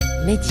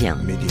ميديان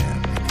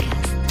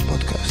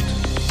بودكاست.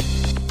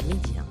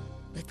 ميديان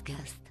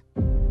بودكاست.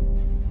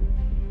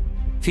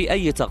 في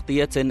أي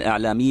تغطية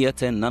إعلامية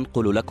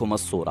ننقل لكم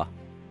الصورة،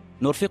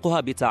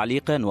 نرفقها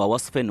بتعليق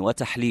ووصف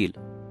وتحليل،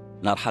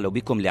 نرحل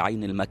بكم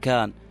لعين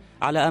المكان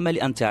على أمل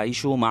أن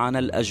تعيشوا معنا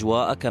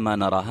الأجواء كما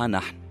نراها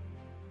نحن.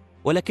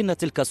 ولكن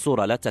تلك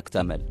الصورة لا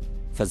تكتمل،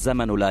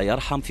 فالزمن لا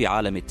يرحم في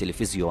عالم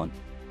التلفزيون.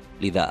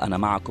 لذا أنا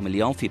معكم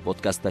اليوم في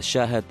بودكاست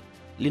الشاهد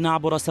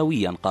لنعبر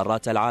سويا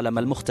قارات العالم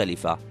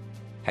المختلفة،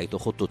 حيث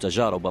خضت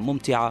تجارب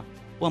ممتعة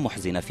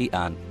ومحزنة في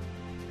آن،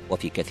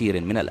 وفي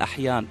كثير من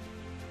الأحيان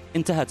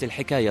انتهت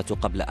الحكاية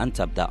قبل أن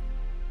تبدأ.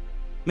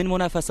 من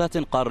منافسات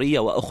قارية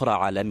وأخرى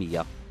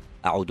عالمية،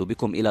 أعود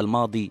بكم إلى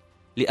الماضي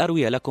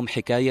لأروي لكم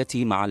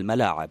حكايتي مع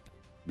الملاعب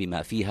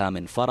بما فيها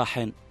من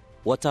فرح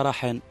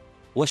وترح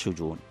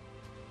وشجون.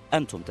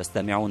 أنتم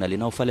تستمعون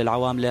لنوفل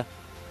العواملة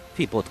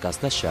في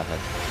بودكاست الشاهد.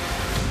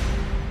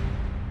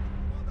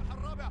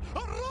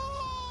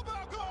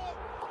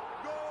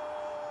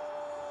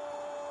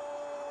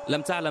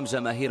 لم تعلم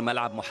جماهير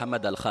ملعب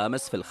محمد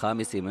الخامس في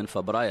 5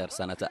 فبراير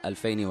سنة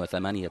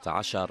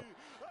 2018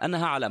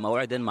 أنها على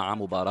موعد مع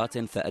مباراة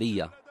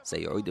ثأرية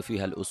سيعيد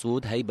فيها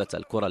الأسود هيبة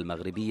الكرة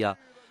المغربية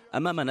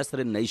أمام نسر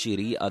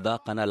النيجيري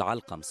أذاقنا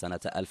العلقم سنة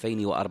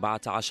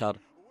 2014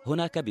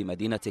 هناك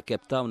بمدينة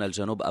تاون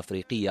الجنوب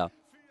أفريقية،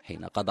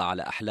 حين قضى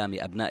على أحلام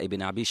أبناء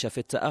بن عبيشة في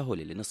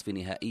التأهل لنصف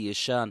نهائي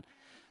الشان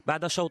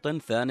بعد شوط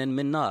ثان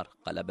من نار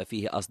قلب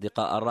فيه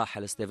أصدقاء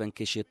الراحل ستيفن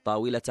كيشي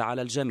الطاولة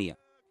على الجميع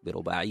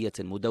برباعية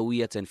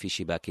مدوية في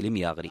شباك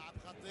المياغري.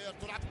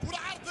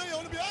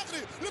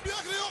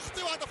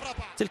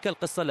 تلك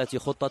القصة التي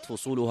خطت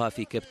فصولها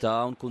في كيب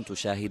تاون كنت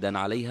شاهدا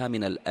عليها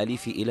من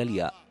الألف إلى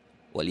الياء،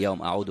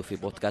 واليوم أعود في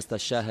بودكاست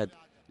الشاهد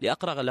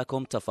لأقرأ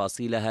لكم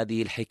تفاصيل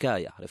هذه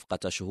الحكاية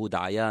رفقة شهود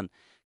عيان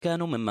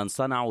كانوا ممن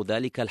صنعوا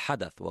ذلك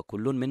الحدث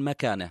وكل من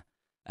مكانه: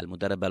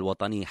 المدرب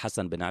الوطني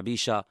حسن بن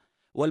عبيشة،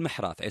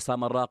 والمحراث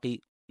عصام الراقي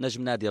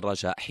نجم نادي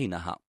الرجاء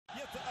حينها.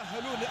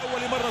 يتأهلون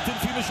لأول مرة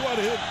في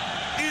مشوارهم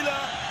إلى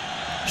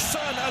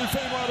الشان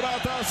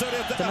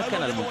 2014.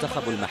 تمكن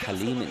المنتخب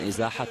المحلي من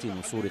إزاحة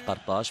نسور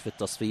قرطاج في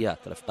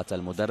التصفيات رفقة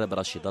المدرب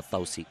رشيد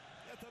الطوسي.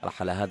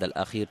 رحل هذا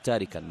الأخير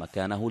تاركا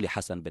مكانه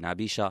لحسن بن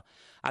عبيشة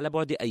على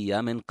بعد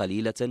أيام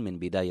قليلة من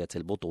بداية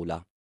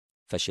البطولة.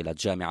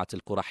 فشلت جامعة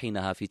الكرة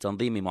حينها في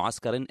تنظيم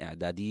معسكر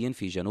إعدادي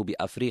في جنوب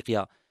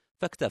أفريقيا،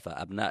 فاكتفى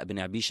أبناء بن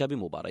عبيشة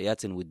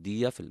بمباريات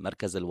ودية في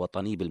المركز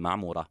الوطني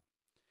بالمعمورة.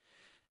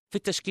 في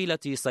التشكيلة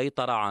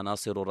سيطر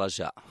عناصر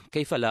الرجاء،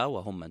 كيف لا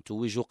وهم من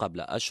توجوا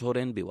قبل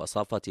أشهر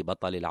بوصافة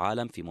بطل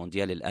العالم في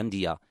مونديال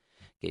الأندية،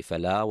 كيف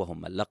لا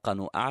وهم من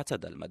لقنوا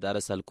أعتد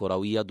المدارس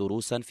الكروية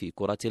دروسا في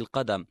كرة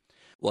القدم،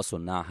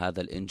 وصناع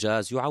هذا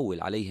الإنجاز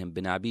يعول عليهم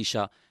بن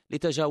عبيشة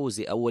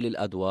لتجاوز أول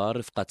الأدوار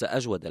رفقة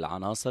أجود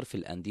العناصر في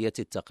الأندية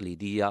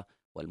التقليدية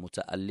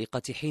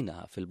والمتألقة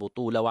حينها في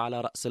البطولة،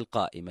 وعلى رأس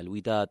القائمة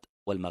الوداد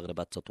والمغرب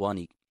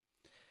التطواني.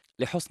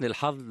 لحسن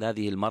الحظ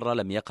هذه المرة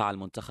لم يقع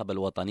المنتخب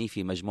الوطني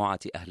في مجموعة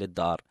أهل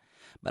الدار،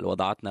 بل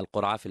وضعتنا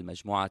القرعة في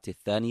المجموعة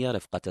الثانية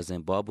رفقة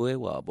زيمبابوي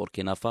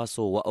وبوركينا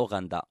فاسو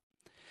وأوغندا.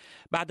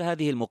 بعد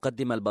هذه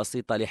المقدمة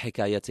البسيطة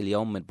لحكاية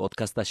اليوم من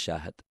بودكاست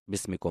الشاهد،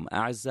 باسمكم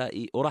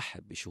أعزائي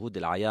أرحب بشهود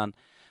العيان،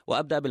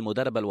 وأبدأ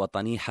بالمدرب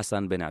الوطني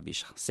حسن بن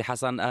عبيشة. سي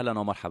حسن، أهلا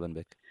ومرحبا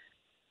بك.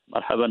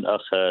 مرحبا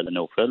أخ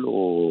نوفل،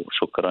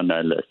 وشكرا على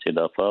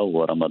الاستضافة،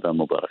 ورمضان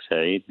مبارك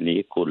سعيد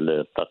لكل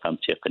الطاقم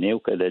التقني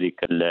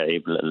وكذلك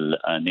اللاعب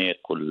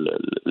الأنيق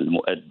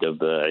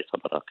والمؤدب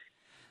عصام الراقي.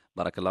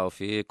 بارك الله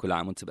فيك، كل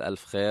عام وانت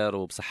بألف خير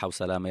وبصحة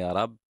وسلامة يا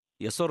رب.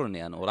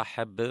 يسرني أن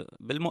أرحب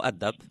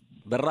بالمؤدب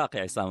بالراقي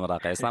عصام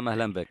الراقي. عصام،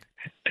 أهلا بك.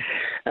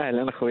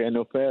 أهلا أخوي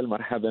نوفل،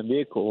 مرحبا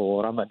بك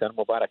ورمضان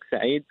مبارك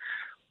سعيد.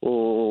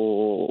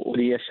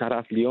 ولي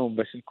الشرف اليوم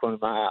باش نكون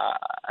مع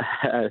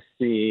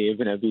السي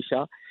بن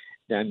عبيشة،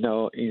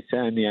 لأنه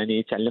إنسان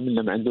يعني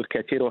تعلمنا من عنده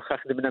الكثير، وخا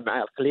خدمنا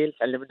معه القليل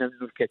تعلمنا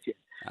منه الكثير.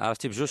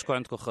 عرفتي بجوجكم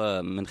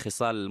عندكم من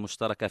خصال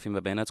مشتركة فيما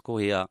بيناتكم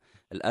هي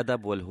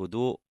الأدب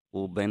والهدوء،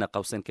 وبين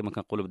قوسين كما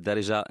كنقولوا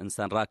بالدارجة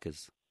إنسان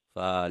راكز،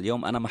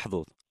 فاليوم أنا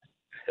محظوظ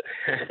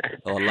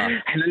والله.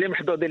 احنا اللي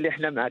محظوظين اللي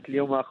احنا معك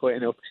اليوم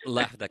اخوينا.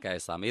 الله يحفظك يا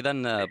عصام.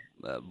 إذن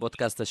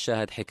بودكاست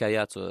الشاهد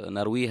حكايات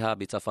نرويها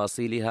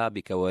بتفاصيلها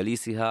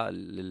بكواليسها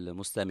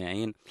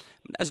للمستمعين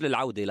من أجل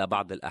العودة إلى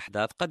بعض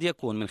الأحداث، قد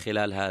يكون من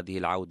خلال هذه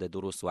العودة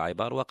دروس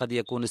وعبر، وقد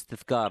يكون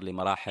استذكار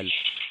لمراحل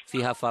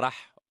فيها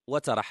فرح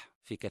وترح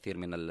في كثير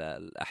من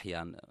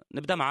الأحيان.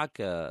 نبدأ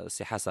معك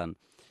سي حسن،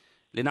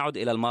 لنعود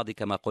إلى الماضي.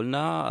 كما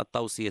قلنا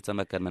الطوسي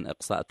يتمكن من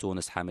إقصاء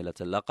تونس حاملة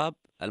اللقب،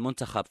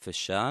 المنتخب في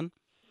الشان،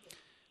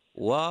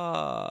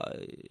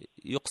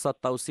 ويقصى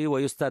الطوسي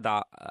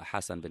ويستدعى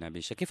حسن بن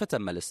عبيشة. كيف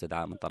تم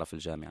الاستدعاء من طرف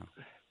الجامعة؟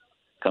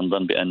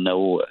 كنظن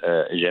بأنه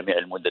جميع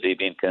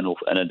المدربين كانوا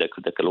في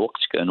ذاك الوقت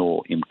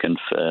كانوا يمكن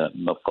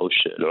ما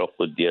بقاوش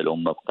العقود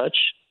ديالهم ما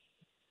بقاتش.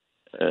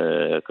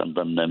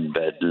 كنظن من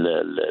بعد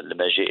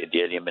المجيء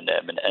ديالي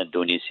من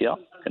اندونيسيا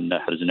كنا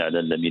حرزنا على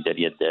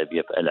الميداليه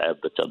الذهبيه في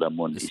العاب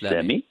التضامن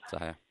الاسلامي.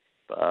 صحيح.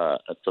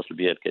 فاتصل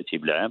بي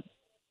الكاتب العام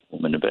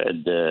ومن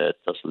بعد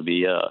اتصل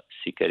بيا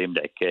السي كريم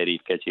العكاري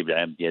الكاتب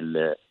العام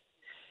ديال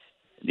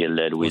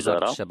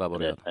الوزاره الشباب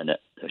والرياضه. انا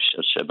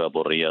الشباب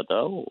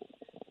والرياضه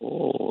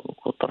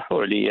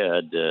وطرحوا عليا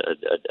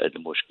هذا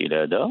المشكل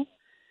هذا.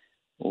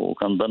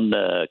 وكنظن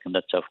كنا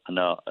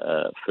اتفقنا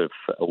في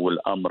اول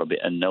امر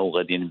بانه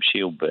غادي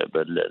نمشيو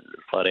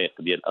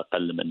بالفريق ديال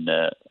اقل من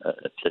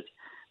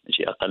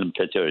ماشي اقل من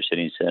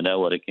 23 سنه،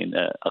 ولكن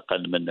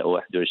اقل من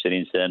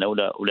 21 سنه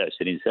ولا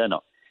 20 سنه،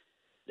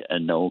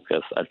 لانه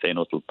في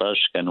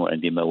 2013 كانوا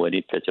عندي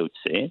مواليد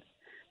 93.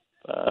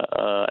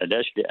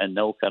 علاش؟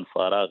 لانه كان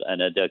فراغ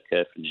انذاك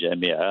في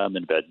الجامعه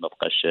من بعد ما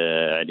بقاش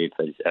علي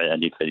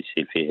الفارسي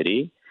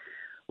الفهري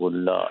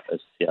ولا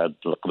السي عبد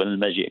الله قبل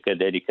المجيء،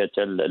 كذلك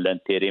حتى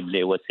الانتريم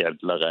اللي هو السي عبد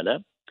الله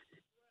غلام.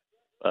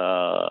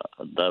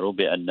 ضروا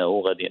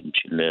بانه غادي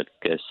نمشي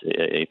لكاس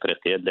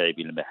افريقيا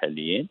اللاعبين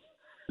المحليين.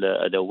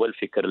 هذا هو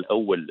الفكر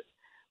الاول.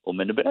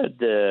 ومن بعد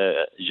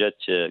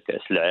جات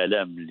كاس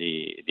العالم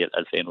اللي ديال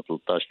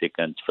 2013 اللي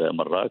كانت في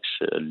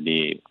مراكش،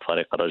 اللي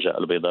فريق الرجاء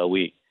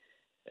البيضاوي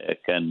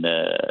كان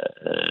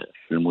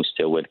في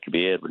المستوى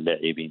الكبير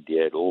باللاعبين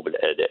ديالو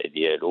بالاداء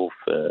ديالو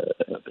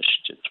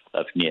باش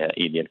تبقى في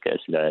النهائي ديال كاس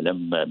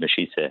العالم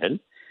ماشي سهل.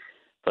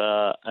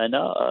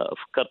 فانا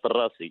فكرت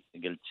راسي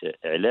قلت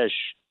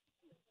علاش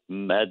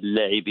هاد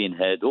اللاعبين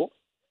هادو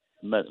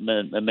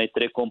ما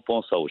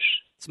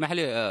يتريكومبونساوش. اسمح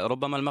لي،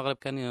 ربما المغرب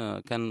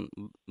كان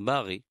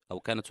باغي او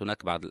كانت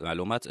هناك بعض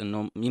المعلومات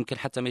انه يمكن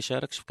حتى ما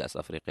يشاركش في كاس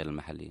افريقيا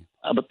للمحليين.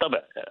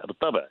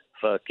 بالطبع.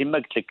 فكما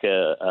قلت لك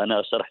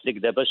انا شرحت لك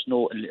دابا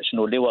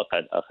شنو اللي واقع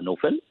الاخ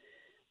نوفل.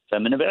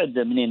 فمن بعد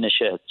منين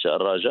شاهدت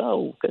الرجاء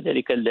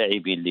وكذلك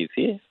اللاعبين اللي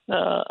فيه،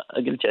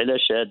 قلت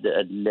علاش هاد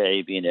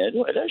اللاعبين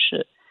هادو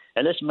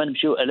علاش ما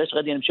نمشيو، علاش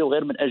غادي نمشيو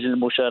غير من اجل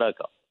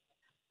المشاركه.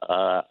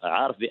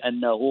 عارف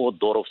بانه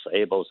الظروف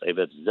صعيبه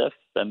بزاف،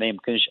 فما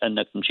يمكنش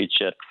انك تمشي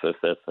تشارك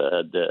في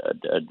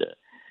هذا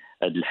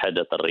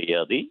الحدث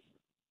الرياضي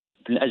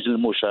من اجل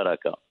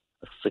المشاركه.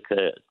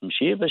 خصك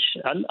تمشي باش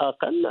على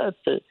الاقل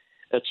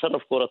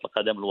تشرف كره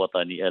القدم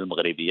الوطنيه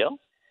المغربيه.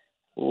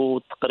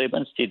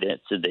 وتقريبا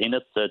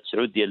استدعينا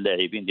 9 ديال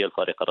اللاعبين ديال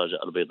فريق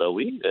الرجاء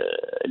البيضاوي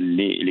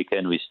اللي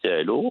كانوا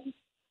يستاهلوا.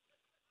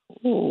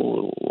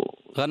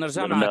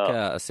 غنرجع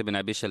معك سي بن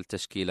عبيشه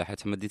للتشكيله،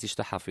 حيت ما ديتيش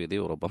تحفيظي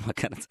وربما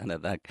كانت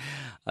انذاك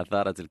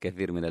اثارت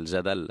الكثير من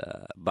الجدل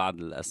بعض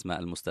الاسماء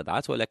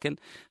المستدعات. ولكن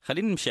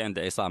خلينا نمشي عند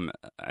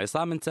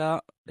عصام. انت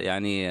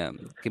يعني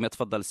كما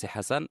تفضل سي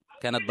حسن،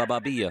 كانت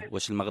ضبابيه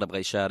واش المغرب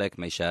غيشارك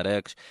ما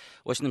يشاركش،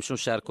 واش نمشيو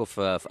نشاركوا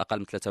في اقل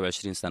من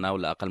 23 سنه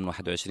ولا اقل من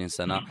 21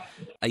 سنه.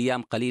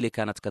 ايام قليله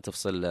كانت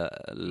كتفصل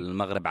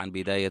المغرب عن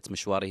بدايه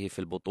مشواره في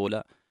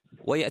البطوله،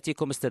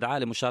 ويأتيكم استدعاء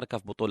لمشاركة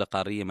في بطولة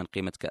قارية من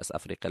قيمة كأس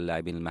أفريقيا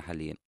للاعبين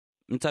المحليين.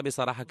 أنت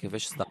بصراحة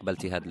كيفاش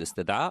استقبلتي هذا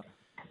الاستدعاء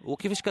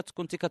وكيفاش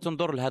كنتي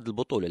كتنظر لهذه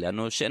البطولة؟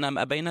 لأنه شئنا أم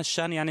أبينا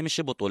الشان يعني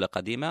مش بطولة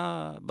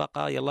قديمة،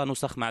 بقى يلا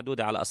نسخ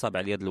معدودة على أصابع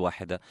اليد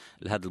الواحدة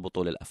لهذه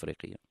البطولة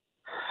الأفريقية.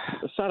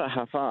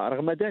 الصراحة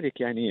فرغم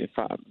ذلك يعني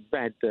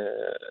فبعد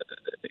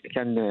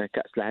كان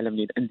كأس العالم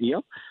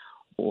للأندية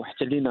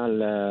واحتلينا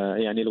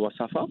يعني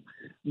الوصافة،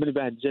 من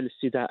بعد جاء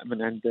الاستدعاء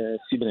من عند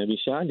السي بن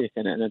عبيشة اللي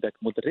كان انذاك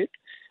مدرب.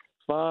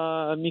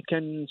 فمي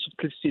كان شفت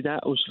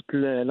الاستدعاء وشفت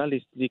لا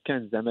ليست اللي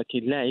كان زعما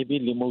كاين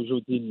اللاعبين اللي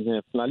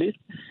موجودين في لا ليست،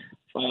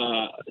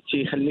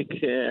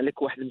 فتيخليك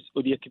عليك واحد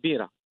المسؤوليه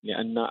كبيره،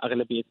 لان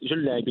اغلبيه جل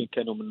اللاعبين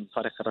كانوا من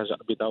فريق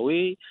الرجاء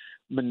البيضاوي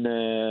من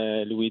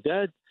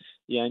الوداد.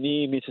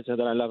 يعني ملي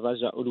تتهضر على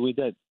الرجاء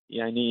والوداد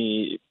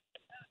يعني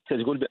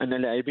تقول بان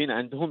اللاعبين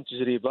عندهم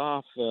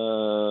تجربه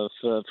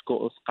في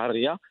كؤوس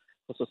قاريه،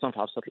 خصوصا في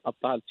عرصه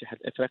الابطال الاتحاد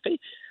الافريقي.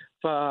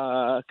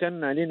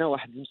 فكان علينا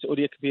واحد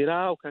المسؤوليه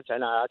كبيره وكانت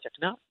على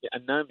عاتقنا،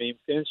 لان ما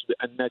يمكنش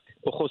بانك،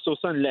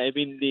 وخصوصا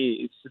اللاعبين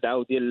اللي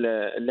استدعوا ديال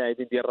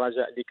اللاعبين ديال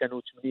الرجاء اللي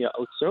كانوا 8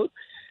 أو 9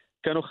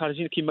 كانوا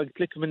خارجين كما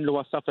قلت لك من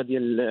الوصافه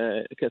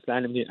ديال كاس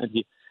العالم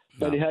للانديه.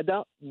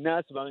 فلهذا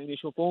الناس باغيين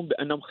يشوفون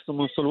بانهم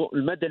خصهم يوصلوا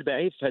المدى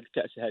البعيد في هذا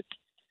الكاس هذا.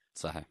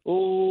 صحيح.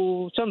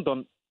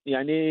 وتنظن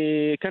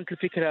يعني كانت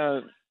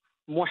الفكره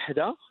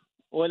موحده،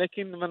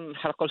 ولكن ما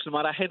نحرقوش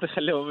المراحل،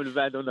 نخليهم من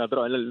بعد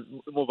ونهضروا على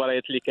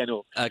المباريات اللي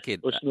كانوا.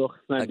 اكيد وشنو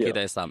خصنا نديروا. اكيد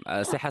عصام.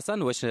 سي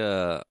حسن، واش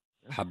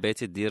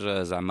حبيتي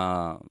دير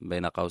زعما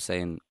بين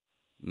قوسين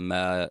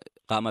ما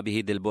قام به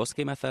ديل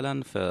بوسكي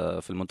مثلا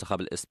في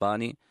المنتخب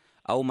الاسباني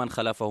او من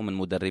خلفه من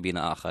مدربين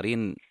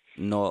اخرين،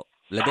 انه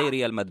لدي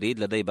ريال مدريد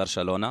لدي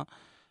برشلونة،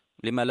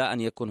 لما لا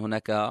أن يكون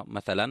هناك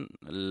مثلا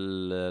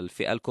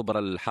الفئة الكبرى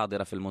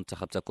الحاضرة في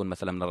المنتخب تكون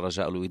مثلا من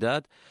الرجاء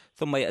الوداد،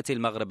 ثم يأتي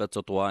المغرب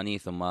التطواني،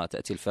 ثم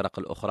تأتي الفرق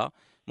الأخرى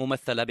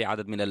ممثلة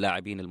بعدد من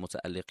اللاعبين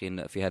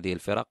المتألقين في هذه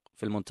الفرق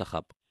في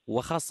المنتخب.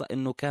 وخاصة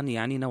أنه كان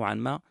يعني نوعا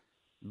ما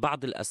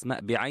بعض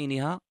الأسماء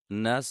بعينها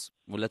الناس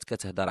ولات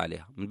كتهدر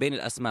عليها، من بين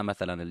الأسماء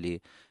مثلا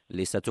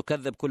اللي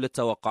ستكذب كل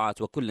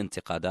التوقعات وكل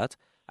الانتقادات،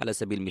 على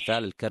سبيل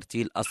المثال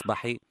الكرتيل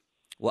الأصبحي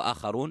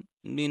واخرون.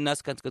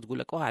 الناس كانت كتقول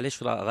لك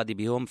علاش غادي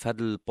بهم في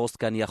هذا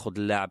البوست كان ياخذ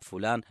اللاعب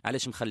فلان،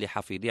 علاش مخلي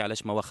حفيظي،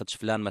 علاش ما واخدش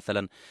فلان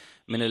مثلا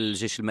من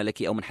الجيش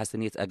الملكي او من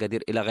حسنيه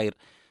اكادير الى غير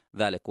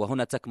ذلك،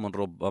 وهنا تكمن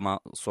ربما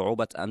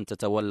صعوبة أن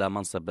تتولى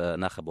منصب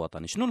ناخب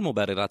وطني. شنو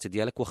المبررات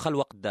ديالك وخا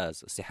الوقت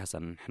داز سي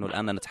حسن؟ نحن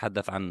الآن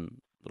نتحدث عن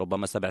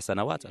ربما 7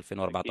 سنوات،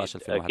 2014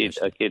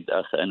 2021. أكيد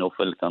أخ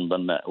نوفل،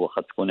 كنظن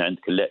واخا تكون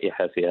عندك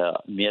لائحة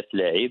فيها 100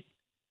 لاعب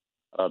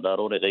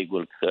ضروري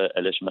غيقول لك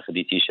علاش ما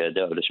خديتيش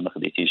هذا وعلاش ما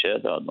خديتيش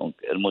هذا. دونك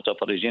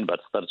المتفرجين بعد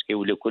اخترت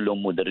كيوليو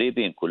كلهم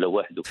مدربين، كل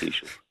واحد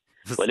وكيشوف.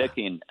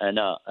 ولكن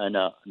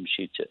انا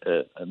مشيت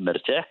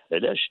مرتاح.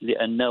 علاش؟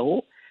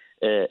 لانه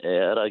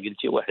راه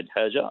قلتي واحد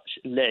الحاجه،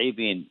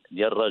 اللاعبين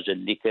ديال الرجل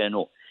اللي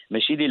كانوا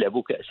ماشي اللي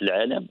لعبوا كاس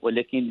العالم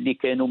ولكن اللي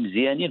كانوا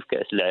مزيانين في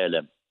كاس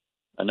العالم.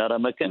 انا راه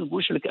ما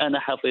كنقولش لك انا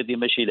حفيظي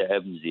ماشي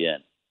لاعب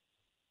مزيان،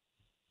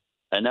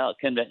 انا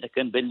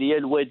كان بان لي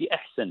الوادي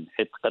احسن،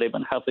 حيت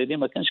تقريبا حفيظي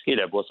ما كانش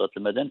كيلعب وسط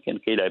الميدان، كان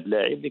كيلعب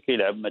لاعب اللي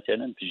كيلعب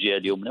مثلا في الجهه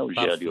اليمنى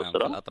والجهه اليسرى،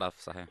 نعم، الاطراف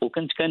صحيح.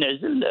 وكنت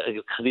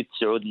كنعزل. خديت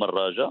سعود من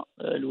الرجاء،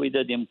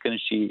 الوداد يمكن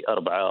شي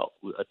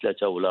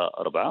 3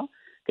 ولا 4،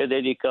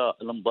 كذلك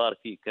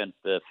المباركي كان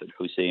في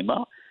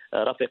الحسيمه،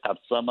 رفيق عبد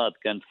الصمد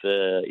كان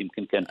في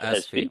يمكن كان في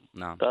اسفي.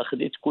 نعم.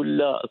 فاخذت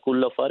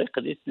كل فريق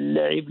خديت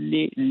اللاعب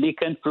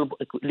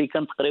اللي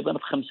كان تقريبا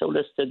في 5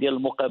 ولا 6 ديال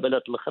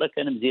المقابلات الاخرى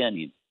كانوا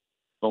مزيانين.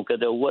 دونك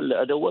هذا هو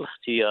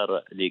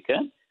الاختيار اللي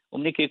كان.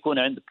 وملي كيكون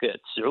عندك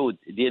 9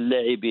 ديال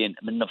اللاعبين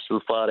من نفس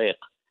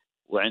الفريق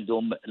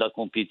وعندهم لا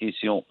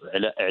كومبيتيسيون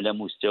على اعلى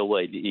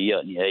مستوى اللي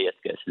هي نهايه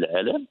كاس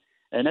العالم،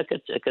 انا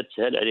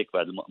كتسهل عليك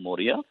بعض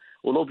المأموريه.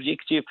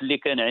 والاوبجيكتيف اللي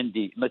كان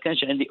عندي، ما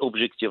كانش عندي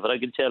اوبجيكتيف، راه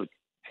قلتها لك،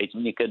 حيت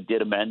ملي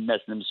كدير مع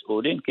الناس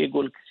المسؤولين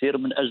كيقول لك سير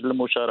من اجل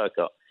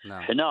المشاركه.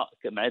 نعم. حنا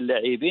مع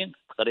اللاعبين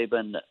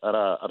تقريبا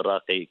راه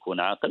الراقي يكون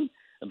عاقل.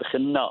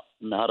 دخلنا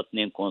نهار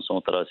 2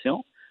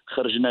 كونسونطراسيون،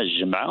 خرجنا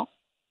الجمعه،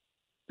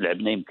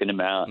 لعبنا يمكن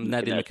مع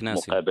نادي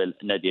المكناسي، مقابل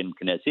نادي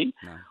المكناسي.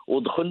 نعم.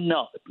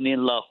 ودخلنا 2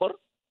 الاخر،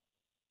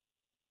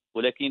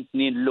 ولكن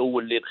 2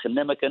 الاول اللي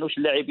دخلنا ما كانوش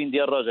اللاعبين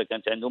ديال الرجاء،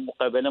 كانت عندهم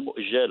مقابله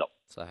مؤجله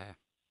صحيح.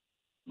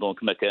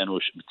 دونك ما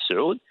كانوش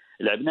بالتسعود.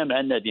 لعبنا مع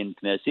النادي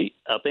المكناسي،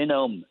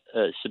 اعطيناهم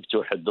السبت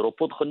وحد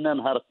دروب، ودخلنا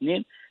نهار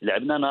 2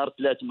 لعبنا نهار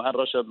 3 مع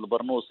الرشاد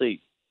البرنوسي،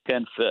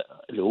 كان في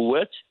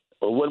الهوات،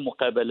 هو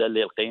المقابله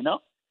اللي لقينا.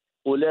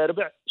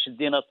 والاربع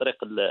شدينا طريق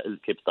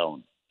الكيب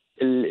تاون.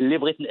 اللي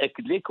بغيت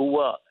ناكد لك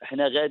هو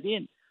حنا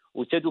غاديين،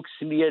 وتدوك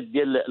السميات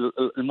ديال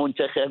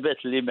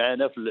المنتخبات اللي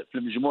معنا في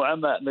المجموعه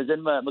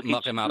مازال ما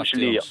كيتشوفوش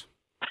ليا.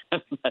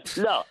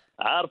 لا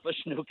عارف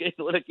شنو كاين،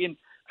 ولكن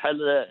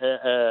بحال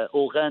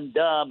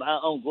اوغندا مع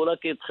انغولا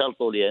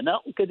كيتخلطوا لي انا،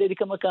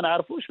 وكذلك ما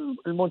كنعرفوش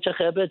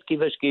المنتخبات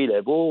كيفاش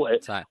كيلعبوا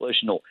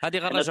وشنو. هذه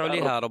غنرجعوا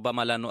ليها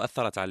ربما لانه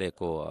اثرت عليك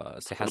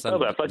سي حسن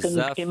طبعا.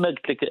 فكما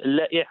قلت لك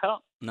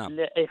اللائحه، نعم.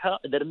 اللائحه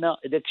درنا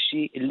داك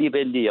الشيء اللي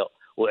بان ليا.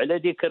 وعلى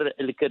ذكر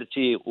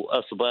الكرتي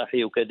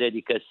واصباحي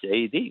وكذلك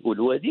السعيدي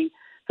والوادي،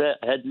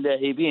 فهاد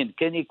اللاعبين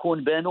كان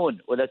يكون بانون،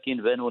 ولكن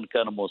بانون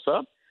كان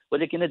مصاب.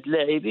 ولكن هاد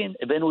اللاعبين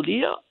بانوا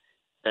ليا،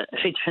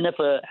 حيت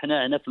حنا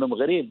هنا في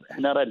المغرب،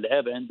 حنا راه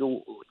اللاعب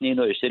عنده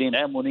 22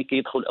 عام وملي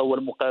كيدخل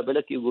اول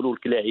مقابله كيقولوا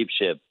لك لاعب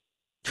شاب.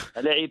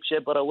 لاعب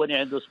شاب راه هو اللي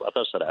عنده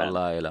 17 عام،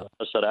 الله يلا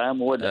 17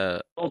 عام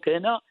ولا. دونك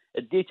هنا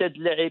ديت هاد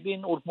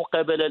اللاعبين،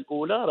 والمقابله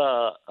الاولى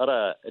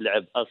راه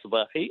لعب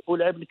اصباحي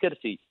ولعب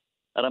الكرتي،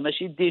 راه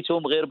ماشي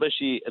ديتهم غير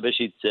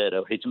باش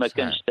يتساراو، حيت ما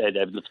كانش سعد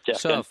عبد الفتاح.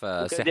 شوف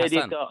سي حسن،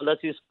 وكذلك لا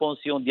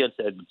سيسبونسيون ديال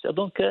سعد بن سعد.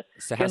 دونك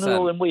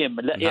كانوا المهم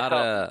لا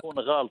يكون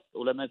غلط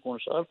ولا ما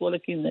يكونش غلط،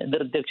 ولكن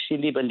درت داك الشيء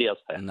اللي بان لي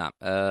صحيح. نعم.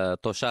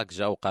 توشاك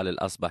جا وقال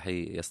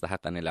الاصبحي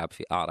يستحق ان يلعب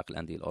في اعرق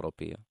الانديه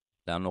الاوروبيه،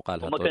 لانه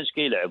قالها وما كانش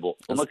كيلعبوا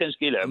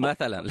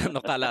مثلا، لانه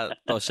قال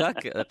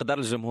توشاك قدر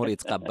الجمهور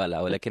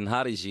يتقبلها، ولكن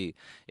نهار يجي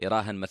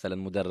يراهن مثلا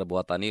مدرب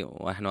وطني،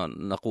 ونحن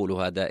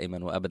نقولها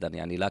دائما وابدا،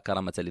 يعني لا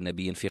كرامه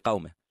لنبي في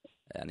قومه.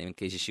 يعني من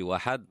كيجي شي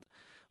واحد،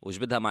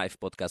 وجبدها معي في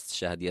بودكاست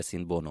الشاهد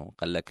ياسين بونو،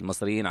 قال لك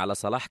المصريين على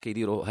صلاح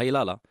كيديروا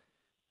هيلاله،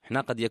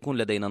 احنا قد يكون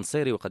لدينا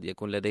نصيري وقد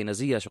يكون لدينا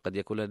زياش وقد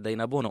يكون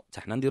لدينا بونو،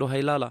 احنا نديروا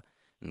هيلاله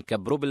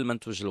نكبروا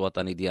بالمنتوج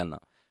الوطني ديالنا.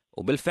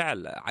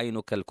 وبالفعل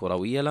عينك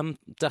الكرويه لم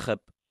تخب.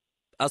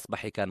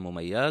 أصبحي كان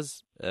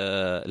مميز،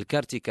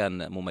 الكارتي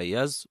كان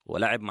مميز،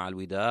 ولعب مع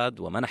الوداد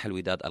ومنح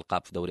الوداد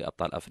ألقاب في دوري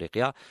أبطال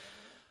أفريقيا،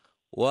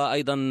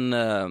 وأيضا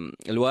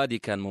الوادي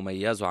كان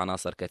مميز،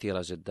 وعناصر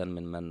كثيرة جدا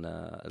من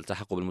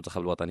التحقوا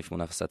بالمنتخب الوطني في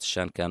منافسات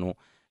الشان كانوا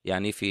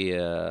يعني في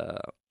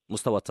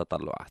مستوى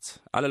التطلعات.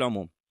 على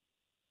العموم،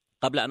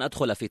 قبل أن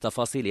أدخل في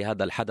تفاصيل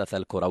هذا الحدث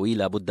الكروي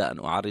لابد أن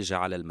أعرج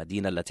على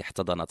المدينة التي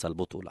احتضنت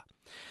البطولة.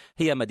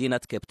 هي مدينة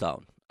كيب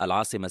تاون،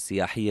 العاصمة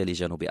السياحية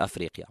لجنوب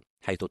أفريقيا،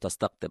 حيث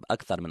تستقطب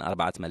أكثر من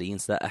 4 ملايين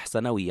سائح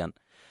سنويا.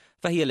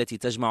 فهي التي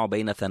تجمع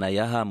بين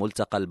ثناياها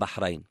ملتقى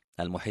البحرين،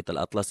 المحيط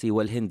الأطلسي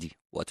والهندي،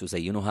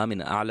 وتزينها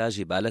من أعلى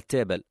جبال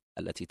التيبل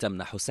التي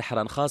تمنح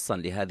سحرا خاصا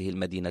لهذه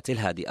المدينة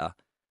الهادئة.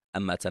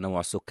 أما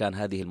تنوع سكان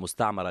هذه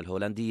المستعمرة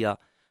الهولندية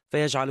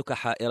فيجعلك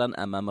حائرا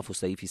أمام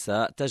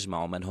فسيفساء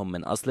تجمع من هم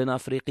من أصل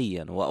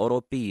أفريقي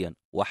وأوروبي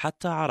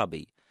وحتى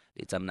عربي،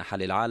 لتمنح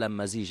للعالم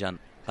مزيجا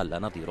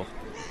قل نظيره.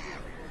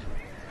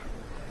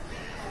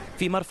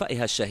 في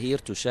مرفأها الشهير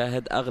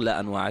تشاهد أغلى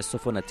أنواع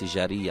السفن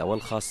التجارية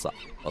والخاصة،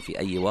 وفي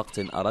أي وقت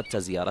أردت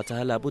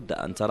زيارتها لابد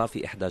أن ترى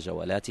في إحدى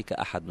جولاتك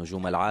أحد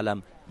نجوم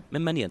العالم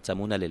ممن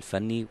ينتمون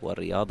للفن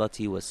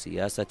والرياضة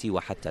والسياسة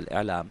وحتى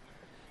الإعلام.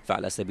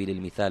 فعلى سبيل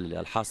المثال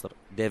للحصر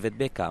ديفيد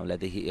بيكهام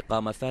لديه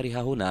إقامة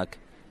فارهة هناك،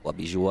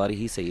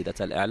 وبجواره سيدة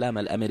الإعلام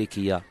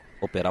الأمريكية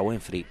أوبرا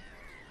وينفري.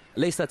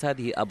 ليست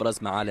هذه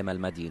أبرز معالم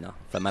المدينة،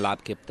 فملعب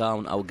كيب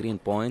تاون أو جرين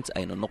بوينت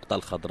أي النقطة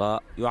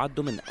الخضراء يعد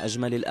من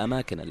أجمل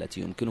الأماكن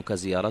التي يمكنك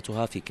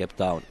زيارتها في كيب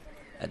تاون.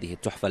 هذه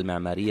التحفة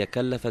المعمارية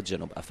كلفت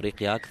جنوب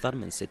أفريقيا أكثر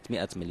من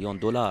 600 مليون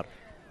دولار،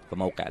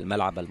 فموقع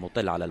الملعب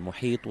المطل على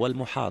المحيط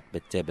والمحاط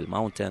بالتيبل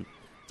ماونتن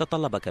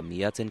تطلب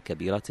كميات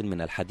كبيرة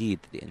من الحديد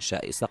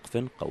لإنشاء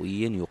سقف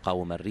قوي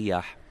يقاوم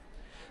الرياح.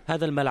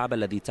 هذا الملعب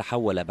الذي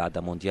تحول بعد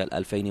مونديال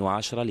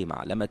 2010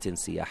 لمعلمة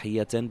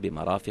سياحية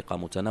بمرافق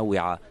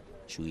متنوعة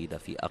شيد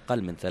في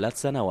أقل من 3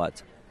 سنوات،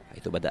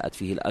 حيث بدأت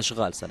فيه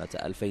الأشغال سنة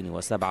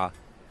 2007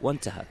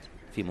 وانتهت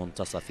في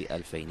منتصف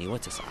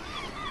 2009.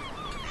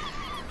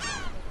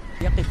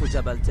 يقف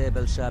جبل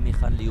تيبل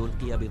شامخا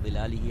ليلقي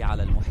بظلاله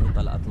على المحيط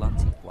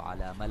الأطلنطي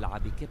وعلى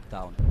ملعب كيب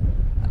تاون،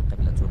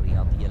 القبلة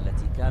الرياضية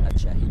التي كانت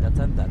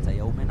شاهدة ذات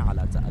يوم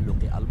على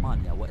تألق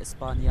ألمانيا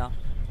وإسبانيا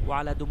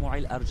وعلى دموع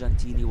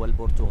الأرجنتين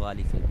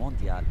والبرتغال في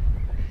المونديال.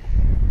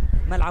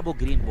 ملعب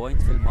جرين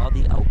بوينت في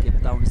الماضي أو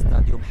كيب تاون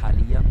ستاديوم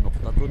حاليا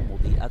نقطة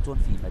مضيئة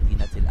في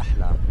مدينة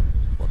الأحلام،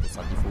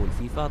 وتصنفه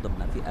الفيفا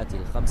ضمن فئة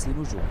ال5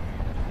 نجوم.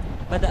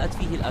 بدأت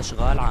فيه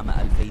الأشغال عام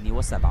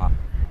 2007،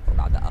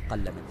 وبعد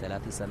أقل من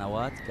 3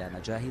 سنوات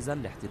كان جاهزا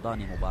لاحتضان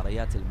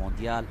مباريات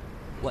المونديال،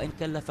 وإن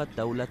كلفت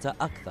دولة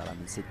أكثر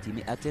من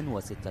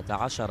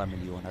 616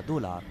 مليون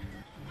دولار.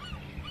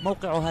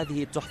 موقع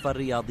هذه التحفة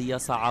الرياضية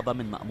صعب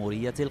من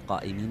مأمورية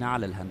القائمين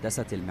على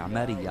الهندسة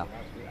المعمارية،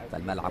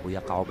 فالملعب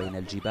يقع بين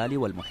الجبال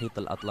والمحيط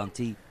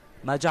الأطلنطي،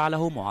 ما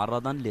جعله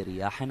معرضا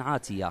لرياح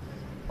عاتية،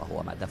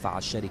 وهو ما دفع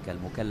الشركة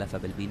المكلفة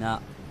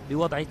بالبناء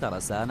بوضع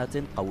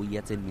ترسانة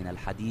قوية من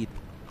الحديد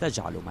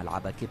تجعل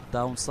ملعب كيب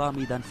تاون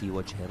صامدا في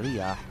وجه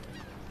الرياح.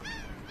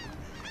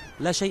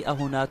 لا شيء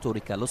هنا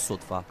ترك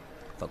للصدفة،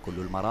 فكل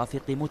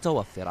المرافق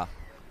متوفرة،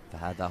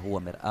 فهذا هو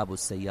مرآب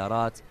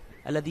السيارات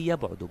الذي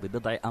يبعد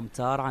ببضع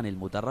أمتار عن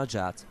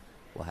المدرجات،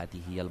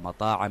 وهذه هي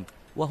المطاعم،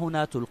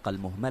 وهنا تلقى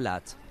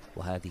المهملات،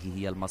 وهذه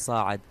هي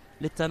المصاعد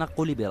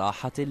للتنقل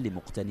براحة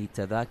لمقتني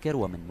التذاكر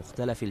ومن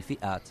مختلف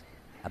الفئات.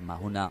 أما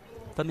هنا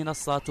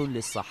فمنصات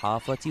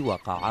للصحافة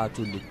وقاعات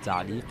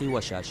للتعليق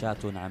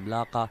وشاشات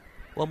عملاقة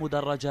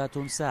ومدرجات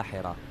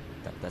ساحرة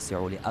تتسع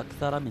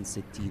لأكثر من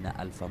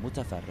 60,000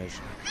 متفرج.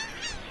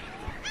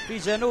 في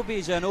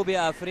جنوب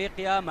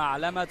أفريقيا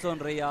معلمة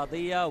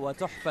رياضية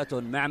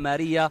وتحفة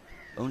معمارية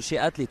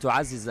أنشئت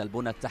لتعزز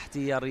البنى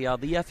التحتية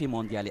الرياضية في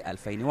مونديال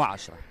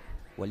 2010،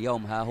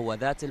 واليوم ها هو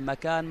ذات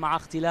المكان مع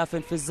اختلاف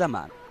في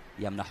الزمان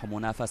يمنح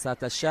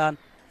منافسات الشان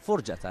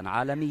فرجة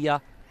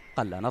عالمية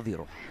قل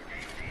نظيره.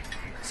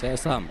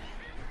 سيسام،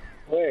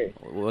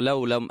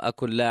 ولو لم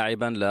أكن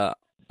لاعبا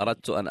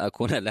لأردت أن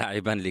أكون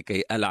لاعبا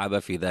لكي ألعب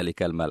في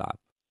ذلك الملعب.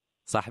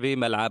 صاحبي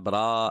ملعب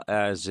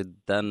رائع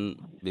جدا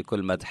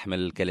بكل ما تحمل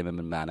الكلمة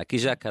من معنى. كي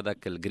جاك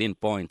هذاك الجرين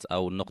بوينت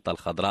أو النقطة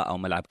الخضراء أو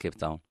ملعب كيب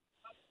تاون؟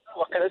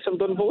 وقيلا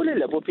تنظن هو اللي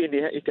لعبوا فيه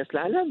نهائي كأس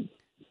العالم.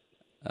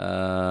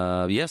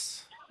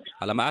 يس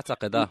على ما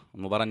أعتقد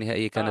المباراة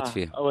النهائية كانت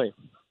فيه. وي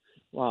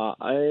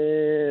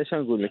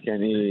شنو نقول لك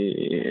يعني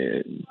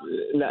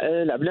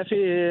لعبنا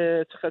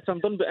فيه.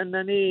 تنظن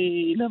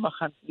بانني لا ما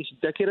خانتنيش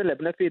الذاكره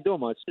لعبنا فيه 2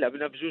 ماتش،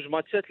 لعبنا بجوج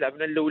ماتشات،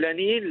 لعبنا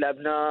الاولانيين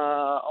لعبنا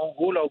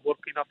انغولا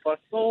وبوركينا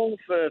فاسو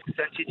في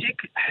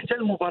سانتيتيك حتى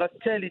المباراه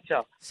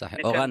الثالثه صحيح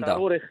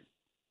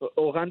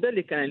اوغندا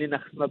اللي كان علينا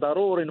خصنا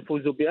ضروري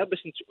نفوزوا بها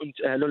باش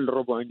نتاهلوا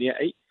للربع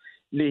النهائي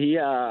اللي هي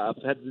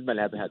في هذا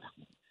الملعب هذا.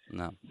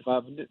 نعم،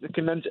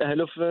 فكنا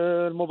نتاهلوا في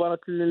المباراه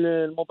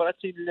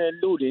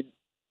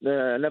الاولين.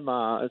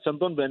 لما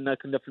تنظن بان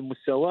كنا في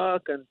المستوى،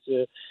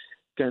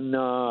 كان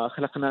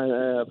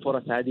خلقنا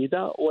فرص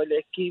عديده،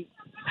 ولكن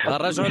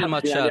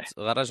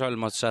غنرجعوا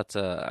الماتشات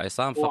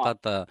عصام.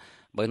 فقط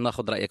بغيت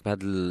ناخذ رايك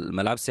بهذا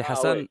الملعب.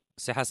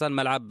 سي حسن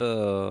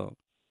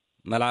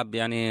ملعب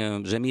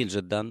يعني جميل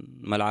جدا،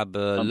 ملعب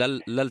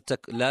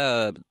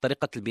لا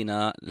طريقه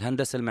البناء،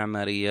 الهندسه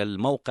المعماريه،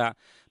 الموقع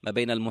ما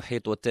بين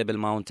المحيط والتيبل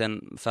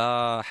ماونتن،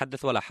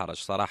 فحدث ولا حرج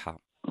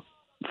صراحه.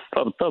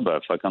 بالطبع،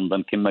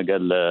 فكنظن كما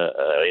قال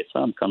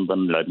عصام،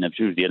 كنظن لعبنا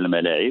بجوج ديال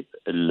الملاعب.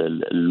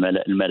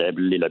 الملعب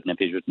اللي لعبنا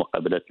فيه جوج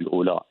مقابلات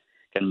الاولى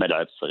كان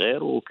ملعب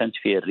صغير وكانت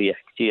فيه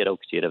الرياح كثيره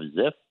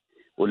بزاف،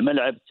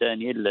 والملعب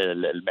الثاني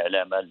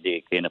المعلمه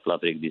اللي كاينه في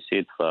الافريق دي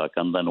سيد،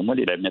 فكنظن هما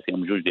اللي لعبنا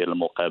فيهم جوج ديال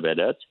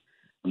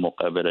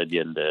المقابله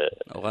ديال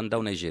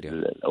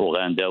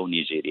اوغندا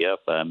ونيجيريا،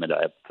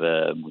 فملعب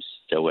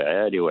مستوى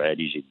عالي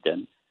وعالي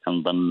جدا.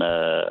 كنظن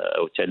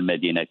حتى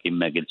المدينه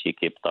كما قلتي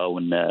كيب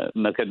تاون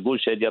ما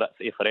كتقولش هذه راه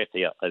في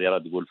افريقيا، هذه راه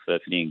تقول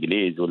في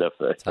الانجليزي ولا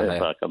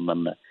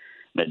فكنظن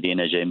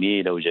مدينه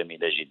جميله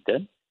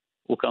جدا.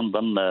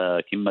 وكنظن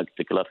كما قلت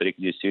لك الافريق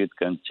دي سود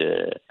كانت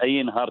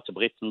اي نهار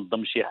تبغي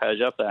تنظم شي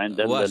حاجه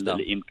فعندها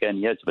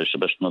الامكانيات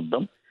باش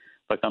تنظم.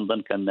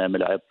 فكنظن كان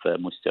ملعب في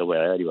مستوى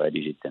عالي وعالي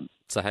جدا.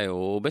 صحيح.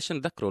 وباش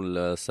نذكروا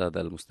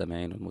السادة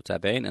المستمعين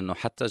والمتابعين أنه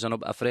حتى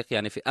جنوب أفريقيا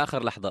يعني في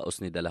آخر لحظة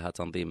أسند لها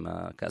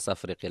تنظيم كأس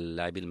أفريقيا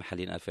للاعبين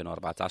المحليين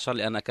 2014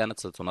 لأنها كانت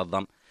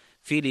ستنظم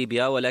في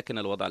ليبيا، ولكن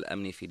الوضع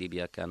الأمني في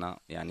ليبيا كان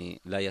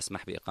يعني لا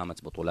يسمح بإقامة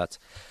بطولات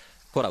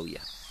كروية.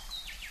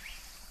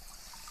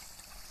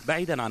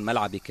 بعيدا عن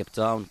ملعب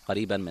تاون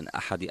قريبا من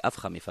أحد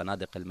أفخم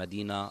فنادق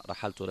المدينة،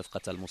 رحلت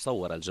رفقة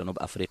المصور الجنوب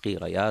أفريقي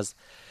رياز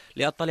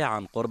لأطلع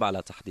عن قرب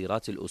على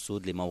تحضيرات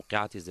الأسود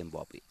لموقعة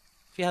زيمبابوي.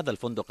 في هذا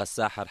الفندق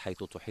الساحر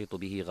حيث تحيط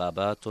به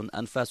غابات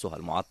أنفاسها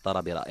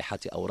المعطرة برائحة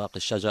أوراق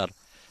الشجر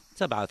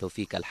تبعث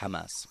فيك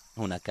الحماس.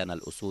 هنا كان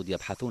الأسود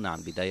يبحثون عن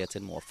بداية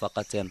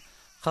موفقة،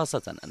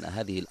 خاصة أن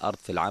هذه الأرض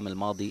في العام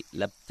الماضي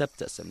لم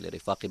تبتسم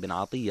لرفاق بن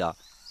عطية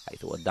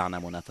حيث ودعنا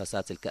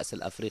منافسات الكأس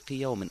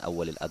الأفريقية ومن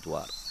أول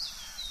الأدوار.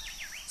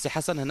 سي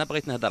حسن، هنا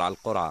بغيت نهدر على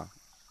القرعة.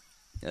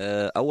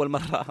 أول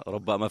مرة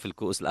ربما في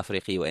الكؤوس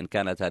الأفريقية، وإن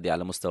كانت هذه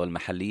على مستوى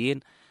المحليين،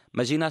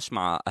 ما جيناش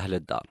مع أهل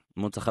الدار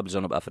منتخب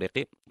الجنوب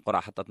أفريقي.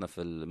 القرعة حطتنا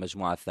في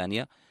المجموعة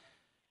الثانية.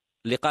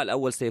 اللقاء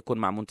الأول سيكون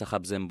مع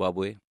منتخب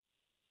زيمبابوي،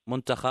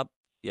 منتخب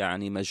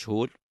يعني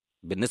مجهول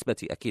بالنسبة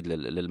أكيد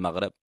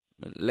للمغرب.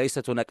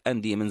 ليست هناك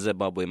أندية من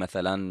زيمبابوي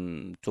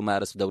مثلا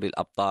تمارس دوري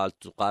الأبطال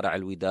تقارع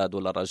الوداد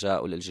ولا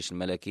الرجاء ولا الجيش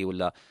الملكي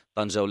ولا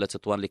طنجة ولا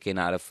تطوان لكي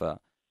نعرفها.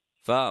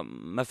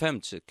 فما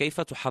فهمت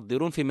كيف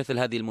تحضرون في مثل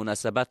هذه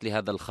المناسبات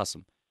لهذا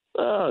الخصم؟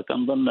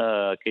 كنظن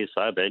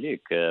كيصعب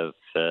عليك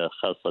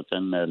خاصة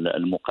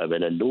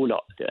المقابلة الأولى،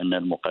 لأن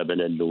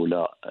المقابلة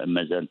الأولى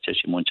مازال حتى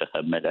شي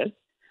منتخب ما لعب،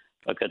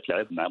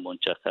 فكتلعب مع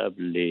منتخب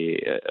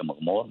اللي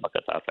مغمور ما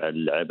كتعرف على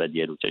اللعبة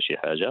ديالو حتى شي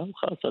حاجة،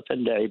 وخاصة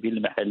اللاعبين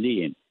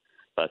المحليين.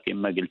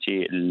 فكما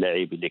قلتي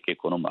اللاعبين اللي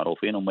كيكونوا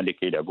معروفين هما اللي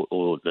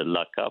كيلعبوا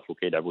لاكاف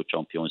وكيلعبوا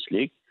تشامبيونز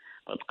ليغ.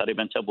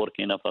 تقريبا حتى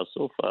بوركينا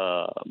فاسو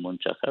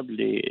فمنتخب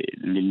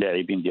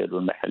اللاعبين ديالو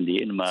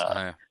المحليين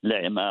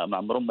ما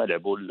عمرهم ما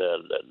لعبوا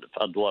في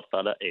ادوار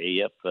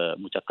طلائعيه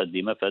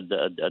متقدمه في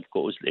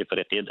الكؤوس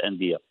الافريقيه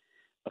الانديه.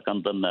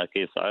 فكنظن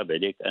كيصعب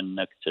عليك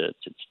انك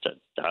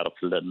تعرف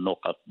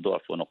نقاط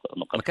ضعف ونقاط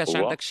قوه. ما كانش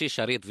عندك شي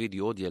شريط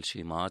فيديو ديال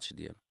شي ماتش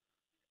ديال؟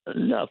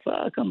 لا،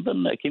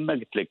 فكنظن كما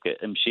قلت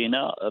لك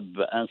مشينا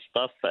بان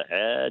ستاف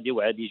عادي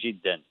وعادي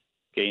جدا.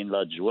 كاين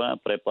لادجوان،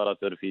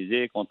 بريباراتور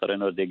فيزيك،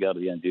 اونترينور دي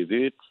غارديان دو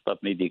بوت،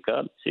 ستاف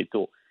ميديكال، سي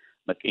تو.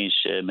 ما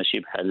كاينش ماشي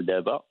بحال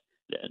دابا،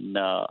 لان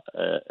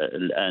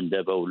الان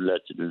دابا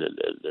ولات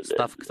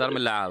ستاف اكثر من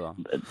اللعابه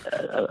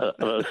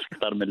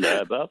اكثر من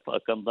اللعابه.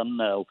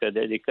 فكنظن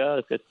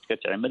وكذلك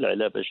كتعمل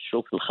على باش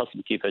تشوف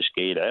الخصم كيفاش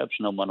كيلعب،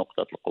 شنو هما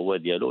نقطات القوه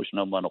ديالو،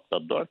 شنو هما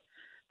نقطات الضعف،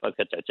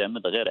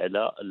 فكتعتمد غير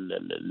على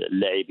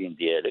اللاعبين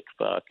ديالك.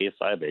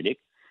 فكيصعب عليك،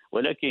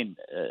 ولكن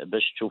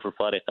باش تشوف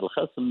الفريق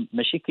الخصم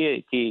ماشي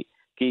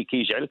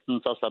كيجعلك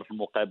تنتصر في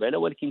المقابله،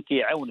 ولكن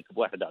كيعاونك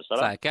بواحد 10.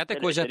 صح،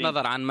 كيعطيك وجهه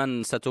نظر عن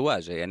من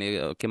ستواجه.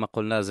 يعني كما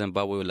قلنا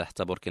زيمبابوي ولا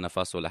حتى بوركينا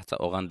فاسو ولا حتى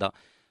اوغندا،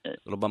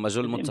 ربما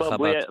جول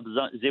المنتخبات.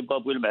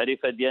 زيمبابوي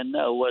المعرفه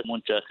ديالنا هو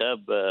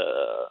منتخب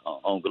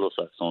انجلو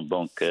ساكسون،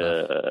 دونك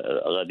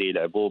غادي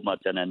يلعبوا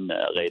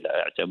مثلا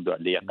غيعتمدوا على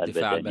اللياقه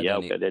البدنيه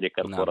وكذلك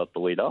الكره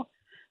الطويله.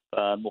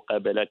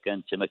 فالمقابله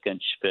ما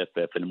كانتش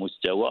في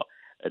المستوى.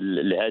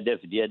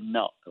 الهدف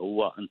ديالنا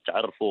هو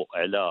نتعرفوا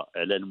على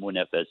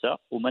المنافسه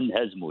وما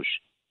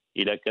نهزموش.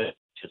 الى كان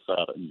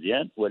صار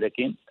مزيان،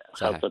 ولكن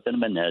خاصه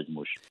ما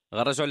نهزموش.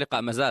 غنرجعوا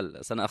اللقاء،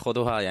 مازال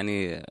سناخذها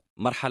يعني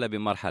مرحله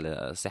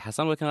بمرحله سي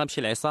حسن. ولكن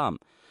غنمشي لعصام.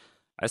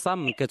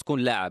 عصام، كتكون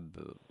لاعب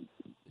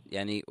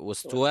يعني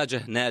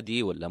وستواجه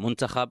نادي ولا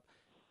منتخب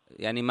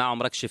يعني ما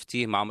عمرك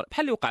شفتيه، بحال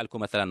اللي وقع لكم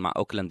مثلا مع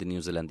اوكلاند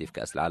النيوزيلندي في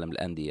كاس العالم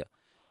للانديه،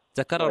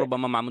 تكرر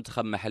ربما مع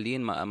منتخب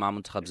محليين مع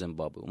منتخب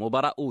زيمبابوي.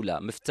 مباراة أولى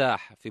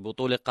مفتاح في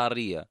بطولة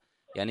قارية،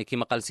 يعني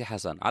كما قال سي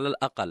حسن على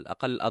الأقل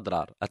أقل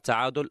الأضرار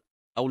التعادل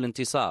أو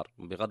الانتصار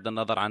بغض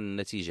النظر عن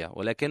النتيجة،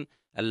 ولكن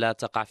ألا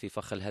تقع في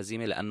فخ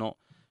الهزيمة لأنه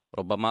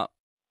ربما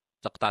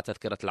تقطع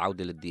تذكرة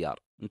العودة للديار.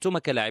 أنتم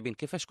كلاعبين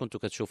كيفاش كنتوا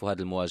كتشوفوا هذه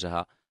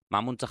المواجهة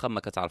مع منتخب ما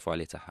كتعرفوا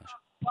عليه حاجة؟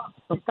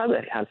 بطبيعة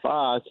الحال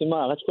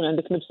فكما غتكون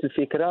عندك نفس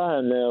الفكرة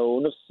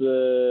ونفس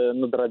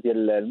النظرة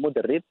ديال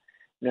المدرب،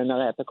 لان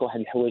غيعطيك واحد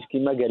الحوايج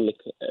كما قال لك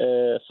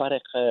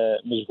فريق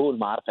مجهول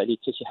ما عارف عليه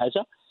حتى شي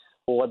حاجه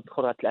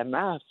وغتدخل غتلعب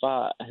معاه.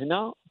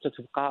 فهنا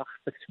تتبقى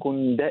خصك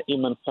تكون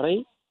دائما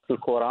فري في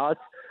الكرات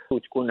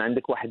وتكون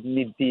عندك واحد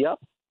النديه،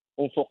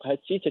 ومن فوق هذا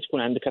الشيء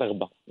تكون عندك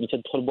رغبه. ملي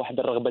تدخل بواحد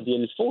الرغبه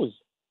ديال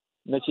الفوز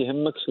ما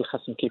تيهمكش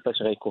الخصم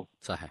كيفاش غيكون.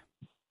 صحيح.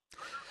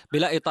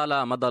 بلا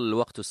إطالة مضى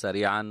الوقت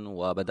سريعا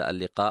وبدأ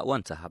اللقاء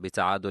وانتهى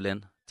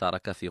بتعادل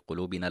ترك في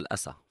قلوبنا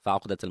الأسى.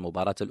 فعقدة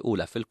المباراة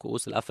الأولى في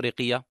الكؤوس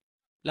الأفريقية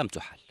لم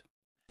تحل.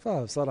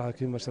 فبصراحه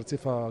كما شرتي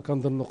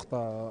فكنظن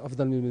نقطه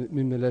افضل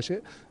مما لا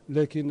شيء،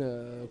 لكن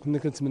كنا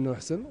كنتمنوا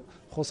احسن،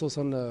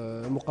 خصوصا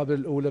المقابله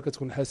الاولى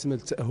كتكون حاسمه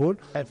للتاهل.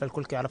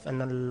 فالكل كيعرف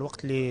ان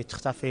الوقت اللي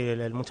تختار فيه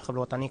المنتخب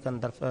الوطني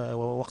كان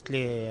وقت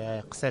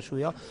اللي قصير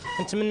شويه.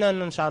 نتمنى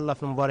ان شاء الله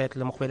في المباريات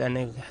المقبله ان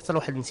يحصل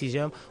واحد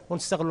الانسجام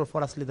ونستغلوا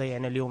الفرص اللي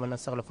ضيعنا اليوم، ان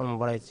نستغلوا في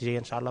المباريات الجايه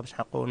ان شاء الله باش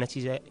نحققوا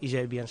نتيجه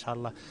ايجابيه ان شاء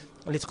الله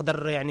اللي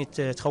تقدر يعني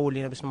تخول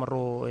لنا باش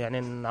نمروا يعني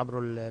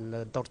نعبروا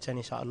الدور الثاني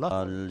ان شاء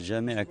الله.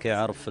 الجميع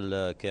كيعرف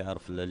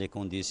لي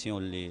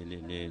كونديسيون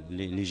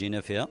اللي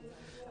جينا فيها،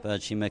 فهذا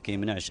الشيء ما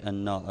كيمنعش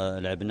ان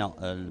لعبنا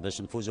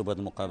باش نفوزوا بهذه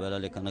المقابله.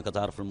 لان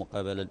كتعرف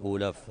المقابله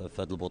الاولى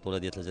في هذه البطوله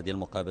ديال 3 ديال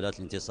المقابلات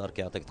الانتصار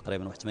كيعطيك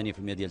تقريبا واحد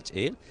 80% ديال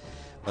التاهيل،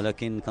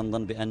 ولكن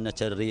كنظن بان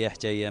الرياح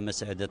حتى هي ما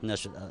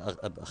ساعدتناش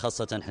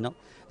خاصه حنا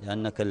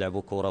لان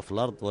كنلعبوا كره في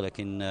الارض،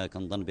 ولكن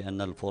كنظن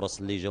بان الفرص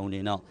اللي جاو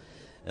لينا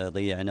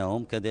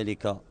ضيعناهم.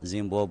 كذلك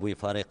زيمبابوي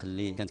فريق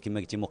اللي كانت كما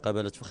قلتي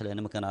مقابله فخر،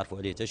 لان ما كنعرفوا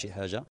عليه حتى شي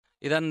حاجه.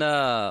 اذا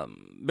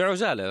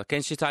بعجاله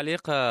كاين شي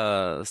تعليق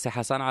سي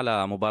حسن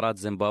على مباراه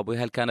زيمبابوي؟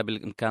 هل كان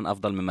بالامكان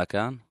افضل مما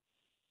كان؟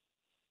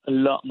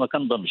 لا ما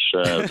كنظنش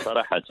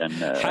صراحه.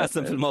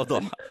 حاسم في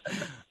الموضوع.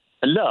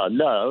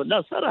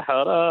 لا صراحه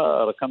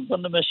راه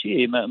كنظن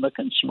ماشي ما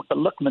كنتش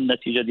مقلق من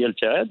النتيجه ديال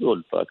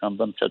التعادل،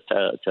 فكنظن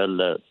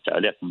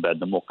التعليق من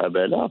بعد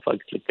المقابله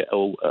فقلت لك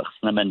او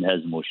خصنا ما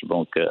نهزموش.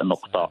 دونك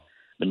نقطه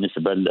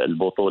بالنسبه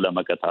للبطوله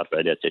ما كتعرف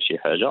عليها حتى شي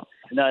حاجه.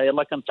 حنا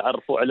يلا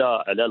كنتعرفوا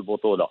على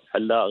البطوله،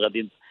 بحال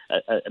غادي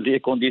لي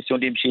كونديسيون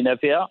اللي مشينا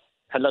فيها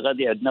بحال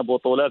غادي عندنا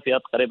بطوله فيها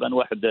تقريبا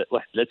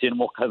 31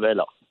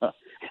 مقابله.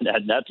 حنا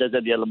عندنا 3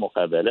 ديال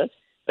المقابلات،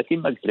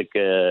 فكما قلت لك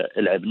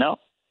لعبنا،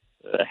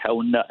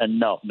 حاولنا ان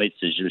ما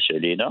يتسجلش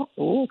علينا،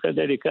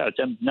 وكذلك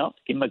اعتمدنا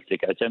كما قلت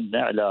لك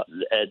على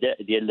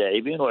الاداء ديال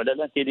اللاعبين وعلى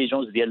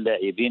الانتيليجونس ديال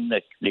اللاعبين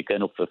اللي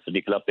كانوا في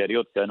ديك لا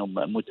بيريود كانوا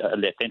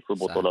متالقين في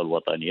البطوله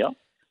الوطنيه،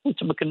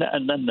 وتمكنا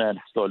ان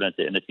نحصلوا على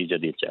نتيجه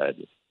ديال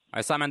التعادل.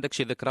 عصام عندك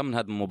شي ذكرى من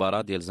هذه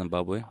المباراه ديال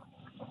زيمبابوي؟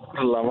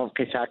 والله ما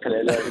بقيتش عاقل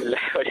على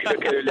واش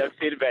كانوا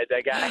لابسين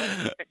بعدا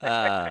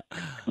كاع.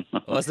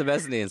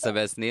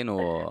 و7 سنين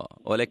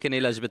ولكن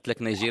الا جبت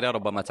لك نيجيريا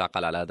ربما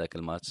تعقل على هذاك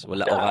الماتش،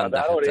 ولا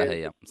اوغندا حتى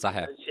هي.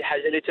 صحيح، شي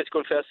حاجه اللي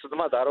تتكون فيها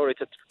الصدمه ضروري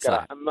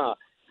تتفكرها. اما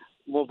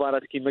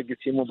مباراه كما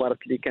قلتي مباراه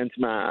اللي كانت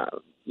مع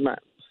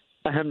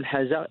اهم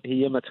الحاجه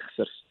هي ما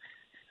تخسرش،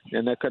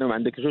 لان كانوا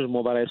عندك 2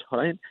 مباريات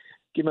اخرين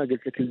كما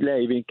قلت لك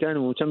اللاعبين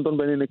كانوا تنظن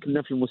باننا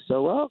كنا في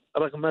المستوى،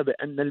 رغم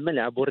بان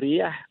الملعب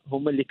والرياح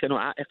هما اللي كانوا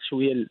عائق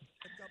شويه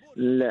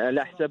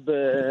على حساب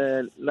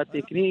لا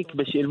تكنيك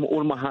باش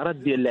والمهارات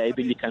ديال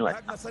اللاعبين اللي كانوا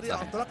هجمه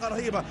سريعه انطلاقه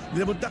رهيبه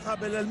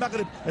لمنتخب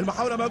المغرب،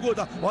 المحاوله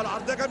موجوده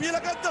والعرضيه جميله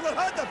جدا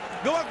والهدف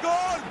جوه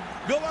الجول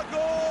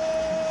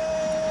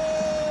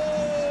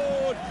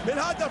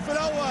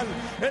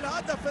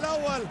الهدف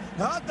الاول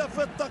هدف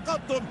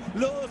التقدم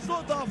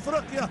لاسود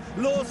افريقيا،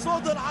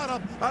 لاسود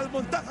العرب،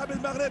 المنتخب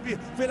المغربي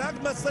في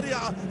الهجمه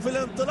السريعه في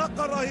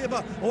الانطلاقه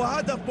الرهيبه،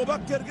 وهدف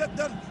مبكر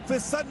جدا في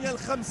الثانيه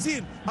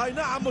ال50. اي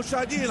نعم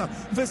مشاهدينا،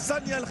 في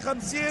الثانيه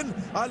ال50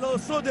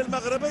 الاسود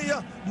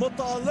المغربيه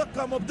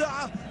متالقه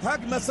مبدعه،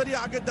 هجمه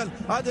سريعه جدا.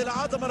 هذه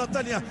العاده مره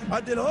ثانيه،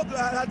 هذه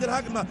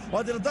الهجمه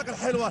وهذه الانطلاقه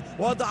الحلوه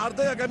وهذه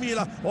عرضيه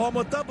جميله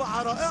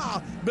ومتابعه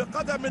رائعه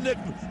بقدم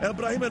النجم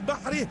ابراهيم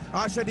البحري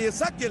عشان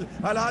يسجل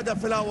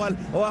الهدف الاول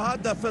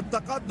وهدف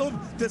التقدم.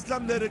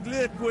 تسلم لي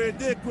رجليك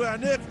وايديك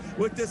وعينيك،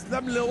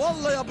 وتسلم لي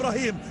والله يا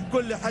ابراهيم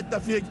كل حته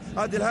فيك.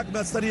 هذه الهجمه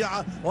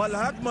السريعه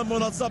والهجمه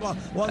المنظمه.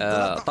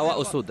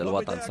 طوى اسود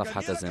الوطن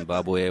صفحه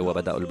زيمبابوي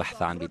وبداوا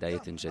البحث عن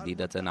بدايه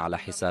جديده على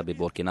حساب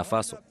بوركينا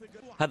فاسو.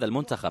 هذا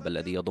المنتخب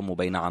الذي يضم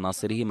بين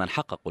عناصره من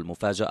حققوا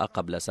المفاجأة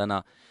قبل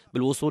سنة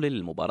بالوصول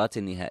للمباراة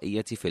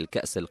النهائية في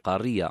الكأس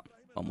القارية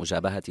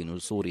ومجابهة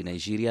نسور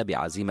نيجيريا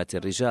بعزيمة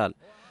الرجال،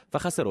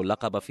 فخسروا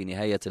اللقب في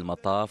نهاية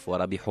المطاف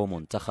وربحوا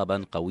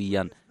منتخبا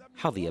قويا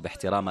حظي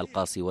باحترام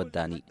القاصي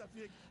والداني.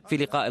 في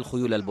لقاء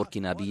الخيول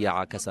البوركينابية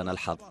عكسنا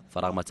الحظ،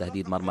 فرغم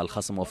تهديد مرمى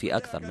الخصم وفي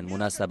أكثر من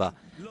مناسبة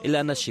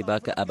إلا أن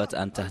الشباك أبت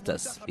أن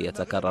تهتز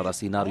ليتكرر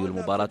سيناريو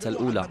المباراة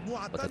الأولى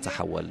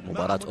وتتحول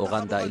مباراة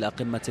أوغندا إلى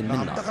قمة منا.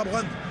 منتخب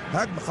أوغندا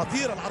هجمة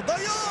خطيرة،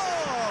 العرضية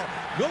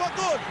جوه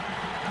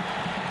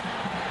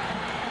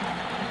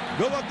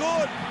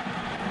الجول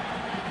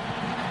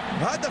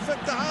هدف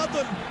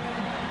التعادل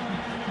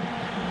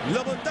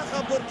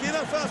لمنتخب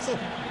بوركينا فاسو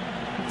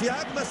في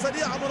هجمة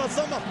سريعة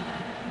منظمة.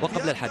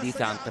 وقبل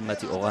الحديث عن قمة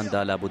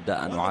أوغندا لابد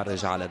أن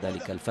نعرج على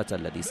ذلك الفتى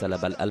الذي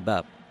سلب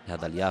الألباب،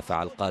 هذا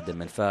اليافع القادم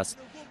من فاس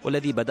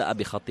والذي بدأ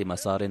بخط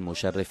مسار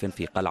مشرف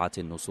في قلعة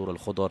النسور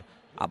الخضر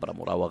عبر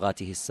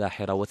مراوغاته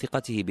الساحرة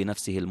وثقته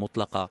بنفسه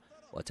المطلقة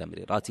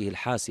وتمريراته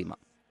الحاسمة.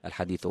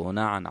 الحديث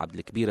هنا عن عبد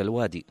الكبير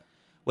الوادي.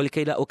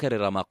 ولكي لا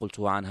أكرر ما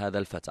قلته عن هذا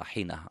الفتى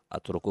حينها،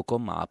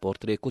 أترككم مع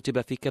بورتري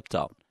كتب في كيب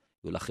تاون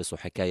يلخص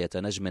حكاية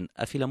نجم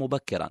أفل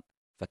مبكرا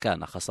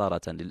فكان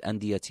خسارة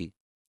للأندية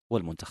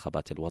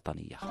والمنتخبات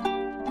الوطنية.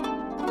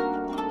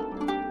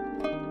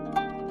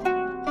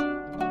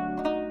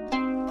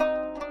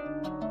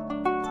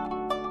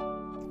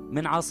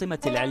 من عاصمة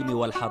العلم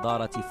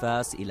والحضارة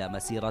فاس إلى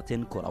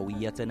مسيرة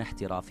كروية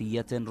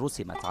احترافية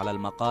رسمت على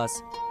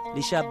المقاس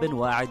لشاب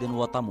واعد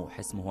وطموح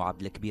اسمه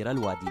عبد الكبير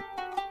الوادي.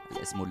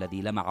 الاسم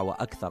الذي لمع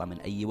وأكثر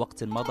من أي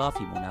وقت مضى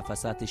في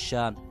منافسات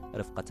الشان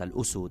رفقة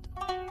الأسود.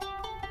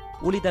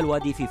 ولد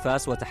الوادي في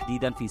فاس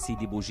وتحديدا في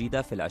سيدي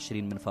بوجيدة في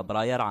 20 من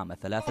فبراير عام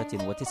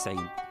 93،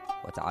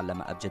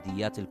 وتعلم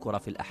أبجديات الكرة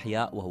في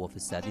الأحياء وهو في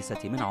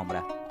 6 من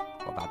عمره.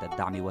 وبعد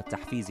الدعم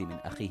والتحفيز من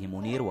أخيه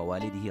منير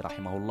ووالده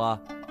رحمه الله،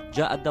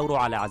 جاء الدور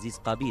على عزيز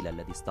قابيل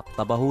الذي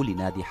استقطبه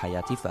لنادي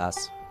حياة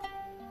فاس.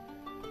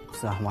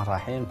 بسم الله الرحمن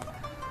الرحيم.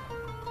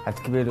 عبد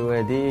كبير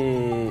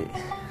الوادي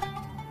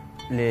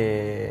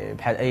اللي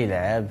بحال اي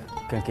لاعب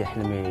كان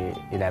كيحلم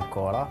يلعب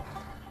كره،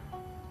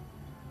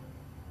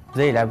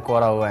 بدا يلعب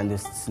كره وهو عنده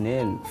 6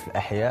 سنين في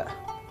الاحياء،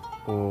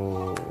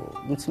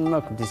 ومن تما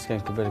بديت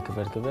كنكبر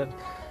كبر كبر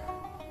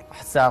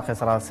حتى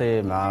لقيت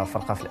راسي مع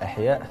فرقه في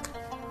الاحياء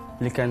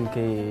اللي كان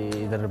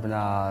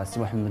كيدربنا سي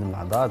محمد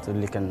المعضاط،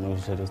 واللي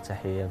كنوجه له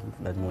التحيه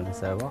بهذه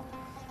المناسبه.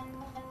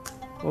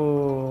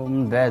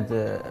 ومن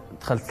بعد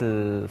دخلت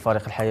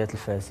الفريق الحياة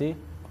الفاسي،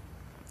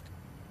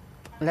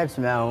 لعبت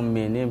معاهم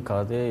مينيم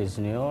كادي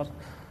جونيور،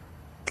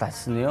 طلعت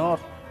سنيور،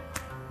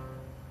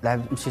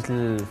 مشيت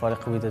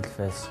للفريق وداد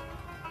الفاسي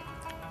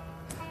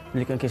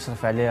اللي كان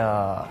كيشرف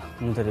عليها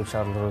المدرب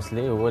شارل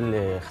روسلي، هو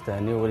اللي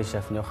اختارني، هو اللي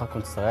شافني واخا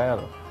كنت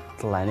صغير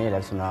طلعني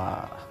لعبت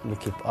مع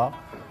ليكيب ا،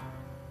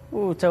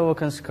 وتا هو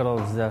كنشكرو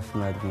بزاف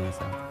من هاد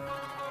المناسبة.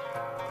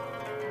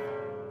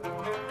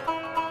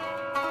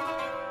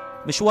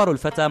 مشوار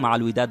الفتى مع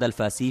الوداد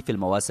الفاسي في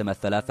المواسم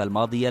ال3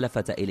 الماضية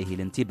لفت إليه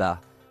الانتباه،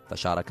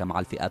 فشارك مع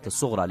الفئات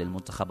الصغرى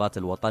للمنتخبات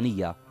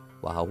الوطنية،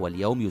 وها هو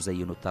اليوم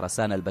يزين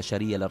الترسانة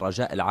البشرية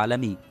للرجاء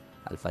العالمي،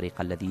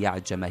 الفريق الذي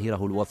يعد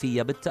جماهيره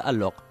الوفية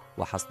بالتألق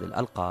وحصد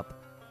الألقاب.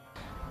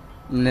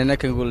 من هنا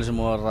كنقول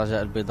لجمهور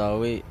الرجاء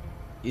البيضاوي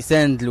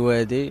يساند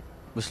الوادي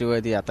باش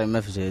الوادي يعطي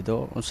ما في جهده،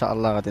 وإن شاء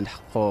الله غادي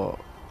نحققوا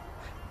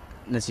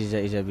نتيجة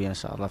إيجابية إن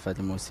شاء الله في هذا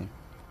الموسم.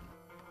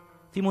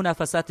 في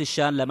منافسات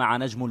الشان لمع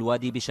نجم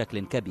الوادي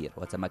بشكل كبير،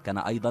 وتمكن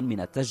أيضا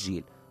من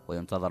التسجيل،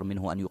 وينتظر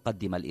منه أن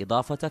يقدم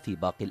الإضافة في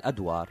باقي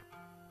الأدوار.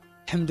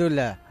 الحمد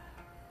لله،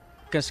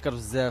 كنشكر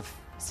بزاف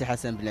سي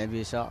حسن بن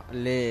عبيشة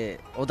اللي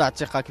وضع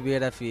ثقة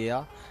كبيرة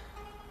فيا.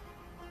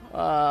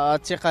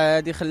 الثقة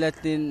هذه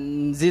خلاتني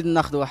نزيد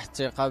ناخذ واحد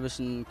الثقة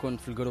باش نكون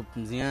في الجروب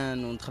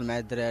مزيان وندخل مع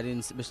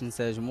الدراري باش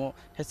نساجموا،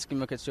 حيت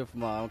كما كتشوف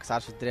ما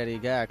كتعرفش الدراري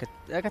كاع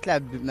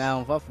كتلعب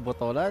معاهم في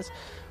البطولات،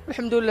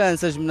 والحمد لله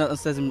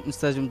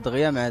نساجم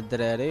دغيا مع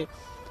الدراري،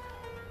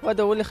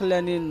 وهذا هو اللي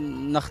خلاني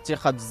ناخذ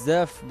ثقة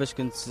بزاف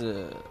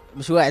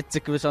باش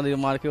وعدتك باش غادي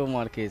ماركي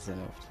وماركيت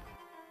انا.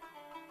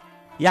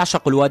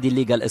 يعشق الوادي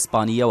الليغا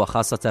الإسبانية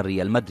وخاصة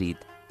ريال مدريد،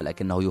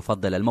 ولكنه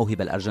يفضل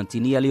الموهبة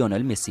الأرجنتينية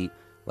ليونيل ميسي،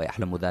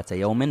 ويحلم ذات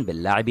يوم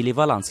باللعب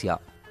لفالنسيا.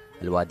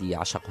 الوادي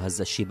يعشق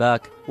هز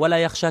الشباك ولا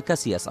يخشى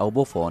كاسياس أو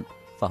بوفون،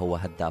 فهو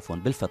هداف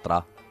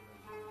بالفطرة.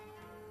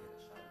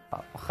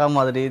 واخا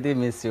مدريدي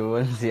ميسي هو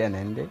مزيان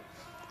عندي،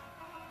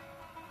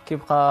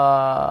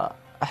 كيبقى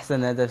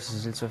احسن هدف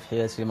سجلته في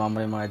حياتي ما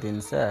عمري ما غادي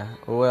ننساه،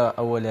 هو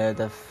اول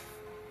هدف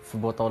في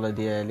البطوله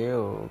ديالي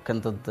وكان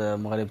ضد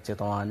المغرب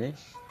التطواني،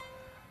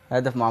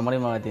 هدف ما عمري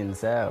ما غادي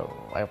ننساه،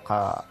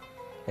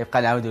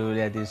 ويبقى نعاودو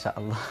لولادي ان شاء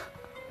الله.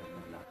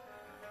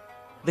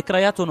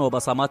 ذكريات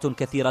وبصمات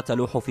كثيرة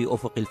تلوح في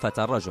أفق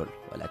الفتى الرجل،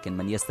 ولكن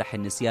من يستحي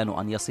النسيان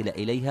أن يصل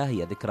إليها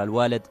هي ذكرى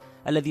الوالد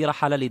الذي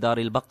رحل لدار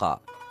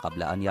البقاء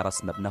قبل أن يرى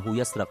اسم ابنه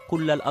يسرق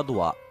كل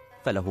الأضواء،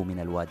 فله من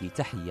الوادي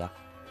تحية.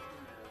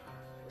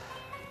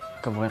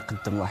 كنبغي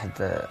نقدم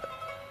واحد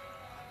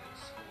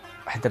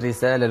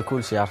الرسالة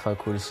لكل شيء يعرفها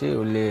كل شيء،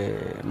 واللي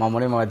ما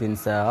عمري ما غادي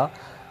ننساها،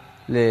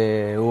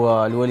 اللي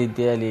هو الوالد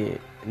ديالي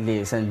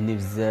اللي ساندني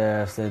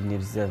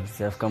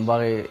بزاف.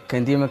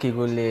 كان ديما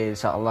كيقول لي ان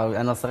شاء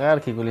الله، انا صغير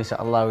كيقول لي ان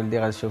شاء الله ولدي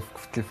غنشوفك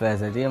في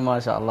التلفازه، ديما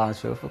ان شاء الله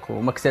نشوفك،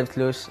 وما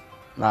كتبتلوش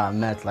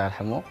مات الله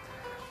يرحمه،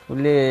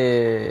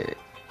 واللي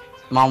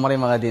ما عمري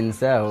ما غادي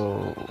ننساه،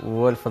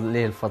 وهو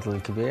الفضل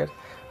الكبير،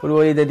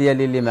 والوالده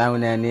ديالي اللي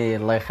معاوناني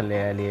الله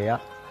يخليها ليا،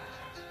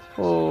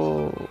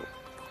 وفي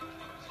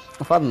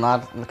هذا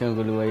النهار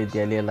كنقول للوالد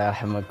ديالي الله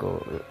يرحمك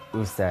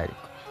ويوسع عليك.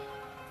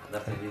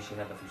 داخل لي شي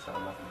هدف ان شاء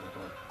الله في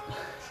البطوله.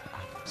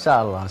 ان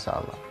شاء الله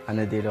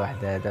انا ندير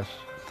واحد الهدف،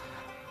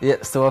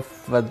 سواء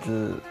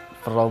في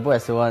الربوع،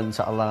 سواء ان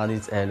شاء الله غادي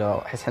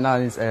نتاهلوا، حيت حنا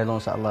غادي نتاهلوا ان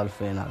شاء الله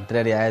للفينال،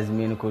 الدراري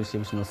عازمين وكل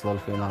شيء باش نوصلوا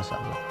للفينال ان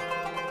شاء الله.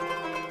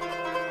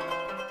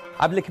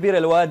 عبد الكبير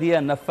الوادي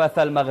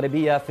النفاثة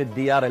المغربية في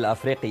الديار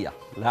الأفريقية،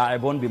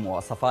 لاعب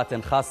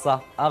بمواصفات خاصة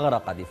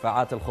أغرق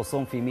دفاعات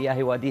الخصوم في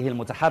مياه واديه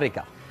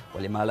المتحركة،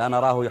 ولما لا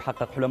نراه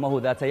يحقق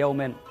حلمه ذات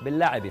يوم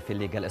باللعب في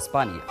الليغا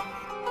الإسبانية.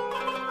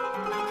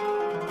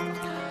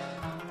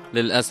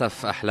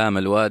 للأسف أحلام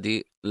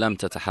الوادي لم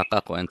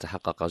تتحقق، وإن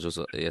تحقق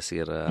جزء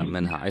يسير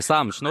منها.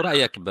 عصام، شنو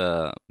رأيك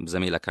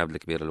بزميلك عبد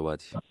الكبير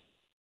الوادي؟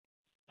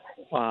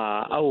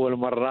 أول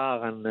مرة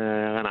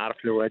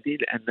غنعرف الوادي،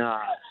 لأن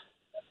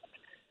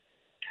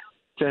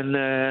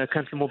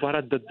كانت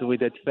المباراة ضد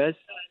وداد فاس،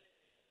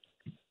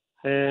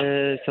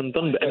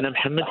 تنظن بأن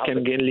محمد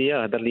كان قال لي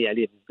هضر لي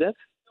عليه بزاف،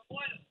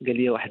 قال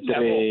لي واحد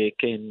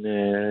كاين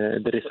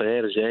دري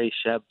صغير جاي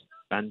شاب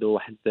عنده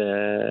واحد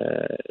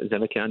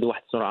زعما كان عنده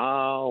واحد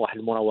السرعه، واحد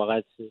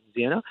المراوغات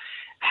مزيانه.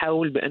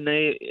 حاول بانه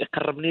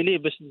يقربني ليه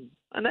باش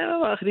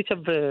انا خديتها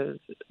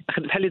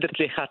بحال اللي درت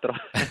ليه خاطره.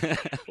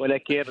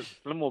 ولكن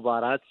في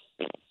المباراه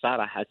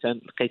صراحه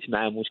لقيت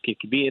معاه مشكل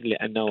كبير،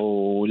 لانه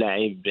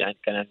لاعب يعني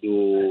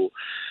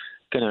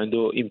كان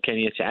عنده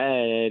امكانيات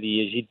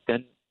عاليه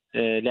جدا،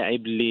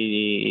 لاعب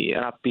اللي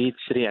رابيد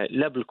سريع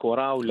لا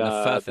بالكره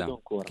ولا بدون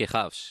كره،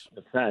 كيخافش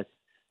نفاث.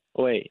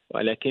 وي،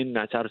 ولكن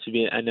اعترفت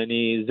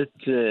بانني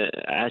زدت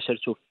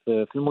عاشرته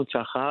في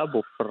المنتخب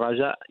وفي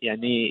الرجاء،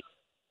 يعني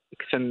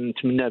كنت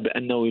نتمنى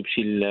بانه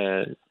يمشي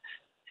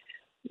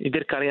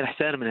يدير كارير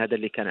احسن من هذا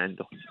اللي كان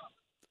عنده.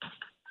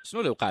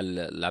 شنو اللي وقع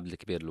للعبد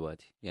الكبير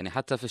الوادي؟ يعني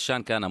حتى في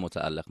الشان كان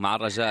متألق، مع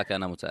الرجاء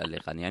كان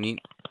متألقا، يعني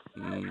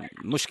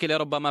مشكلة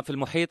ربما في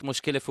المحيط،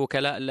 مشكلة في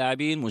وكلاء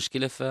اللاعبين،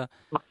 مشكلة في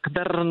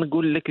نقدر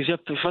نقول لك جاب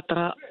في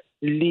فترة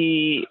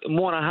اللي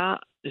موراها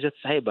جات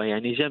صعيبة،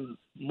 يعني جا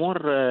مور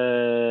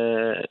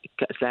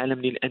كأس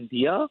العالم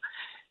للأندية،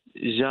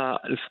 جا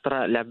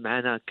الفترة لعب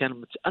معنا كان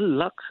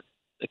متألق،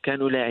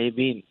 كانوا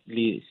لاعبين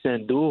اللي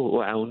ساندوه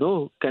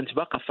وعاونوه، كانت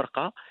باقة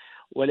فرقة.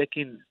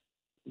 ولكن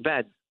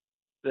بعد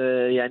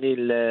يعني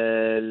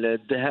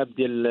الذهاب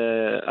ديال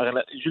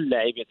اغلب جل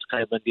اللاعبين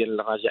تقريبا ديال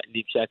الرجاء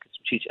اللي مشى، كنت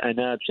مشيت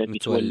انا، مشى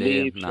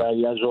متولي، مشى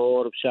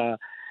ياجور، مشى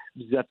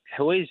بزاف د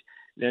الحوايج،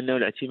 لانه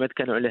الاعتماد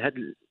كانوا على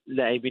هاد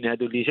اللاعبين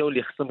هادو اللي جاوا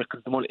اللي خصهم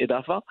يقدموا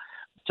الاضافه.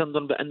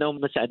 تنظن بانهم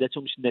ما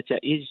ساعدتهمش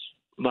النتائج،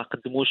 ما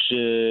قدموش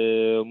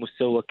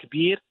مستوى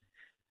كبير،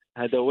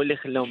 هذا هو اللي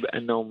خلاهم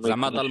بانهم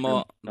زعما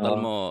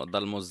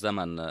ظلموا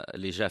الزمن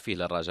اللي جا فيه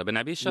للرجاء. بن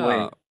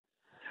عبيشه،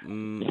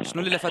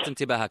 شنو اللي لفت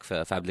انتباهك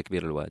في عبد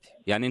الكبير الوادي؟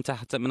 يعني انت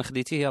حتى من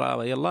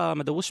خديتيه يلا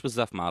ما دوش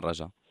بزاف مع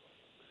الرجاء،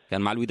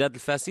 كان مع الوداد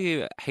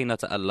الفاسي حين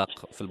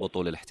تألق في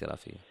البطولة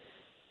الاحترافية.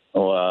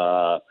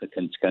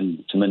 وكنت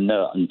كنتمنى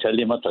انت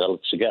اللي ما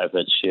تغلطش كاع في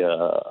هذا الشيء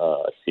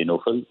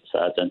السينوفل،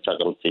 ساعات انت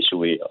غلطتي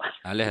شويه.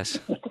 علاش؟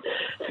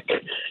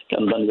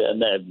 كنظن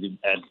بان عبد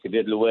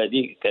الكبير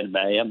الوادي كان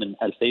معايا من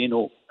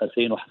 2011،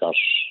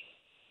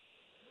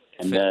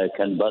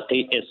 كان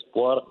باقي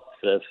اسبوار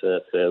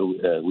في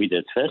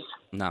وداد فاس.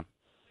 نعم.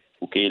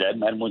 وكيلعب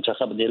مع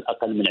المنتخب ديال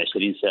اقل من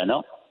 20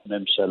 سنه، ما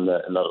مشى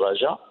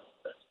للرجاء،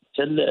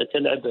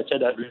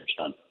 تلعب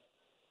للشان،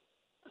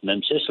 ما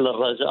مشاش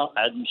للرجاء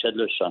عاد مشى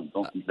للشان،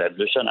 دونك لعب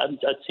للشان عاد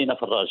سينا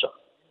في الرجاء.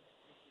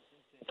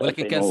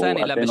 ولكن كان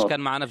ثاني، لا باش كان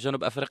معنا في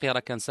جنوب افريقيا راه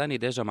كان ثاني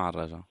ديجا مع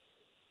الرجاء.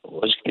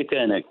 واش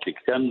كان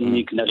هكاك؟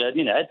 كان كنا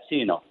غاديين عاد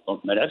سينا،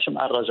 دونك ما لعبش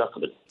مع الرجاء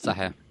قبل.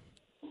 صحيح.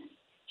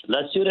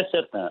 لا سير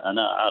سيرتان،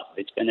 انا عارف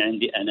حيت كان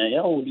عندي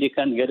انايا، واللي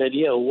كان قال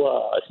لي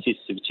هو السي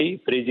السبتي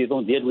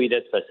بريزيدون ديال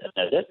وداد فاس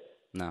هذاك.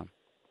 نعم.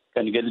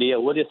 كان قال لي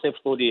هو اللي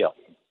صيفطوا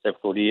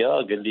لي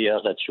قال لي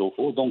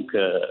غتشوفوا، دونك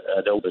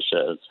هذا هو باش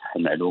تصح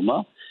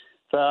المعلومه.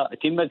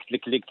 فكما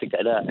قلت لك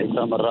على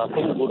عصام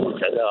الراقي، نقول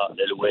لك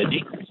على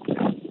الوادي.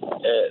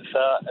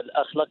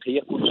 فالاخلاق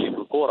هي كل شيء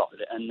في الكره،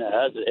 لان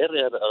هذا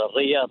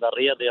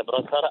الرياضه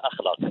براسها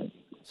اخلاق.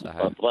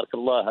 صحيح. تبارك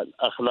الله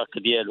الاخلاق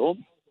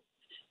ديالهم،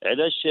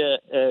 علاش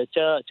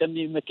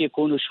ملي ما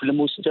كيكونوش في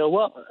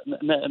المستوى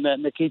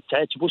ما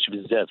كيتعاتبوش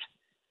بزاف،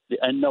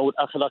 لانه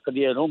الاخلاق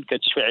ديالهم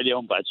كتشفع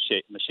عليهم بعض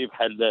الشيء، ماشي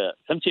بحال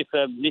فهمتي.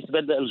 بالنسبه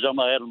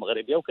للجماهير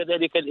المغربيه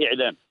وكذلك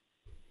الاعلام،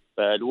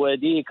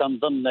 فالوادي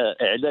كنظن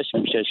علاش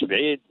ما مشاش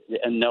بعيد،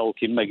 لانه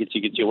كما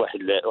قلتي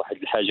واحد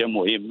الحاجه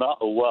مهمه،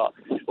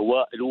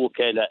 هو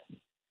الوكلاء.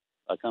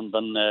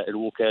 كنظن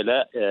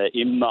الوكلاء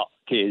اما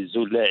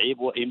كيهزوا اللاعب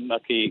واما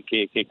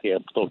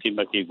كيهبطوا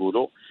كما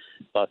كيقولوا.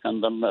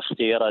 فكنظن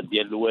اختيارات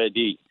ديال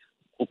الوادي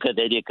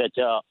وكذلك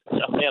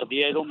التاخير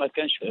ديالو ما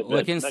كانش.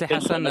 ولكن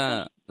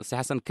سي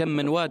حسن كم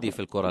من وادي في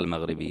الكره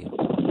المغربيه،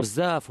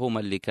 بزاف هما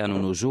اللي كانوا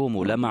نجوم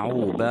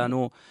ولمعوا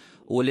وبانوا،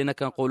 ولينا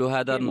كنقولوا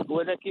هذا.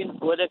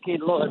 ولكن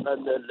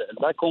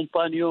لا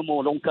كومبانيوم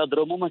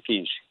ولونكادرومون ما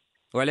كاينش.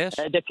 وعلاش؟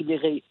 هذاك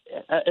اللي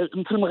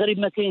في المغرب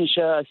ما كاينش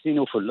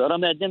سينوفل، راه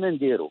ما عندنا ما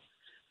نديرو.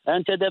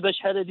 انت دابا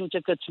شحال هادي وانت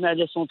كتسمع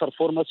على سونتر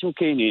فورماسيون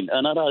كاينين،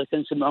 انا راه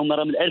كنسمعهم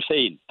راه من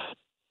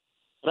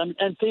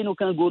 2000،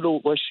 وكنقولوا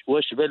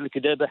واش بان لك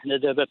دابا حنا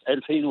دابا في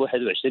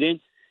 2021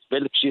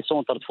 بان لك شي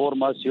سونتر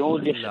فورماسيون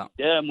اللي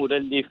خدام ولا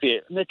اللي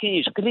فيه؟ ما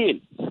كاينش،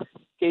 قليل.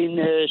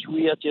 كاين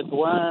شويه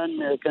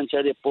تطوان، كانت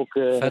على ليبوك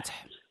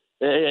فتح،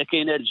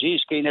 كاين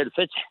الجيش، كاين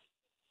الفتح.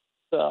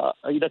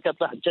 فاذا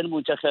كتلاحظ حتى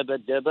المنتخبات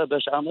دابا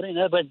باش عامرين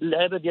هاد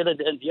اللعابه ديال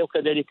هاد الانديه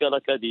وكذلك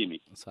الاكاديمي.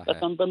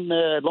 كنظن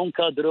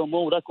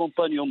لونكادرومون ولا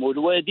كومبانيوم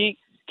الوادي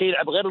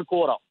كيلعب غير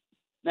الكره،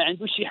 ما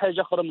عندوش شي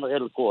حاجه اخرى من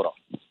غير الكره.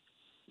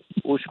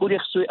 وشكون اللي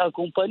خصو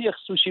ياكومباني؟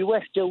 خصو شي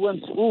واحد حتى هو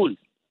مسؤول،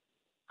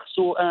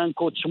 خصو ان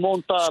كوتش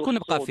مونطال. شكون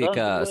بقى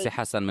فيك سي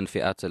حسن من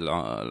فئات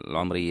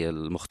العمريه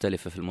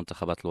المختلفه في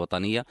المنتخبات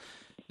الوطنيه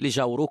اللي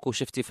جاوروك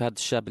وشفتي في هذا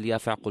الشاب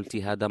اليافع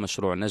قلتي هذا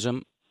مشروع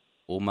نجم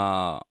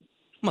وما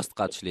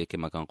استقادش ليه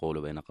كما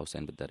كنقولوا بين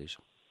قوسين بالدارجه؟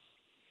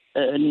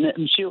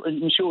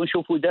 نمشيو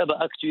نشوفوا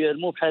دابا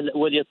اكتويلمون بحال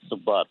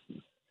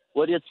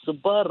وليد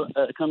الصبار.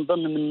 كنظن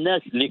من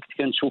الناس اللي كنت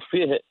كنشوف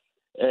فيه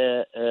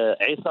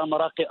عصام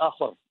راقي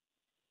اخر،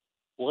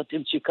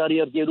 وغتمشي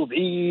كارير ديالو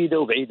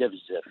بعيده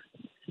بزاف.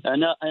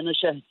 انا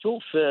شاهدته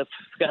في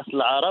كاس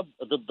العرب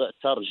ضد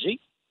الترجي،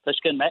 فاش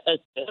كان مع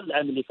أسود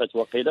العام اللي فات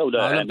وقيله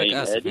ولا عامين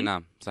هذه.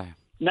 نعم صحيح.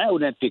 مع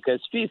اولمبيك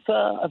اسفي،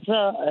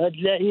 فهذا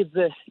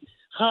اللاعب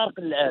خارق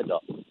للعاده.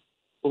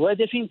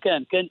 وهذا فين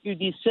كان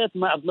يوديسات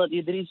مع عبد الله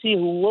الادريسي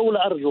هو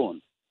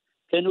والعرجون،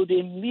 كانوا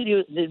لي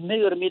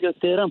ميور ميليو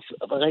تيران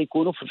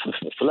غيكونوا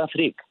في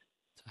الافريق.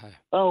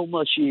 صحيح.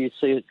 هما شي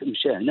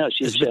مشى هنا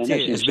شي مشى هنا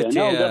شي مشى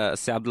هنا.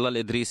 السي عبد الله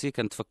الادريسي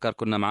كنت تفكر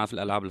كنا معاه في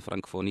الالعاب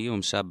الفرنكفونيه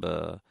ومشى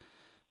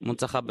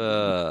منتخب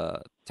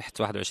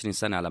تحت 21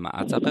 سنه على ما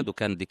اعتقد،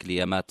 وكان ديك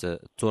الايامات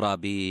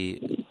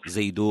ترابي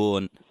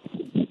زيدون،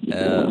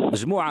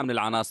 مجموعه من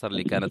العناصر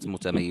اللي كانت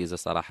متميزه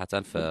صراحه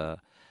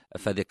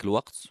في ذاك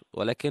الوقت،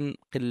 ولكن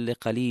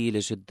قليله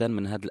جدا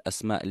من هذه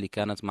الاسماء اللي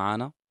كانت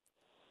معنا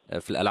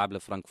في الالعاب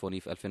الفرنكفونيه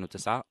في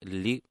 2009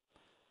 اللي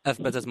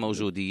اثبتت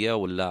موجوديه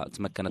ولا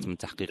تمكنت من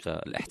تحقيق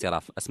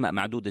الاحتراف. اسماء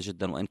معدوده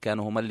جدا، وان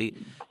كانوا هم اللي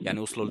يعني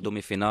وصلوا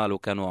للدومي فينال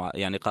وكانوا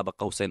يعني قاب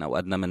قوسين او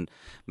ادنى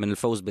من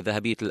الفوز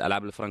بذهبيه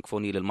الالعاب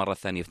الفرنكفونيه للمره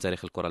الثانيه في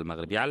تاريخ الكره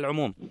المغربيه. على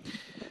العموم،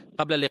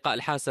 قبل اللقاء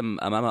الحاسم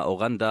امام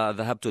اوغندا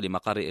ذهبت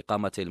لمقر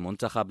اقامه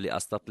المنتخب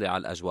لاستطلع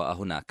الاجواء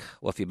هناك،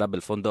 وفي باب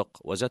الفندق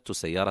وجدت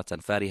سياره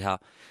فارهه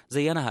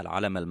زينها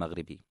العلم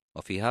المغربي،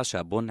 وفيها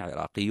شاب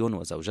عراقي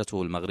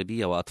وزوجته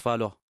المغربيه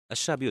واطفاله.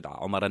 الشاب يدعى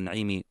عمر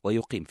النعيمي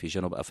ويقيم في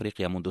جنوب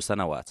أفريقيا منذ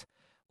سنوات،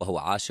 وهو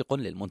عاشق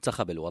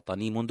للمنتخب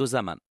الوطني منذ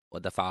زمن،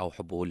 ودفعه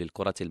حبه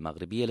للكرة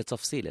المغربية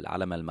لتفصيل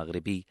العلم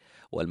المغربي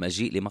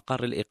والمجيء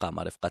لمقر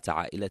الإقامة رفقة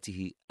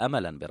عائلته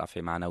أملا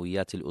برفع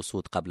معنويات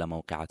الأسود قبل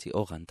موقعة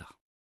أوغندا.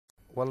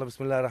 والله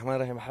بسم الله الرحمن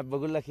الرحيم. أحب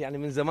أقول لك يعني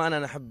من زمان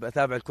أنا أحب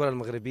أتابع الكرة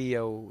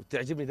المغربية،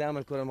 وتعجبني دائما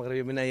الكرة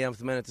المغربية من أيام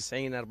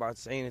 98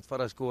 94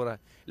 أتفرج كورة،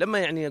 لما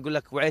يعني أقول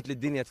لك وعيت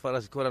للدنيا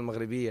أتفرج الكرة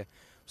المغربية.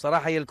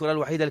 بصراحة هي الكرة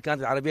الوحيدة اللي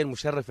كانت العربية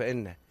المشرفة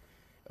إلنا،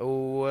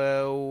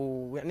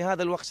 ويعني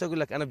هذا الوقت أقول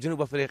لك أنا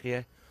بجنوب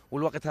أفريقيا،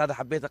 والوقت هذا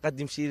حبيت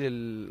أقدم شيء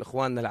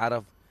لإخواننا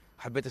العرب،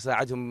 حبيت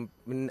أساعدهم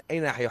من أي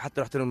ناحية،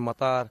 وحتى رحت لهم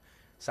المطار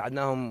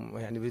ساعدناهم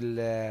يعني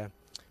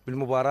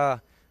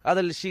بالمباراة. هذا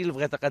الشيء اللي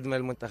بغيت أقدمه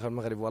للمنتخب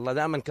المغربي، والله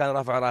دائما كان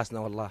رافع راسنا.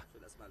 والله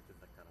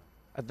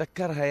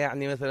أتذكرها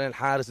يعني مثلا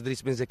الحارس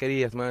إدريس بن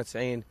زكريا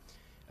 98،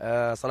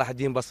 صلاح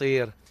الدين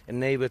بصير،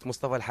 النيبت،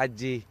 مصطفى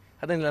الحجي،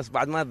 هذين الناس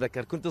بعد ما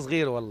أتذكر، كنت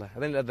صغير والله،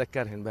 هذين اللي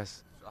أتذكرهن.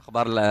 بس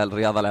أخبار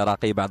الرياضة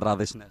العراقية بعد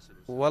راضي شناشر؟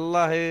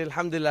 والله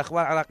الحمد لله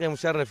أخبار عراقية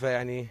مشرفة،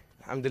 يعني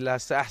الحمد لله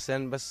هسه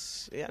أحسن،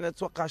 بس يعني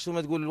أتوقع شو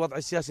ما تقول الوضع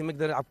السياسي ما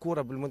نقدر نلعب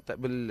كورة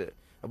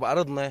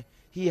بأرضنا،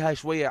 هي هاي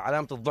شوية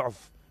علامة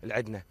الضعف اللي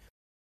عندنا.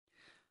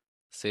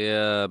 سي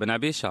بن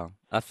عبيشة،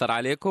 أثر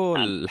عليكم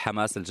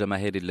الحماس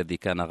الجماهيري الذي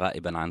كان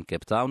غائبا عن كيب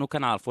تاون،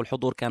 وكان عارفوا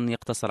الحضور كان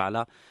يقتصر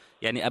على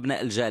يعني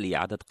أبناء الجالية،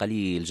 عدد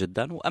قليل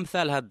جدا،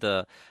 وأمثال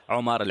هذا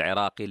عمر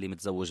العراقي اللي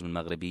متزوج من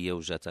مغربية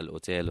وجات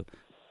الأوتيل،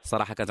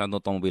 صراحة كانت عنده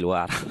طوموبيل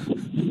واعر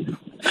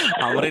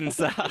عمري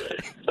ننسى.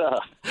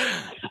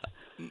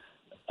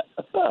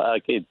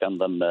 أكيد كان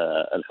ضمن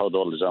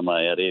الحضور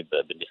الجماهيري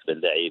بالنسبة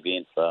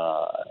للاعبين،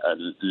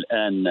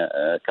 فالآن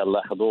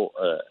كنلاحظوا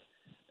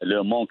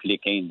لو مونك اللي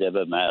كاين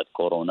دابا مع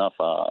كورونا،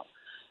 ف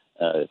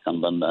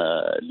كنظن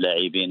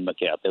اللاعبين ما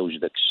كيعطيوش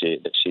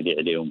داكشي اللي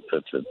عليهم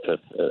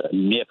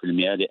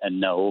 100%،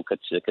 لانه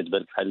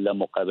كتبان بحال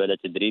مقابله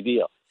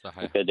تدريبيه.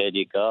 صحيح.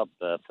 وكذلك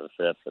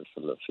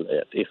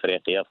في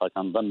افريقيا،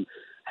 فكنظن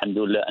الحمد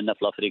لله ان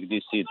في الافريق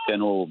دي سيد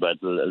كانوا بعض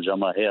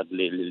الجماهير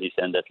اللي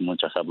ساندت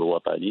المنتخب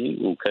الوطني،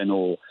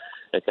 وكانوا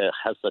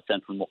خاصه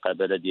في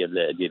المقابله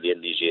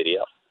ديال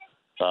نيجيريا،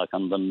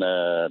 فكنظن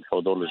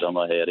الحضور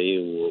الجماهيري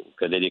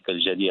وكذلك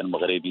الجاليه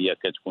المغربيه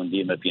كتكون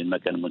ديما فين ما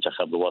كان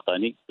المنتخب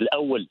الوطني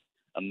الاول.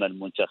 اما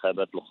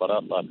المنتخبات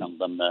الاخرى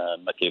فكنظن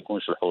ما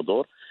كيكونش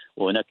الحضور،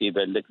 وهنا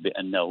كيبان لك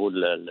بانه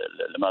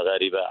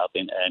المغاربه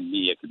عاطين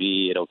اهميه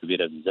كبيره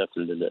بزاف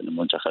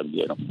للمنتخب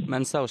ديالهم. ما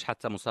نساوش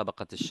حتى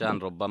مسابقه الشان،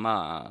 ربما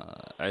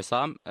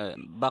عصام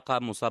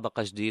بقى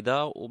مسابقه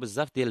جديده،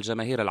 وبزاف ديال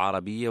الجماهير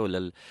العربيه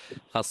ولا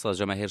خاصه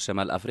جماهير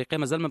شمال افريقيا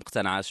مازال ما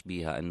مقتنعاش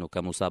بها انه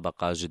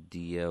كمسابقه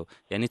جديه.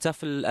 يعني تا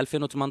في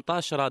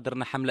 2018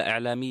 درنا حمله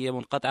اعلاميه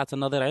منقطعه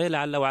النظير، عليه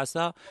لعل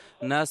وعسى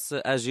الناس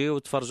اجيو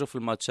وتفرجوا في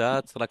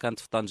الماتشات، راه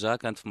كانت في طنجة،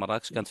 كانت في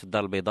مراكش، كانت في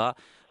الدار البيضاء،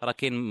 راه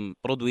كاين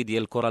برودوي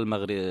ديال الكره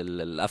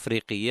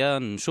الافريقيه،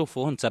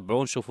 نشوفوه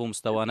نتبعوه نشوفوا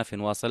مستوانا فين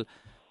واصل،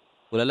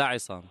 ولا لا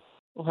عصام؟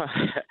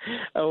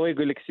 هو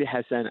يقول لك سي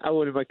حسن،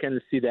 اول ما كان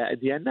الاستدعاء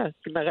ديالنا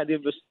كنا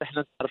غاديين باش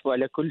حنا نتعرفوا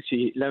على كل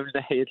شيء، لا من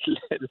ناحيه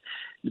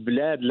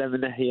البلاد، لا من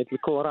ناحيه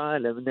الكره،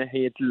 لا من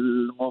ناحيه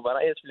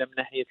المباريات، لا من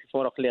ناحيه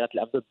الفرق اللي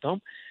غتلعب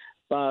ضدهم.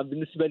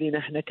 فبالنسبه لنا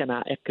احنا كان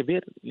عائق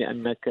كبير،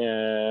 لانك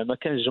ما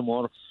كان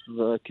جمهور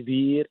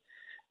كبير.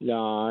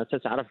 لا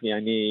تتعرف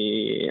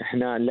يعني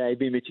احنا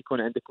اللاعبين ملي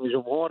تيكون عندك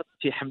جمهور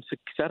تيحمسك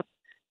اكثر،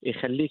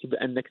 يخليك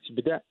بانك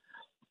تبدا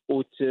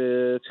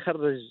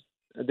وتخرج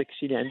داك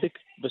الشيء اللي عندك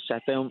باش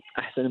تعطيهم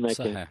احسن ما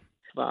كان.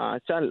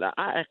 فحتى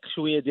العائق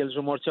شويه ديال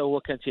الجمهور حتى هو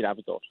كان تيلعب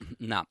دور.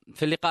 نعم.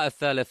 في اللقاء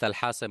الثالث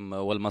الحاسم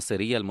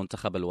والمصيري،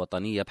 المنتخب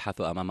الوطني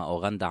يبحث امام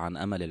اوغندا عن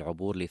امل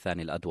العبور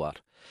لثاني الادوار.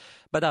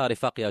 بدأ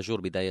رفاق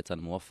يجور بداية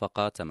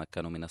موفقة،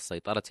 تمكنوا من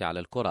السيطرة على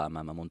الكرة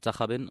امام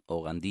منتخب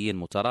اوغندي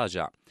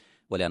متراجع،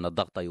 ولأن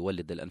الضغط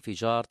يولد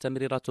الانفجار،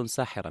 تمريرة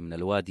ساحرة من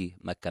الوادي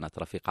مكنت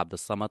رفيق عبد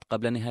الصمد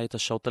قبل نهاية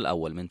الشوط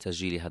الأول من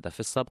تسجيل هدف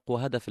السبق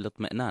وهدف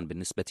الاطمئنان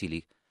بالنسبة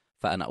لي.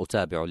 فأنا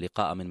أتابع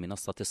اللقاء من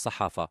منصة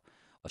الصحافة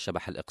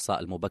وشبح الإقصاء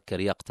المبكر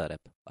يقترب.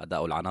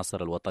 أداء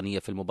العناصر الوطنية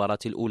في المباراة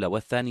الأولى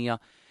والثانية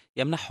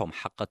يمنحهم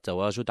حق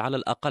التواجد على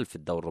الأقل في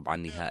الدور ربع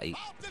النهائي.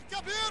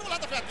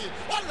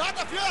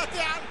 والهدف يأتي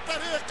عن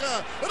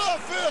طريق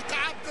رفيق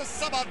عبد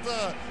الصمد،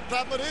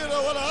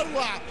 تمريره ولا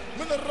أروع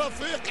من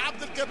الرفيق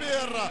عبد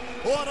الكبير،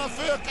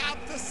 ورفيق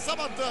عبد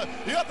الصمد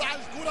يضع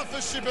الكرة في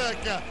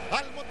الشباك.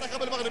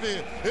 المنتخب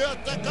المغربي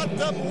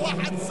يتقدم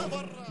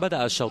 1-0.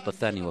 بدأ الشوط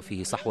الثاني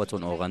وفيه صحوة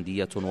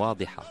أوغندية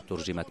واضحة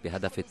ترجمت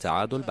بهدف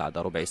التعادل بعد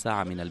ربع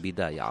ساعة من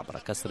البداية عبر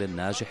كسر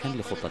ناجح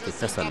لخطة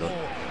التسلل.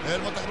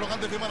 المنتخب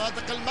الأوغندي في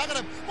مناطق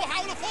المغرب،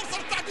 محاولة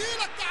فرصة للتعديل،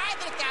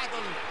 التعادل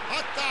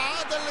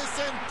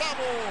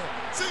لسينتامو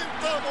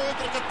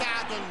يدرك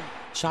التعادل.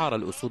 شعر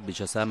الأسود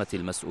بجسامة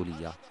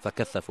المسؤولية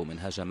فكثفوا من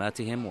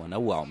هجماتهم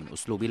ونوعوا من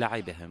أسلوب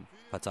لعبهم،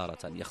 فتارة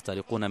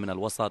يخترقون من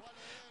الوسط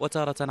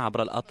وتارة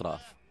عبر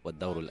الأطراف.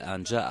 والدور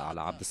الآن جاء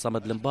على عبد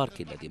الصمد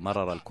المباركي الذي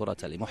مرر الكرة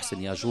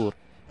لمحسن ياجور،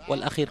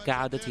 والأخير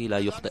كعادته لا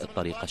يخطئ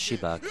الطريق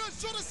الشباك.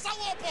 ياجور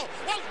الصواب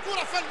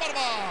والكرة في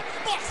المرمى،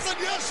 محسن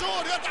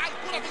ياجور يدعى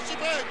الكرة في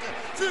الشباك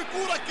في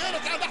كرة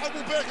كانت على نحو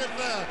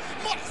مباغت.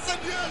 محسن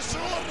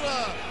ياجور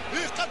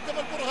يقدم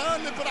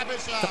البرهان لبن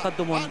عبيشة.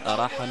 تقدم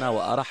أراحنا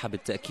وأراح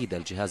بالتأكيد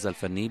الجهاز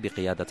الفني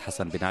بقيادة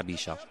حسن بن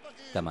عبيشة،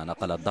 كما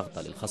نقل الضغط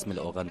للخصم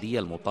الأوغندي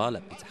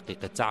المطالب بتحقيق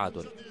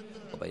التعادل.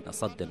 وبين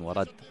صد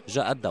ورد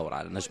جاء الدور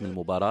على نجم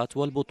المباراة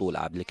والبطولة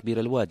عبد الكبير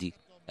الوادي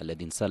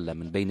الذي انسل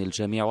من بين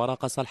الجميع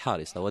وراقص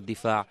الحارس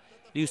والدفاع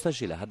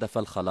ليسجل هدف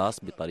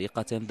الخلاص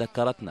بطريقة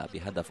ذكرتنا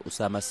بهدف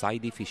أسامة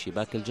السعيدي في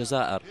شباك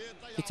الجزائر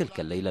في تلك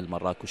الليلة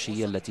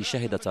المراكشية التي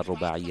شهدت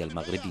الرباعية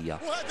المغربية.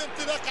 وهذا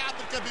انطلاق عبد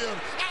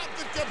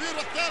الكبير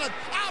والثالث،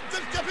 عبد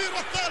الكبير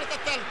والثالث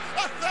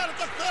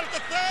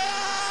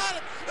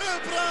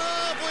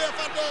برافو يا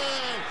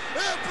فنان،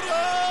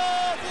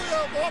 برافو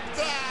يا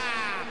مبدع.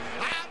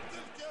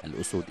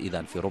 الأسود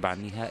إذن في ربع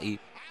النهائي،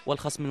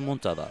 والخصم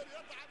المنتظر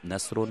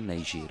نسر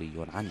نيجيري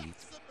عنيد.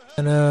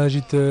 أنا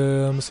جيت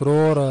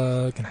مسرور،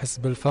 كنحس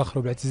بالفخر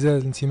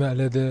وبالاعتزاز الانتماء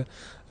لهذا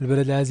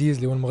البلد العزيز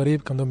اللي هو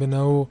المغرب. كنظن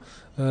بأنه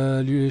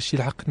الشيء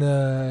اللي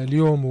حققنا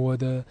اليوم هو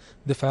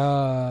دفع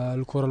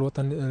الكرة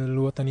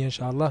الوطنية إن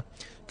شاء الله.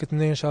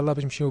 كنتمنى إن شاء الله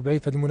باش نمشيو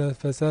بعيد في هذه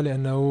المنافسة،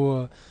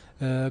 لأنه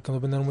كنظن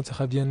بأن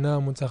المنتخب ديالنا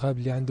منتخب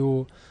اللي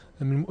عنده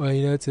من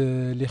المؤهلات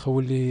اللي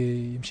يخول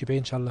لي يمشي بعيد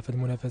إن شاء الله في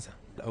المنافسة.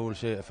 أول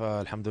شيء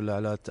فالحمد لله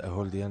على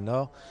التأهل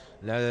ديالنا،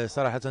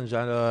 صراحة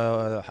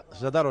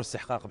جدار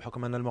واستحقاق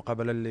بحكم أن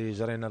المقابلة اللي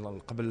جرينا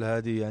قبل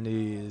هذه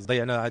يعني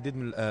ضيعنا العديد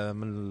من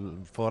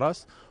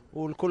الفرص،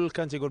 والكل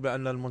كان تيقول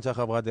بأن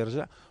المنتخب غادي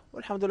يرجع،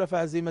 والحمد لله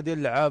فعزيمة ديال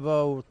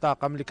اللعابة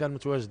والطاقم اللي كان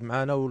متواجد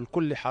معنا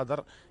والكل اللي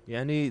حاضر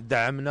يعني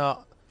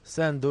دعمنا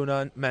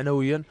ساندونا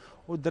معنويا،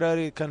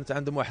 والدراري كانت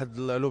عندهم واحد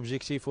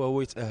لوبجيكتيف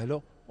وهو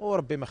يتأهلوا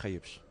وربي ما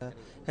خيبش.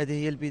 هذه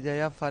هي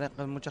البداية. فريق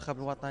المنتخب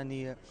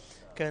الوطني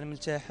كان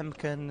ملتحم،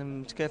 كان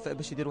متكافئ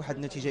باش يدير واحد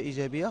النتيجة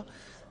إيجابية.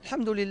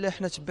 الحمد لله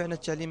حنا تبعنا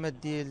التعليمات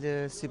ديال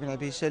السي بن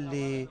عبيشة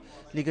اللي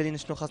قال لنا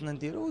شنو خاصنا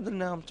نديرو،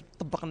 ودرنا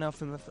طبقنا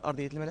في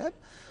أرضية الملعب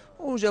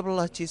وجاب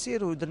الله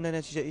التيسير ودرنا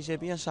نتيجة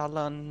إيجابية. إن شاء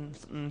الله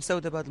نساو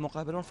دابا هذه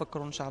المقابلة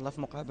ونفكروا إن شاء الله في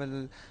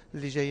المقابلة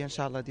اللي جاية إن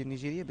شاء الله ديال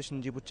نيجيريا باش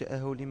نجيبوا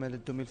التأهل لما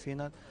للدومي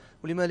الفينال،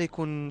 ولما لا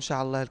يكون إن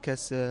شاء الله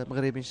الكاس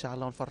مغربي إن شاء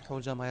الله، ونفرحوا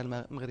الجماهير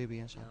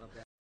المغربية إن شاء الله.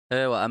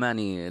 ايوه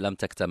اماني لم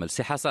تكتمل.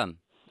 سي حسن،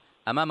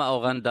 امام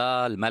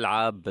اوغندا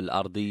الملعب،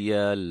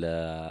 الارضيه،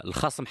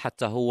 الخصم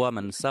حتى هو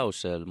ما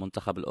نساوش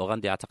المنتخب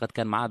الاوغندي اعتقد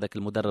كان معاه ذاك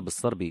المدرب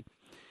الصربي،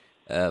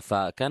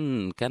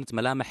 كانت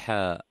ملامح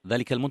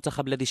ذلك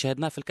المنتخب الذي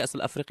شاهدناه في الكأس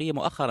الأفريقية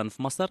مؤخرا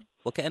في مصر،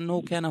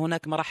 وكأنه كان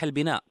هناك مراحل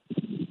بناء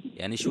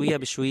يعني شوية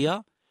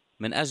بشوية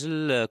من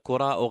أجل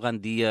كرة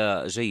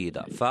أوغندية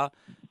جيدة.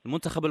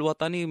 فالمنتخب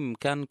الوطني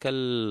كان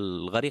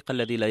كالغريق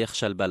الذي لا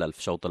يخشى البلل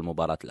في شوط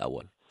المباراة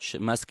الأول،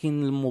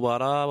 ماسكين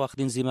المباراة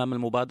واخدين زمام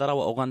المبادرة،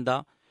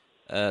 وأوغندا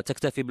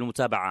تكتفي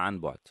بالمتابعة عن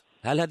بعد.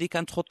 هل هذه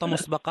كانت خطة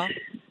مسبقة؟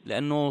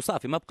 لأنه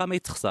صافي ما بقى ما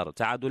يتخسر،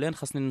 تعادلين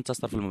خاصني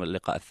ننتصر في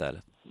اللقاء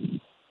الثالث.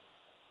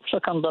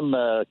 كنظن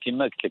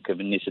كما قلت لك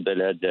بالنسبه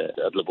لهذه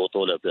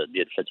البطوله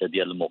ديال ثلاثه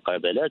ديال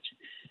المقابلات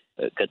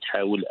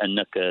كتحاول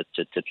انك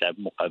تلعب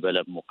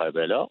مقابله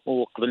بمقابله،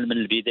 وقبل من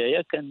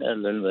البدايه كان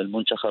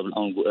المنتخب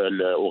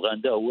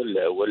الاوغندا هو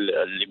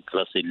اللي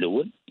مكلاسي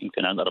الاول،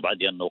 يمكن عن 4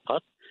 ديال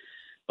النقاط.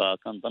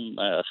 فكنظن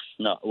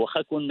خصنا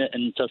واخا كنا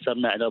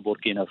انتصرنا على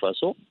بوركينا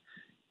فاسو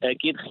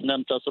اكيد خصنا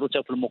ننتصروا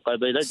حتى في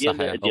المقابله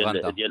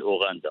ديال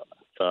اوغندا،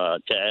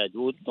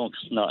 فتعادل دونك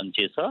خصنا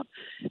انتصار.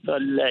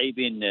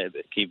 فاللاعبين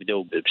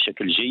كيبداو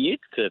بشكل جيد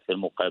في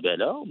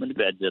المقابله، ومن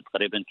بعد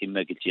تقريبا كما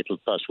قلتي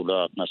 13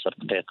 ولا 12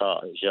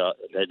 دقيقه جاء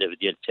الهدف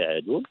ديال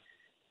التعادل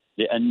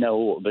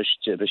لانه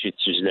باش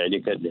يتسجل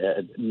عليك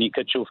ملي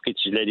كتشوف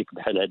كيتسجل عليك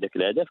بحال هذاك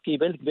الهدف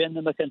كيبان لك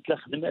بان ما كانت لا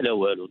خدمه لا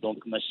والو.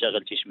 دونك ما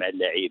اشتغلتيش مع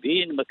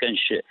اللاعبين، ما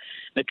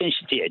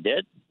كانش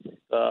استعداد.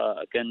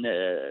 فكان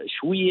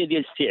شويه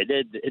ديال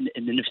الاستعداد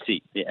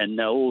النفسي،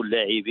 لانه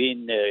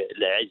اللاعبين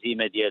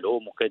العزيمه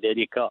ديالهم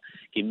وكذلك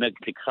كما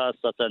قلت لك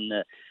خاصه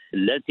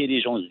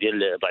الانتيليجونس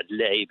ديال بعض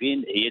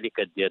اللاعبين هي اللي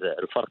كدير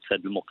الفرق في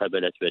هذه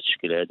المقابلات بهذا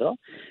الشكل هذا.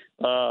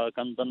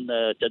 كنظن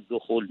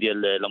الدخول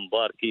ديال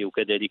لمباركي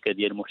وكذلك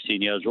ديال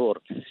محسن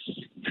ياجور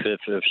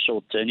في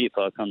الشوط الثاني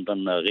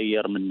فكنظن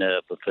غير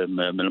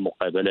من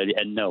المقابله،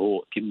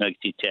 لانه كما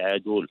قلتي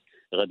التعادل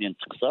غادي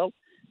نتقصاو.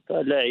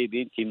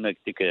 فاللاعبين كما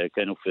قلت لك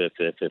كانوا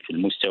في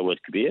المستوى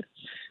الكبير،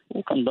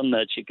 وكنظن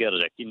هذا الشيء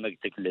كيرجع كما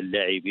قلت لك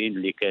للاعبين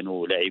اللي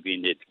كانوا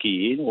لاعبين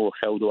ذكيين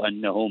وحاولوا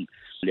انهم،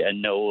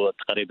 لانه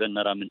تقريبا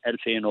راه من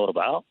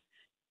 2004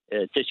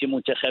 حتى شي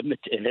منتخب ما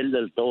تاهل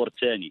للدور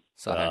الثاني.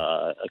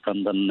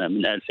 كنظن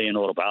من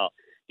 2004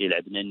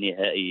 لعبنا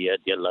النهائيات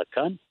ديال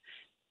لاكان،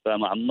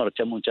 فما عمر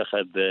حتى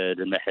منتخب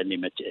المحلي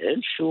ما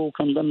تاهلش.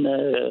 وكنظن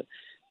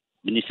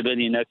بالنسبه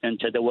لنا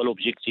كانت هذا هو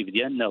الاوبجيكتيف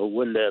ديالنا،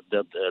 هو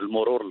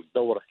المرور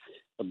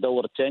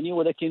للدور الثاني،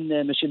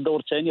 ولكن ماشي الدور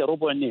الثاني،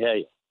 ربع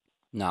النهائي.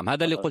 نعم،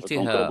 هذا اللي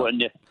قلتيه،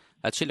 هذا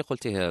الشيء اللي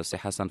قلتيه سي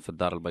حسن في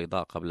الدار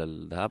البيضاء قبل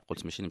الذهاب.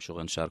 قلت ماشي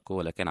نمشيو نشاركوا،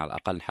 ولكن على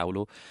الاقل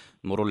نحاولوا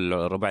نمروا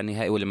الربع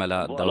النهائي ولا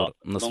لا الدور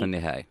نصف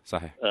النهائي.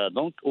 صحيح.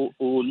 دونك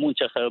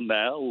والمنتخب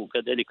معه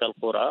وكذلك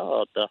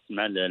القرعه طاحت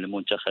مع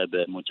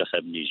المنتخب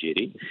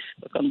النيجيري.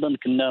 كنظن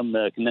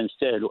كنا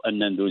نستاهلوا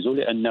ان ندوزوا،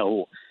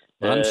 لانه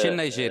غنمشي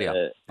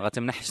لنيجيريا،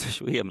 غتمنحش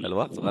شويه من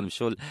الوقت،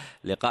 غنمشيو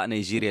لقاء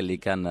نيجيريا اللي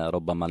كان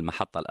ربما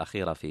المحطه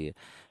الاخيره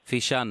في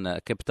شان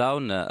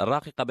تاون.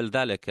 الراقي قبل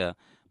ذلك،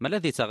 ما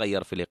الذي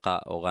تغير في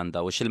لقاء أوغندا؟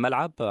 وش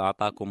الملعب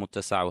أعطاكم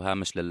متسع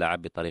وهامش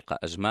للعب بطريقة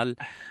أجمل؟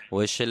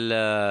 وش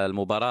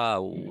المباراة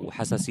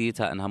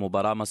وحساسيتها أنها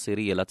مباراة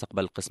مصيرية لا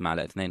تقبل القسم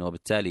على 2،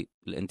 وبالتالي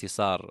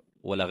الانتصار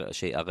ولا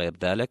شيء غير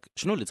ذلك؟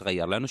 شنو اللي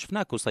تغير؟ لأنه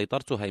شفناكوا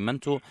سيطرتوا،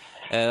 هيمنتوا،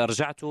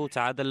 رجعتوا،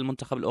 تعادل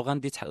المنتخب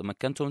الأوغندي،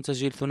 مكنتوا من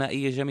تسجيل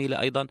ثنائية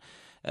جميلة أيضا.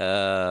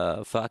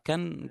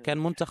 فكان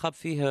منتخب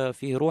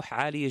فيه روح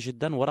عالية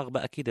جدا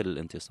ورغبة أكيد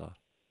للانتصار.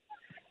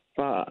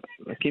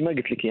 فكما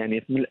قلت لك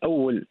يعني من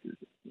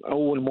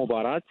اول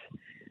مباراه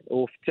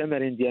وفي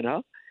التمارين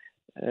ديالها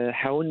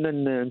حاولنا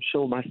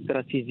نمشيو مع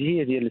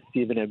الاستراتيجيه ديال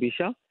السي بن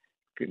عبيشه،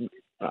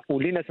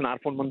 ولينا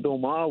تنعرفوا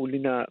المنظومه،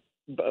 ولينا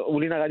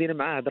غاديين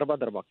معاه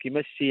ضربه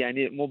كما شتي.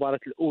 يعني المباراه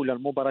الاولى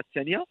المباراه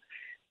الثانيه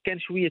كان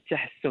شويه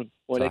تحسن،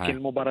 ولكن صحيح.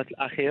 المباراه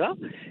الاخيره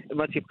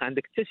ما تيبقى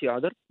عندك حتى شي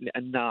عذر،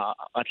 لان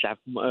غتلعب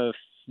في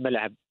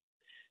ملعب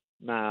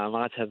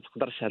ما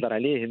تقدرش تهضر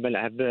عليه،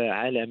 ملعب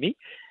عالمي.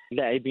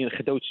 لاعبين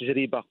خداو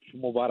تجربه في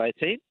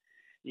المباراتين،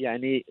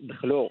 يعني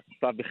دخلوا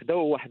صافي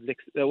خداو واحد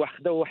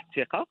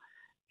الثقه.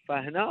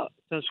 فهنا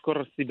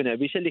تنشكر السي بن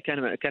عبيشه اللي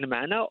كان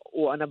معنا،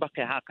 وانا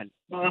باقي عاقل.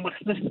 ما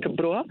خصناش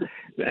نكبروها،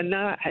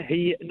 لان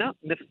هيئنا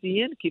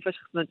نفسيا كيفاش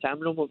خصنا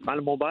نتعاملوا مع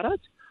المباراه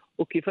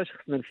وكيفاش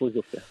خصنا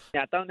نفوزوا فيها.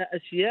 يعطيونا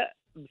اشياء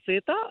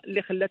بسيطه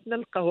اللي خلاتنا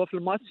نلقاوها في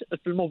الماتش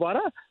في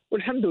المباراه،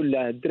 والحمد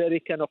لله الدراري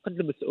كانوا قد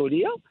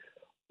المسؤوليه.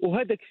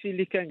 وهذاك الشيء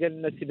اللي كان قال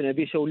لنا السي بن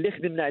عبيشه واللي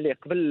خدمنا عليه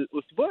قبل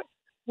الاسبوع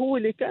هو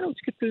اللي كان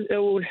وتكتل،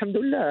 والحمد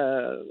لله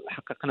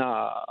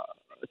حققنا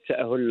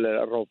التأهل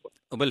الربع.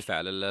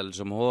 وبالفعل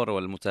الجمهور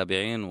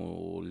والمتابعين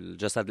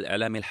والجسد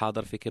الإعلامي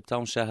الحاضر في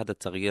تاون شاهد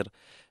التغيير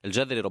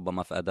الجذري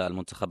ربما في أداء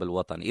المنتخب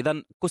الوطني.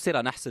 إذن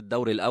كسر نحس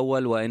الدوري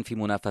الأول وإن في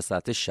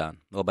منافسات الشان،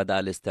 وبدأ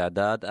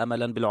الاستعداد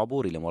أملا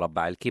بالعبور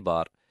لمربع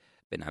الكبار.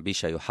 بن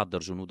عبيشة يحضر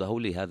جنوده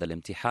لهذا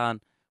الامتحان،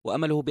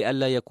 وأمله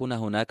بألا يكون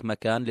هناك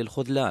مكان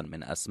للخذلان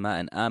من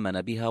أسماء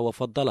آمن بها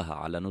وفضلها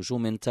على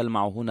نجوم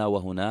تلمع هنا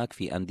وهناك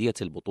في أندية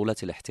البطولة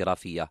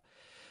الاحترافية.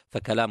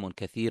 فكلام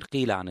كثير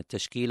قيل عن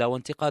التشكيلة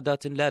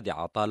وانتقادات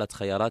لاذعة طالت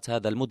خيارات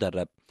هذا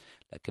المدرب،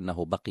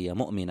 لكنه بقي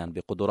مؤمنا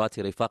بقدرات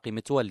رفاق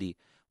متولي،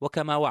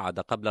 وكما وعد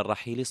قبل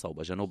الرحيل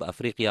صوب جنوب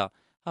أفريقيا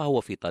ها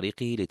هو في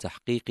طريقه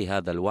لتحقيق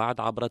هذا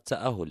الوعد عبر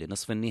التأهل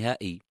لنصف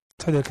النهائي.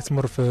 الاتحادية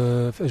كتمر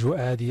في اجواء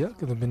عاديه،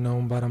 كنظن بانه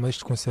مباراه ماهيش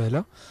تكون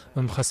سهله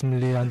امام خصم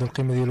اللي عنده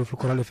القيمه ديالو في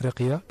الكره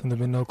الافريقيه. كنظن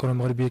بانه الكره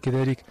المغربيه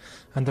كذلك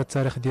عندها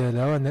التاريخ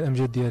ديالها وعندها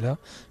الامجاد ديالها.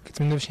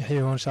 كنتمنى باش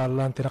نحيوها ان شاء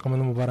الله انطلاقا من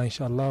المباراه ان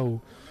شاء الله،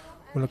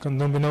 ولا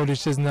كنظن بانه اللي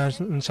اجتزنا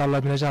ان شاء الله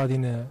بنجاح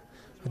غادي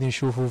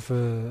نشوفوا في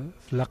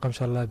اللقب ان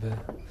شاء الله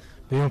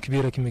بيوم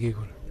كبيره كما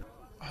كيقول.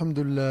 الحمد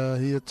لله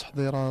هي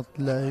التحضيرات،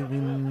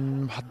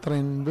 اللاعبين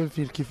محضرين بما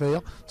فيه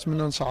الكفايه.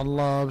 نتمنى ان شاء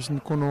الله باش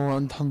نكونوا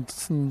عند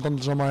نظن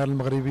الجماهير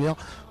المغربيه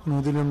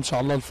ونهدي لهم ان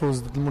شاء الله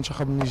الفوز ضد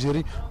المنتخب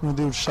النيجيري،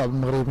 ونهديو للشعب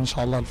المغربي ان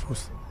شاء الله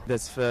الفوز.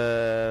 داز في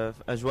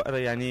اجواء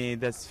يعني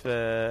داز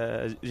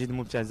في جد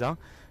ممتازه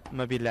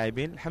ما بين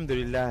اللاعبين. الحمد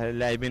لله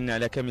اللاعبين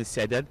على كامل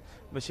الاستعداد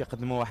باش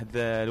يقدموا واحد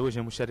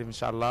الوجه مشرف ان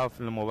شاء الله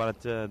في المباراه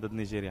ضد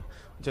نيجيريا.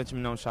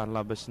 نتمنى ان شاء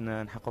الله باش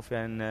نحققوا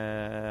فيها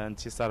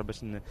انتصار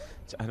باش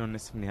نتاهلوا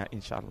لنصف النهائي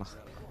ان شاء الله.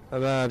 بسم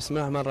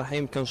الله الرحمن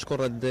الرحيم.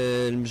 كنشكر هاد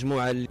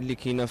المجموعه اللي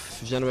كاينه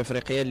في جنوب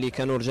افريقيا اللي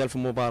كانوا رجال في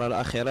المباراه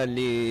الاخيره،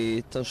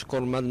 اللي تنشكر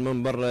من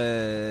المنبر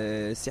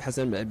السي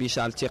حسن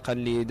عبيشه على الثقه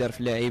اللي دار في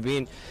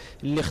اللاعبين،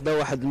 اللي خدا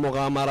واحد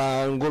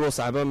المغامره نقولوا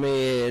صعبه،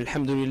 مي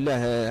الحمد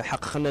لله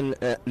حققنا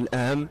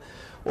الاهم.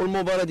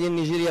 والمباراه ديال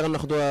نيجيريا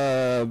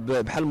غناخذوها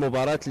بحال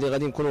المباراه اللي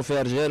غادي نكونوا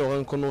فيها رجال،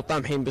 وغنكونوا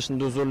طامحين باش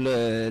ندوزوا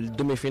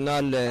للدومي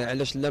فينال،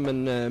 علاش لا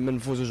من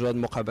نفوزوا هذه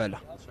المقابله.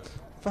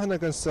 فاحنا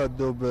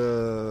كنستعدوا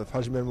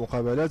بحال جميع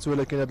المقابلات،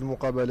 ولكن هذه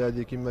المقابله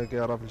هذه كما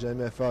كيعرف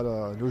الجميع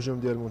فالهجوم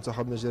ديال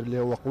المنتخب النيجيري اللي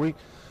هو قوي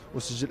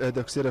وسجل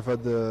اهداف كثيره في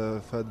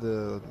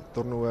هذا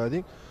التورنوا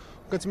هذه.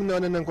 كنتمنى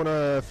اننا نكون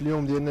في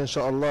اليوم ديالنا ان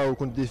شاء الله،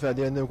 ويكون الدفاع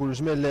ديالنا يكون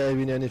جميع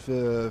اللاعبين يعني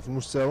في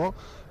المستوى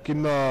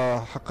كما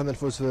حققنا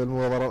الفوز في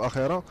المباراه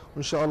الاخيره،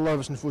 وان شاء الله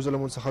باش نفوزوا على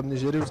المنتخب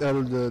النيجيري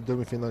وتاهلوا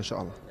للدوري فينال ان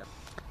شاء الله.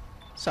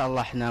 ان شاء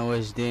الله حنا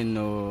واجدين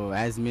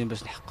وعازمين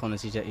باش نحققوا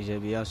نتيجه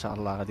ايجابيه، ان شاء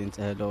الله غادي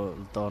نتاهلوا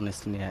للدور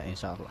نصف النهائي ان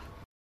شاء الله.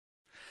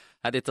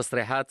 هذه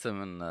تصريحات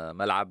من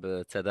ملعب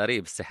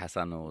التدريب السي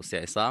حسن والسي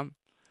عصام،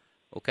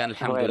 وكان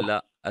الحمد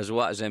لله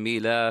اجواء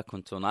جميله،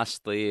 كنتوا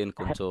ناشطين،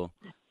 كنتوا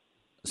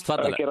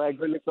تفضل.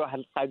 نقول لك واحد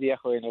القضيه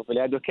خويا نوفل،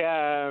 هادو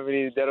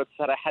كاملين داروا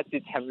تصريحات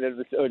تتحملوا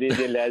المسؤوليه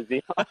ديال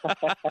الهزيمه.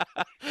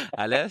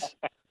 علاش؟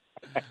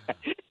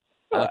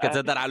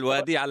 كتهضر على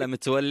الوادي، على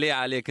متولي،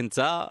 عليك انت.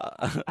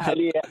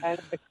 عليا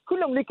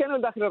كلهم اللي كانوا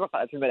داخل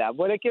رقعه الملعب،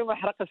 ولكن ما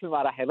حرقش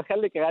المراحل.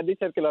 خليك غادي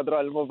تركي نهضروا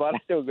على المباراه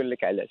ونقول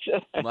لك علاش.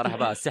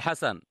 مرحبا سي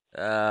حسن.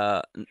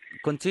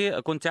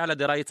 كنت على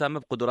درايه تامه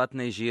بقدرات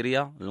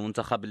نيجيريا،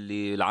 المنتخب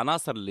اللي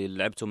العناصر اللي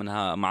لعبتوا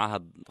معها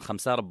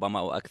 5 ربما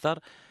او اكثر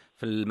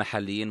في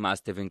المحليين مع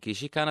ستيفن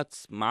كيشي، كانت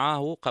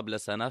معه قبل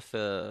سنه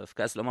في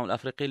كاس الامم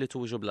الافريقيه اللي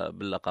توجوا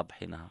باللقب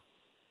حينها.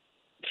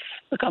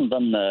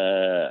 كنظن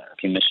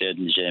كما شاهد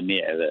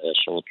الجميع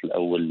الشوط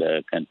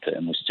الاول كانت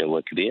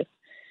مستوى كبير،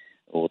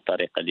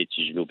 والطريقه اللي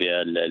تسجلوا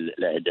بها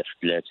الاهداف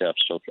 3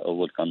 في الشوط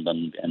الاول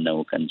كنظن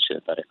بانه كانت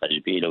طريقه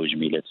جميله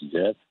وجميله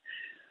بزاف،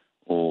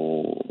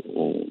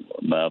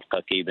 وما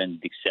بقى كيبان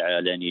ديك الساعه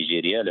لا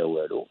نيجيريا لا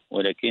والو.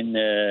 ولكن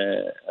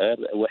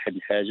غير واحد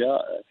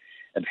الحاجه،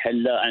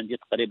 بحال عندي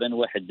تقريبا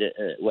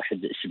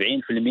واحد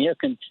 70%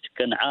 كنت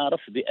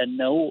كنعارف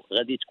بانه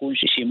غادي تكون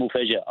شي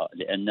مفاجاه،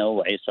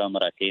 لانه عصام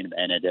راه كاين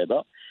معنا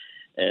دابا.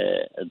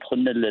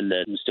 دخلنا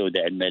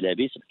لمستودع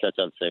الملابس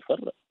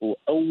ب3-0،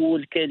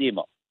 واول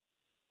كلمه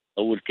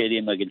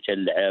قلتها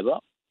للعابه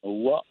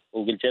هو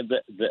وقلتها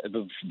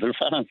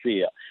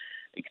بالفرنسيه،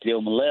 قلت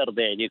لهم الله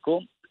يرضي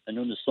عليكم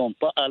انه نسون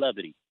با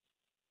الابري،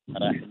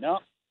 راه حنا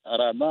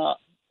راه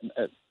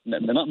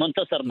ما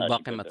انتصرناش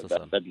باقي ما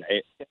انتصرنا.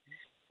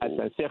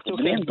 سيرتو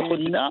منين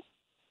دخلنا.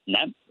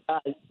 نعم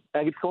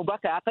قلت لكم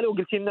باقي عاقل،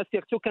 وقلتي لنا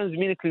سيرتو كان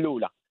زميلك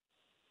الاولى.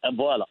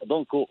 فوالا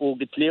دونك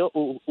وقلت له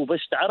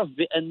وباش تعرف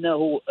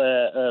بانه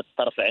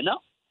ترفعنا،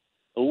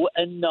 هو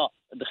ان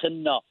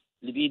دخلنا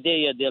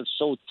البدايه ديال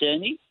الشوط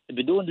الثاني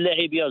بدون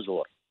لاعب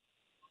يازور،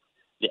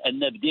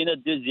 لان بدينا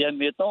الدوزيام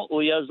ميطون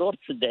ويازور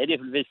تسد عليه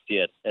في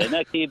الفيستير.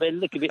 هنا كيبان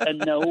لك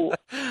بانه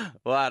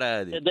واعر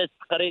هذه تدات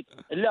تقريبا،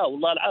 لا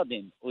والله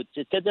العظيم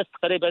تدات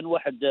تقريبا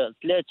واحد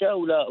 3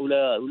 ولا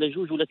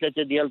 2 ولا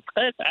 3 ديال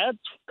الدقائق، عاد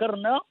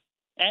فكرنا،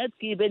 عاد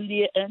كيبان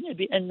لي انا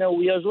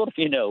بانه يازور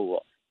فينا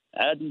هو.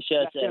 عاد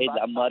مشى سعيد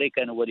عماري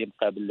كان هو اللي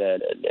مقابل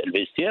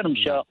الفيستير،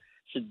 مشى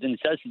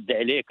سد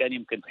عليه، كان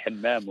يمكن في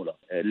الحمام ولا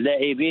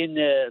اللاعبين.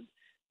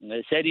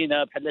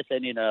 سالينا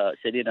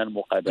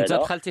المقابله. انت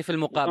دخلتي في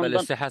المقابله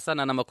السي حسن،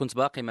 انا ما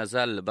كنت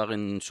مازال باغي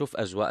نشوف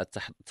اجواء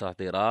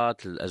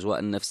التحضيرات، الاجواء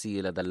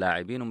النفسيه لدى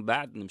اللاعبين، ومن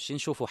بعد نمشي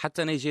نشوفوا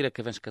حتى نيجيريا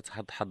كيفاش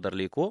كتحضر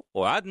ليكو،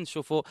 وعاد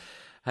نشوفوا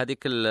هذيك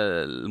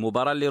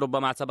المباراه اللي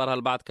ربما اعتبرها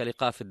البعض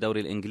كلقاء في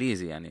الدوري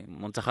الإنجليزي، يعني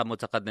منتخب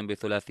متقدم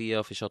بثلاثيه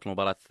وفي شوط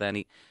المباراه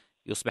الثاني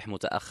يصبح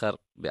متاخر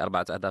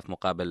ب4 أهداف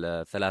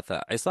مقابل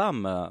 3.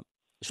 عصام،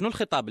 شنو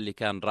الخطاب اللي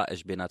كان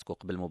رائج بيناتكم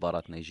قبل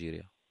مباراه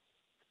نيجيريا؟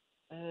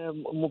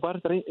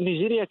 مباراة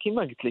نيجيريا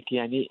كما قلت لك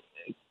يعني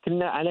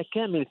كنا على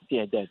كامل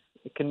الاستعداد،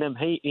 كنا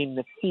مهيئين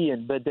نفسيا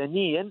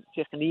بدنيا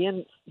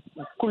تقنيا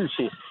كل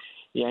شيء،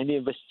 يعني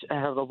باش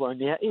تأهل ربع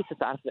النهائي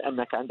تعرف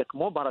بانك عندك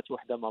مباراة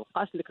واحدة ما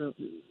بقاش لك،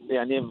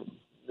 يعني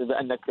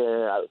بانك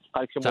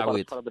تبقى لك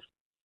مباراة باش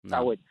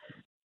تعود.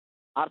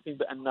 عارفين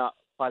بان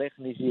فريق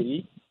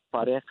نيجيري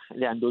فريق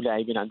اللي عنده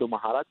لاعبين عنده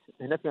مهارات،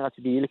 هنا فين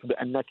غتبين لك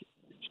بانك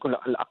شكون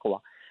الاقوى.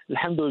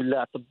 الحمد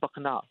لله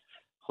طبقنا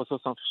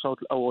خصوصا في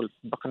الشوط الاول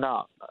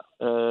طبقنا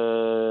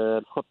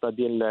الخطه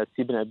ديال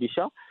سي بن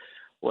عبيشه،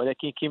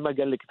 ولكن كما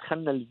قال لك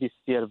دخلنا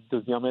الفيستير في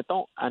دوزيام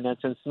ميطون انا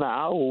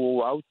تنسمعها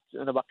وعاود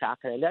انا باقي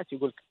عاقل عليها،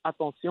 تيقول لك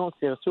اتونسيون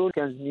سيرتو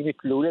كان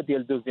زميلك الاولى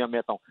ديال دوزيام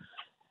ميطون.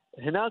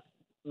 هنا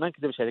ما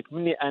نكذبش عليك،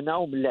 مني انا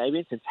ومن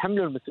اللاعبين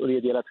تنتحملوا المسؤوليه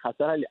ديال هذه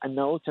الخساره،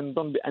 لانه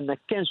تنظن بان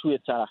كان شويه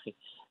تراخي.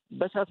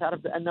 باش تعرف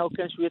بانه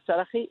كان شويه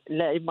تراخي،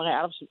 اللاعب ما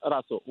غيعرفش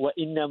راسو،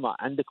 وانما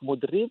عندك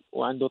مدرب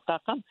وعنده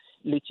طاقم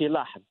اللي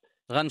تيلاحظ.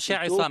 غنمشي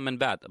عصام من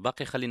بعد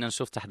باقي، خلينا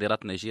نشوف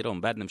تحضيرات نيجيريا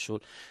ومن بعد نمشوا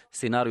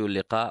سيناريو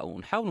اللقاء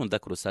ونحاولوا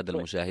نذكروا الساده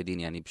المشاهدين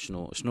يعني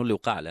بشنو اللي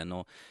وقع،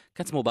 لانه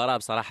كانت مباراه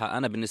بصراحه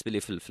انا بالنسبه لي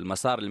في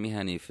المسار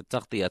المهني في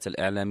التغطيات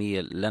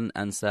الاعلاميه لن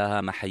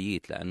انساها ما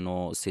حييت،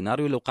 لانه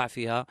السيناريو اللي وقع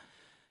فيها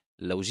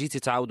لو جيتي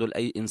تعودوا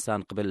لاي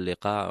انسان قبل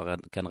اللقاء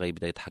كان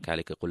غيبدا يضحك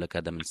عليك يقول لك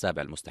هذا من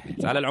سابع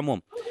المستحيل. على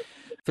العموم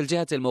في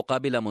الجهة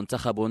المقابلة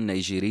منتخب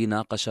نيجيري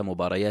ناقش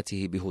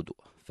مبارياته بهدوء،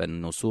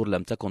 فالنسور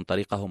لم تكن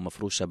طريقهم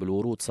مفروشة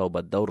بالورود صوب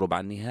الدور ربع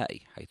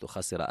النهائي، حيث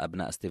خسر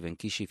أبناء ستيفن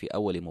كيشي في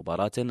أول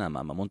مباراة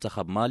أمام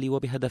منتخب مالي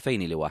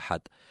وب2-1،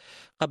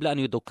 قبل أن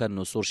يدك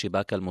النسور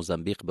شباك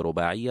الموزمبيق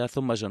برباعية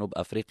ثم جنوب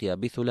أفريقيا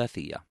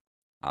بثلاثية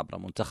عبر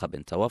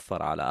منتخب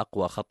توفر على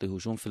أقوى خط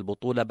هجوم في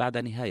البطولة بعد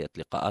نهاية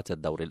لقاءات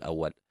الدور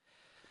الأول.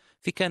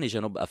 في كان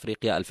جنوب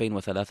أفريقيا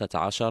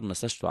 2013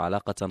 نسجت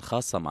علاقة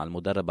خاصة مع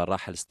المدرب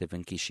الراحل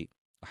ستيفن كيشي،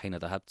 وحين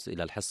ذهبت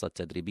إلى الحصة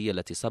التدريبية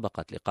التي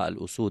سبقت لقاء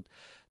الأسود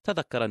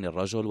تذكرني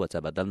الرجل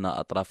وتبادلنا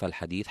أطراف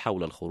الحديث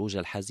حول الخروج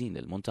الحزين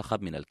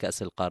للمنتخب من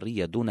الكأس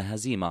القارية دون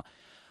هزيمة،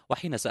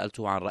 وحين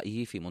سألته عن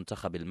رأيه في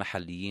منتخب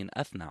المحليين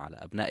أثنى على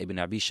أبناء بن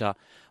عبيشة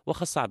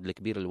وخص عبد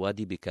الكبير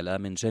الوادي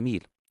بكلام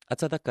جميل.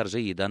 أتذكر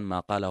جيدا ما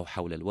قاله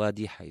حول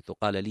الوادي، حيث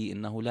قال لي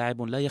إنه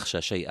لاعب لا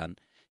يخشى شيئا،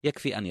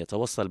 يكفي أن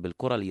يتوصل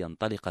بالكرة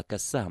لينطلق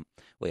كالسهم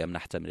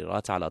ويمنح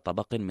تمريرات على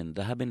طبق من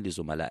ذهب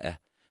لزملائه.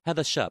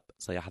 هذا الشاب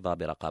سيحظى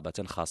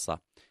برقابة خاصة.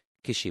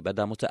 كيشي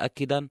بدا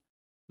متأكدا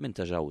من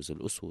تجاوز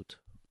الأسود.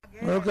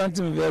 Moroccan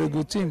team, very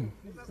good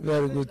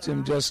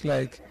team,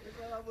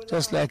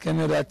 just like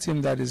any other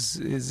team that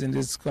is in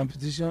this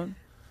competition.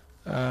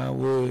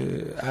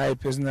 I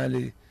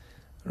personally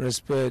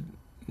respect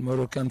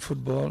Moroccan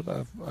football.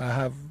 I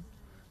have,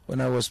 when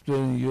I was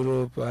playing in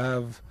Europe, I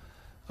have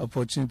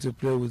opportunity to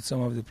play with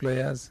some of the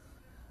players,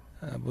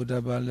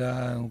 Boudabala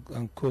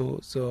and co.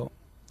 So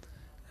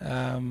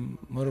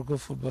Morocco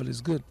football is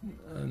good,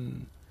 and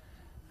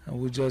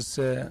we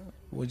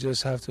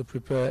just have to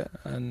prepare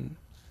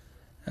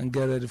and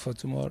get ready for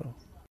tomorrow.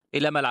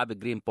 إلى ملعب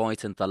جرين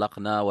بوينت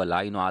انطلقنا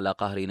والعين على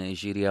قهر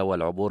نيجيريا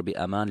والعبور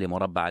بأمان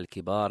لمربع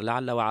الكبار،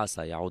 لعل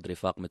وعسى يعود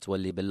رفاق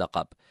متولي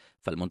باللقب،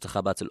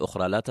 فالمنتخبات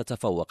الأخرى لا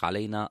تتفوق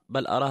علينا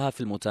بل أراها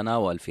في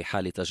المتناول في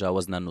حال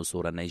تجاوزنا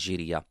النسور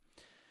النيجيرية.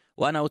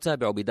 وأنا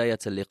أتابع بداية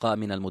اللقاء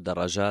من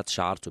المدرجات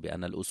شعرت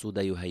بأن الأسود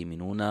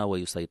يهيمنون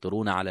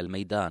ويسيطرون على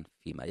الميدان،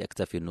 فيما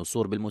يكتفي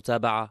النسور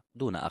بالمتابعة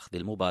دون أخذ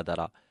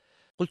المبادرة.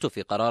 قلت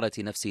في قرارة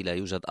نفسي لا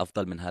يوجد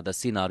أفضل من هذا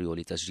السيناريو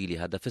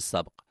لتسجيل هدف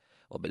السبق،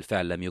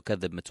 وبالفعل لم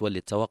يكذب متولي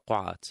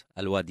التوقعات.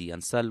 الوادي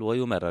ينسل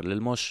ويمرر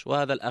للمش،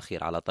 وهذا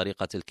الأخير على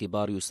طريقة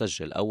الكبار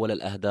يسجل أول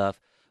الأهداف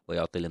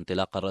ويعطي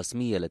الانطلاقة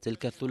الرسمية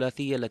لتلك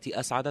الثلاثية التي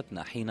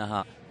أسعدتنا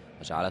حينها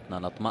وجعلتنا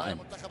نطمئن.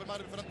 المنتخب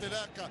المغربي في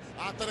الانطلاق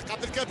عن طريق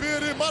عبد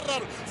الكبير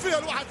يمرر فيها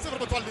الواحد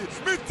 0. متولي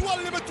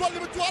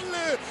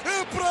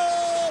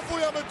برافو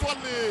يا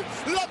متولي،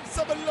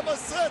 لمسه من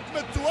لمسات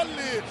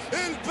متولي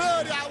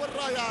البارعه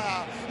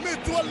والرائعه.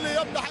 متولي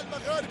يمنح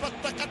المغاربه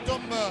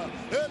التقدم.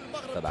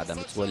 فبعد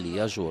متولي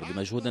يجور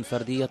بمجهود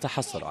فردي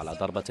يتحصل على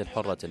ضربة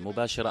حرة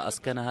مباشرة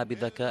أسكنها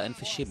بذكاء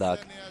في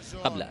الشباك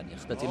قبل أن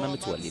يختتم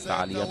متولي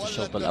فعاليات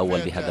الشوط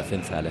الأول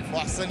بهدف ثالث.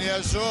 محسن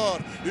يجور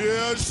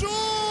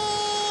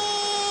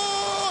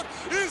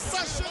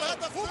يسجل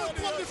هدف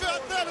ومتولي فيها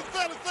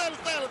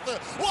الثالث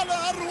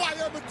ولا أروع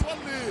يا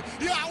متولي،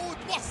 يعود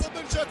محسن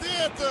من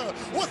جديد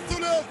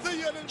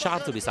والثلاثية.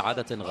 شعرت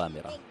بسعادة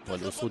غامرة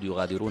والأسود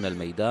يغادرون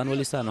الميدان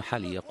ولسان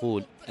حالي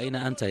يقول أين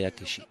أنت يا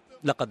كيشي؟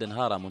 لقد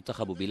انهار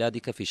منتخب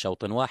بلادك في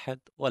شوط واحد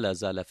ولا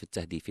زال في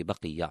التهديف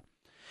بقية.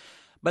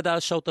 بدأ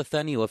الشوط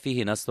الثاني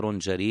وفيه نسر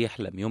جريح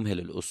لم يمهل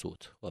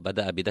الأسود،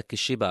 وبدأ بدك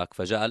الشباك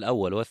فجاء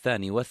الأول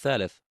والثاني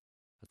والثالث،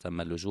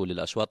 فتم اللجوء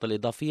للأشواط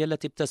الإضافية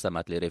التي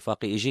ابتسمت لرفاق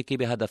إيجيكي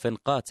بهدف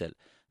قاتل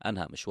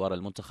أنهى مشوار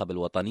المنتخب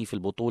الوطني في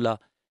البطولة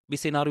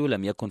بسيناريو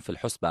لم يكن في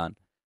الحسبان.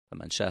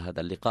 فمن شاهد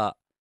اللقاء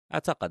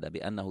اعتقد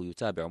بأنه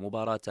يتابع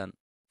مباراة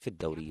في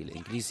الدوري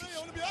الإنجليزي.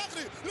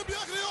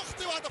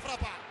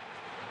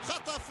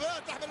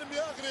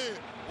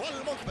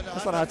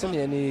 صراحة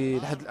يعني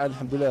لحد الآن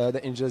الحمد لله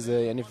هذا إنجاز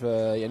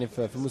يعني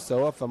في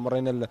المستوى،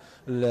 فمرينا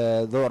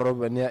الدور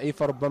ربع النهائي،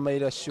 فربما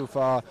إلى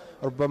الشوفة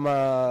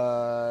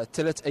ربما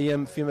 3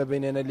 أيام فيما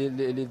بيننا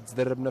اللي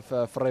تدربنا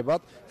في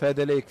الرباط،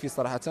 فهذا لا يكفي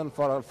صراحة.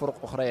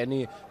 الفرق أخرى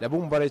يعني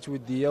لعبوا مباريات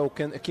ودية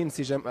وكان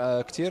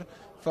انسجام كثير،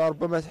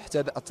 فربما حتى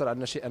هذا أثر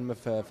علينا شيئا ما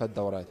في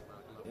الدورة هذه.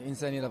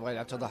 الانسان اذا بغى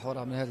يلعب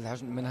تظاهره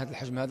من هذا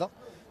الحجم هذا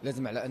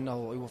لازم على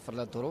انه يوفر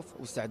له الظروف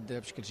ويستعد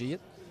بشكل جيد.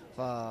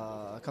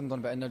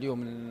 فكنظن بان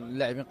اليوم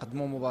اللاعبين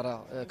قدموا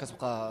مباراه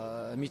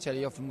كتبقى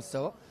مثاليه في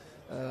المستوى.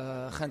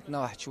 خانتنا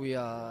واحد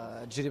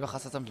شويه تجربه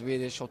خاصه في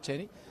البدايه الشوط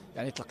الثاني،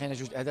 يعني تلقينا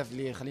 2 أهداف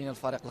اللي خلينا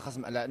الفريق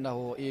الخصم على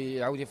انه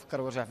يعاود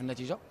يفكر ويرجع في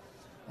النتيجه.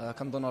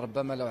 كنظن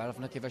ربما لو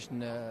عرفنا كيفاش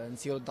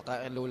نسيروا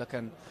الدقائق الاولى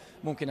كان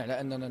ممكن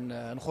على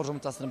اننا نخرجوا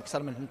منتصرين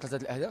بكثر من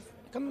 3 الأهداف.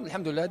 كان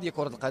الحمد لله هذه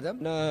كره القدم.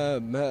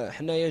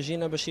 حنايا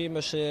جينا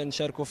باش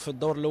نشاركوا في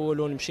الدور الاول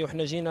ونمشيو،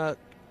 حنا جينا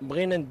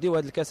بغينا نديو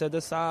هذا الكاس هذا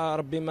الساعه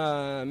ربي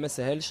ما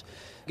سهلش.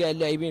 كاع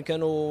اللاعبين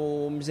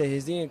كانوا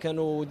مجهزين،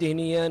 كانوا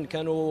ذهنيا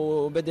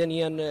كانوا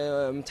بدنيا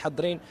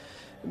متحضرين.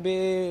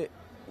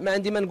 ما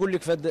عندي ما نقول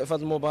لك في هذه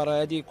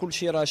المباراه هذه، كل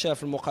شيء راه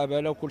شاف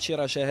المقابله وكل شيء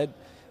راه شاهد.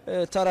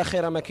 ترى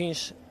خيره ما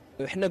كاينش،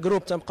 حنا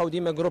جروب تنبقاو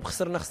ديما جروب،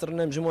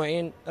 خسرنا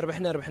مجموعين،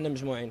 ربحنا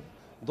مجموعين.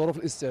 ظروف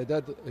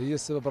الاستعداد هي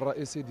السبب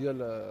الرئيسي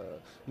ديال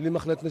اللي ما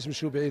خلاتناش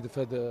نمشيو بعيد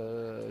في هذا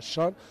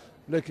الشان.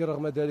 لكن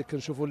رغم ذلك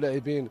كنشوفوا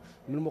اللاعبين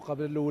من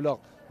المقابله الاولى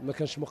ما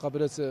كانش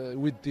مقابلات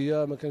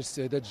وديه، ما كانش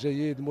استعداد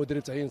جيد، المدرب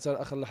تعين حتى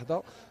اخر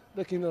لحظه.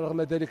 لكن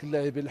رغم ذلك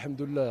اللاعبين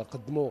الحمد لله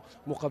قدموا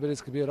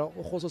مقابلات كبيره،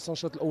 وخصوصا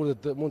الشوط الاول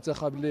ضد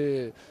منتخب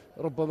اللي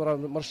ربما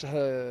مرشح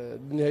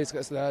لنهايه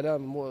كاس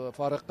العالم،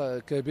 فريق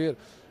كبير.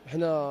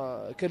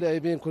 احنا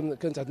كلاعبين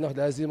كانت عندنا واحد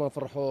العزيمه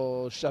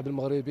نفرحوا الشعب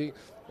المغربي،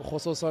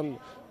 وخصوصا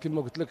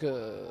كما قلت لك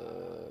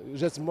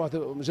جات في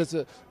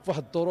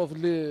واحد الظروف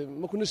اللي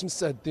ما كناش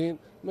مستعدين،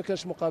 ما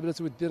كانش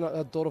مقابلات ودينا، هذه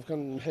الظروف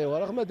كنحيوها.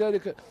 رغم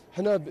ذلك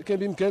حنا كان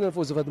بامكاننا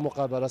نفوز في هذه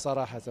المقابله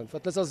صراحه، ف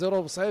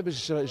 3-0 صعيب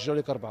باش يرجعوا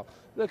لك 4.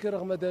 لكن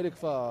رغم ذلك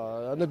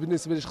فانا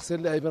بالنسبه لي شخصيا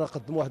اللاعبين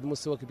قدموا واحد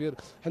المستوى كبير.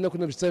 حنا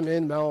كنا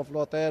مجتمعين معاهم في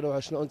الاوتيل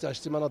وعشنا انت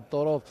عشتي معنا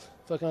الظروف،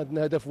 فكان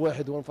عندنا هدف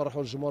واحد هو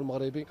نفرحوا الجمهور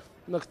المغربي.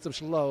 ما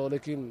كتبش الله،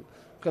 ولكن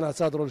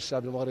كنعتذروا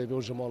للشعب المغربي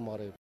والجمهور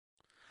المغربي.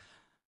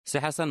 سي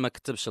حسن ما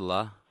كتبش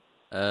الله،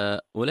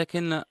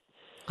 ولكن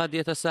قد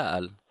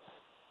يتساءل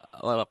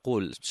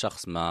ويقول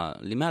شخص ما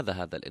لماذا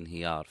هذا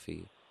الانهيار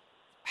في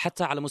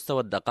حتى على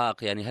مستوى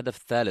الدقائق؟ يعني هدف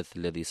الثالث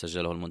الذي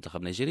سجله المنتخب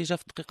النيجيري جاء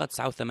في الدقيقة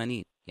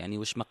 89، يعني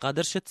وش ما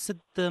قادرش تسد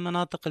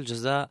مناطق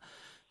الجزاء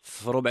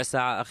في ربع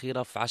ساعة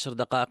أخيرة في 10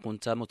 دقائق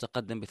وانت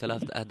متقدم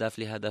ب3 أهداف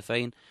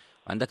لهدفين،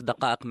 وعندك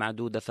دقائق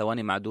معدودة،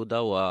 ثواني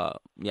معدودة،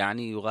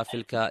 ويعني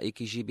يغافلك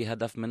إيكيجي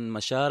بهدف من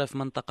مشارف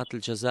منطقة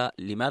الجزاء.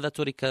 لماذا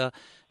ترك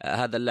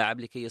هذا اللاعب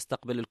لكي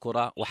يستقبل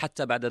الكرة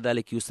وحتى بعد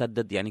ذلك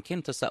يسدد؟ يعني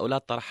كاين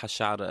تساؤلات طرحها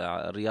الشعر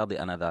الرياضي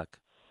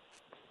آنذاك.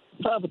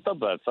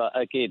 بالطبع،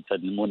 فاكيد في هذه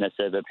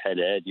المناسبه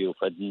بحال هذه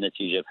وفي هذه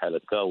النتيجه بحال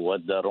هكا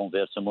وهذا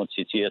رونفيرسمون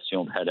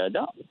سيتياسيون بحال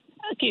هذا،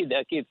 اكيد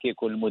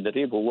كيكون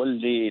المدرب هو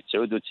اللي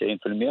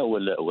 99%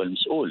 هو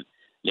المسؤول،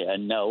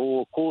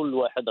 لانه كل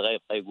واحد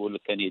غيبقى يقول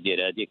لك كان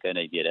يدير هذه كان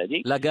يدير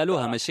هذه. لا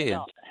قالوها ماشي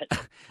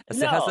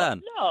السي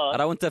حسن،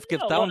 راه انت في كيب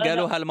تاون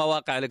قالوها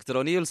المواقع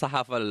الالكترونيه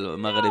والصحافه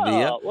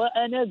المغربيه،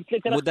 وانا قلت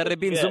لك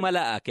مدربين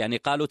زملائك يعني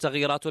قالوا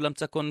تغييراته لم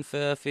تكن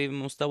في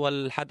مستوى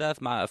الحدث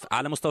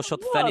على مستوى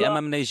الشوط الثاني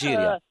امام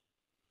نيجيريا.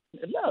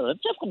 لا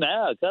نتفق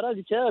معاك، راه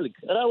قلتها لك،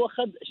 راه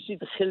واخا شتي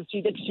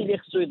دخلتي داك الشيء اللي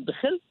خصو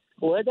يدخل،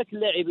 وهذاك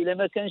اللاعب الا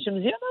ما كانش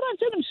مزيان راه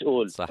انت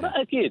المسؤول.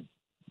 راه اكيد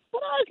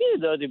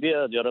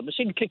هذه راه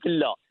ماشي قلت لك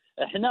لا.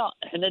 احنا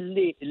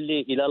اللي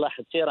الا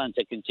لاحظتي راه انت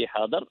كنتي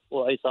حاضر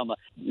وعصام،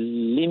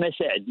 اللي ما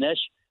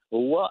ساعدناش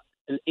هو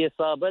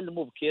الاصابه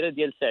المبكره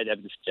ديال سعد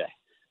عبد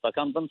الفتاح.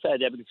 فكنظن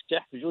سعد عبد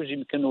الفتاح في جوج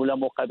يمكن ولا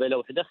مقابله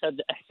واحده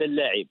خد احسن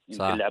لاعب،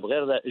 يمكن لعب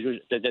غير جوج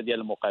 3 ديال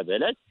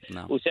المقابلات.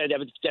 وسعد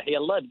عبد الفتاح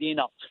يلاه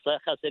بدينا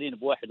خاسرين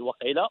بواحد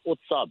وقيله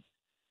وتصاب،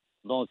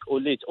 دونك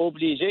وليت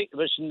اوبليجي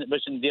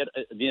باش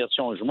ندير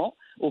شونجمون.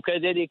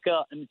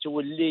 وكذلك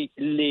متولي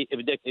اللي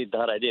بدا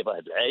يظهر عليه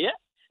واحد العياء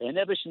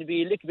هنا باش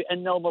نبين لك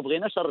بانه ما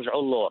بغيناش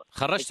نرجعوا اللور.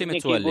 خرجتي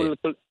متولي؟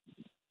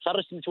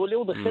 خرجت متولي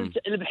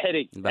ودخلت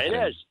البحري.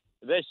 علاش؟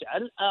 باش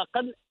على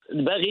الاقل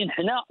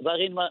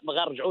باغيين ما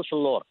غنرجعوش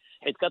اللور،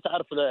 حيت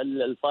كتعرف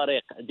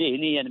الفريق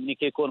ذهنيا ملي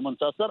كيكون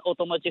منتصر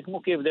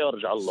اوتوماتيكمون كيبدا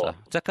يرجع اللور.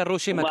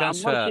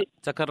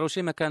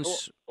 تكروشي ما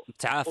كانش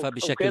تعافى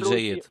بشكل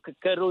جيد،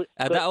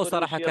 اداؤه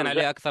صراحه كان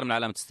عليه اكثر من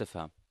علامه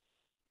استفهام.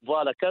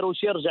 فوالا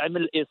كاروشي رجع من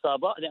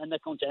الاصابه لان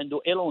كنت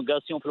عنده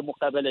ايلونغاسيون في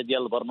المقابله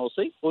ديال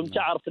البرنوسي، وانت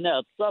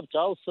عرفناه تصاب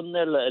تا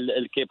وصلنا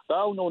الكيب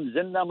تاون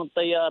ونزلنا من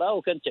الطياره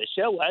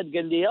وكنتعشاو وعاد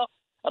قال لي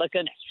راه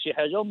كنحس بشي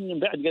حاجه، ومن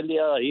بعد قال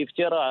لي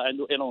هيفتي راه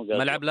عنده ايلونغاسيون.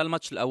 ما لعب لا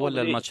الماتش الاول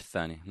لا الماتش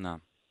الثاني.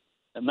 نعم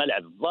ما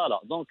لعب. فوالا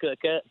دونك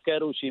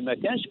كاروشي ما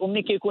كانش،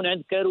 وملي كيكون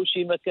عند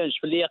كاروشي ما كانش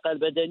في اللياقه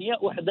البدنيه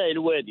وحده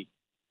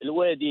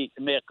الوادي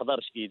ما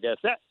يقدرش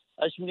يدافع.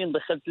 اش منين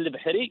دخلت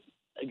البحري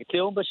قلت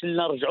لهم باش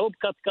نرجعوا ب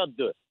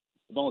 4-4-2.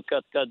 دونك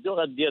 4-4-2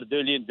 غدير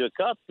 2 لين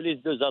 2-4 بليس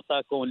 2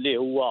 زاتاكون اللي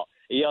هو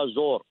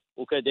يازور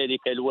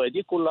وكذلك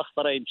الوادي، كل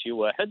خطره يمشي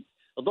واحد.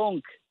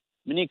 دونك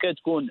ملي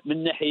كتكون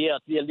من ناحيه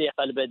ديال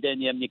اللياقه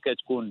البدنيه ملي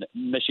كتكون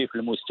ماشي في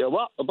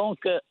المستوى،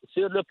 دونك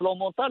سير لو بلون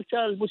مونتال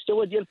حتى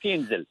المستوى ديال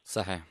كينزل.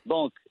 صحيح.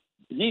 دونك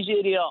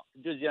نيجيريا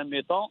دوزيام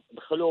ميطون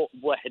دخلوا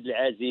بواحد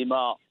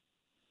العزيمه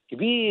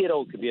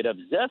كبيره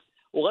بزاف.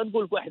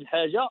 وغنقول لك واحد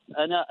الحاجه،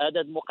 انا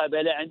هذه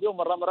المقابله عندي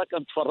ومره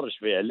كنتفرج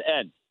فيها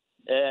الان،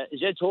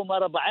 جاتهم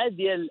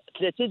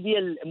 3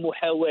 ديال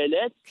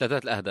المحاولات،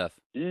 3 الأهداف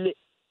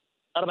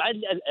 4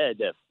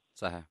 الأهداف.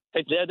 صحيح.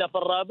 حيت الهدف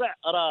الرابع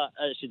راه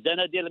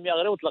شدانا ديال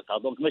المغرب وطلقها،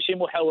 دونك ماشي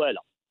محاوله،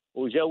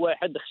 وجا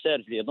واحد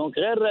خسر فيه. دونك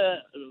غير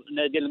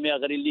نادي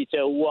المغرب اللي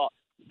تا هو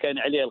كان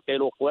عليه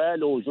القيل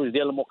وقوال، وجوج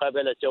ديال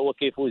المقابلات تا هو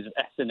كيفوز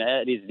باحسن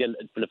عارس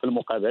ديال في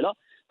المقابله.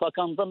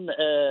 فكنظن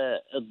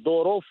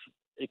الظروف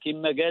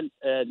كما قال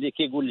اللي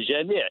كيقول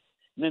الجميع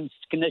ما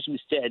كناش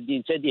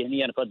مستعدين حتى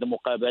ذهنيا في هذه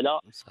المقابله.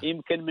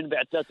 يمكن من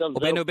بعد 3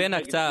 وبيني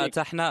وبينك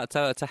تا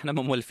احنا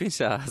ما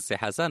مولفينش سي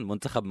حسن.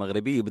 منتخب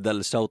مغربي يبدا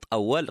الشوط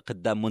اول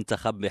قدام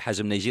منتخب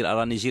بحجم نيجيريا.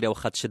 راه نيجيريا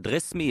واخا تشد غير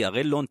سميه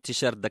غير لون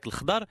التيشيرت داك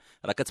الخضر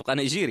راه كتبقى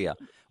نيجيريا،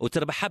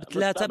 وتربحها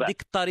ب3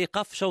 بديك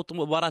الطريقه في شوط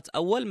مباراه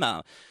اول.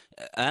 ما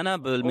انا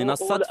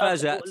بالمنصات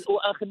تفاجات.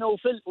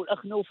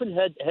 والاخ نوفل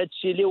هذا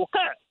الشيء اللي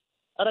وقع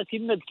راه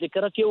كما قلت لك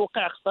راه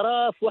كيوقع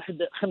خطره في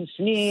واحد 5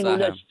 سنين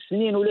ولا 6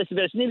 سنين ولا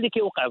 7 سنين اللي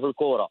كيوقع في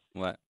الكره.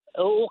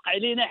 وقع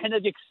لينا حنا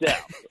ديك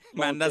الساعه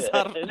مع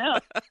النزهر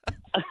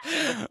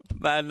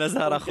مع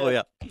النزهر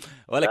اخويا.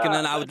 ولكن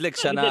انا نعاود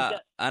لكش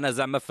انا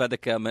زعما في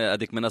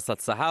هذيك منصه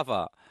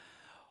الصحافه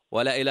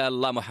ولا اله الا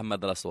الله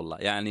محمد رسول الله.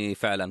 يعني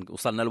فعلا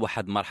وصلنا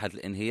لواحد مرحله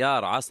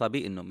الانهيار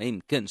عصبي انه ما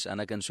يمكنش.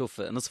 انا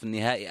كنشوف نصف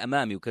النهائي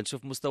امامي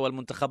وكنشوف مستوى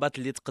المنتخبات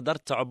اللي تقدر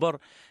تعبر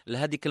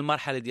لهذيك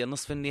المرحله ديال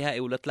نصف النهائي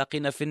ولا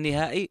تلاقينا في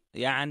النهائي.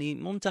 يعني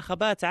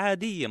منتخبات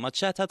عاديه،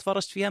 ماتشات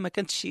تفرجت فيها ما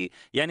كانتش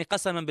يعني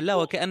قسما بالله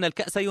وكأن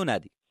الكأس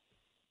ينادي.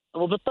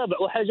 وبالطبع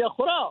وحاجه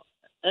اخرى،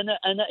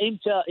 انا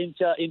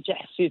امتى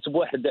حسيت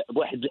بواحد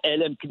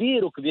الالم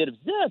كبير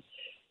بزاف،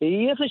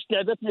 هي فاش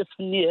لعبت نصف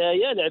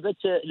النهايه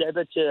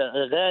لعبت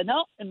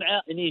غانا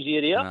مع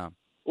نيجيريا.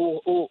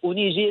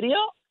 ونيجيريا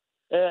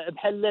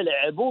بحال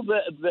لعبوا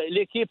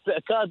ليكيب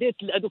كاديت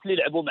هذوك اللي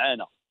لعبوا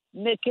معنا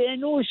ما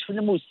كانوش في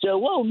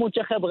المستوى،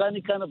 والمنتخب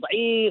غاني كان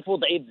ضعيف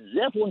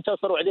بزاف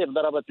وانتصروا عليه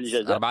بضربات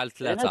الجزاء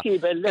 4-3.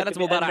 كانت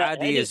مباراة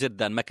عادية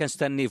جدا، ما كانش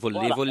حتى النيفو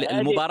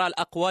المباراة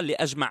الأقوى اللي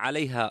أجمع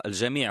عليها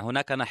الجميع.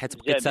 هناك أنا حيت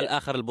بقيت سال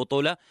آخر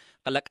البطولة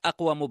قال لك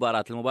أقوى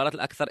المباراة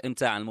الأكثر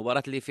إمتاعا،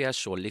 المباراة اللي فيها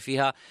الشغل، اللي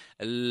فيها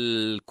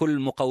كل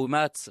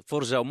مقومات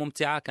فرجة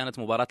وممتعة، كانت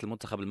مباراة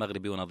المنتخب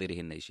المغربي ونظيره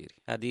النيجيري.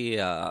 هذه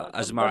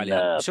أجمع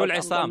عليها. شو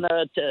العصام؟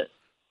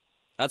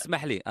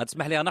 اسمح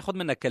لي ناخذ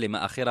منك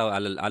كلمه اخيره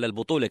على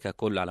البطوله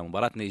ككل، على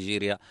مباراه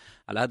نيجيريا،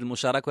 على هذه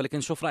المشاركه.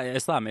 ولكن شوف راي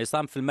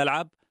عصام في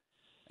الملعب.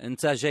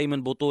 انت جاي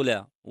من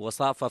بطوله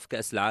وصافه في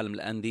كاس العالم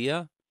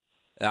للانديه،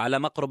 على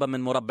مقربه من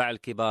مربع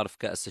الكبار في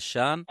كاس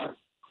الشان،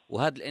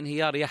 وهذا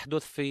الانهيار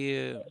يحدث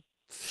في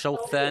شوط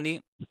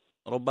ثاني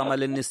ربما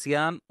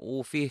للنسيان،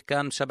 وفيه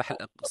كان شبح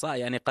الاقصاء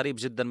يعني قريب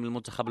جدا من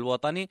المنتخب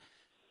الوطني.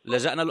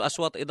 لجأنا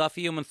لأشواط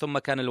إضافية ومن ثم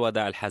كان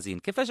الوداع الحزين.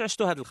 كيفاش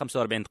عشتوا هذه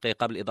 45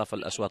 دقيقة بالإضافة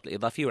للأشواط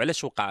الإضافية،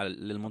 وعلاش وقع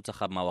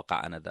للمنتخب ما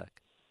وقع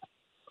آنذاك؟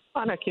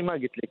 أنا كما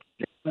قلت لك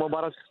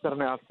المباراة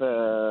خسرناها في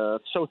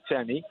الشوط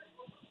الثاني،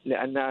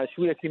 لأن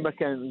شوية كما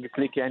كان قلت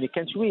لك يعني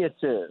كان شوية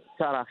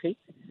تراخي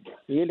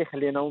هي اللي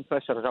خلينا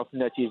فاش رجعوا في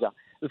النتيجة.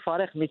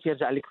 الفريق ملي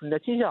تيرجع لك في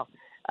النتيجة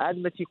عاد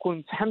ما تيكون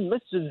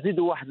متحمس،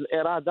 تزيدوا واحد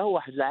الإرادة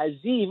واحد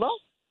العزيمة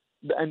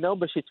بأنه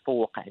باش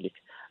يتفوق عليك.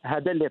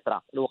 هذا اللي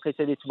طرا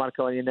الوقيته اللي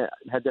تماركاو علينا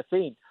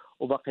الهدفين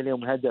وباقي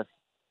لهم هدف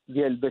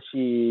ديال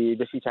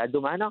باش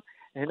يتعدوا معنا.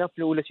 هنا في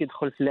الاولى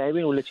تيدخل في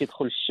اللاعبين ولا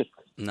تيدخل الشك.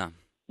 نعم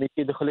ملي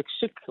تيدخل لك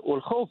الشك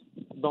والخوف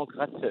دونك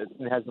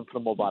غتنهزم في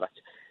المباراه.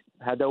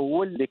 هذا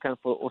هو اللي كان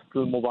في وسط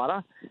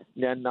المباراه،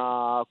 لان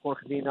كون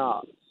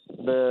خدينا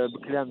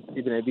بكلام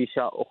سي بن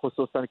عبيشه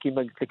وخصوصا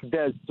كما قلت لك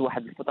دازت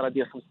واحد الفتره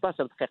ديال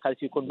 15 دقيقه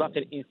تيكون باقي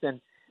الانسان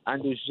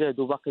عنده الجهد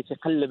وباقي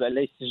تيقلب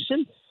على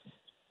يسجل.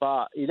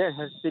 فإلا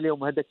هزت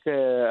لهم هذاك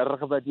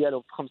الرغبه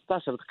ديالهم في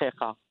 15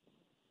 دقيقه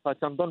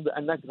فتنظن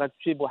بانك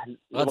غتمشي بواحد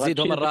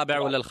غتزيدهم الرابع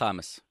ولا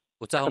الخامس.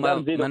 وتاهما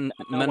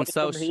ما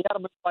نساوش انهيار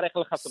من الفريق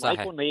الخصم.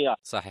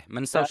 صحيح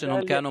ما نساوش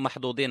انهم كانوا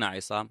محظوظين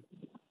عصام،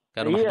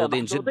 كانوا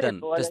محظوظين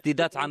جدا.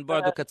 تسديدات عن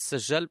بعد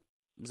وكتسجل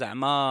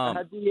زعما.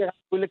 هذه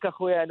نقول لك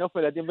اخويا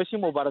نوفل، هذه ماشي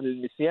مباراه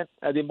للنسيان،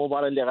 هذه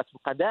مباراه اللي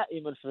غتبقى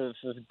دائما في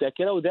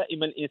الذاكره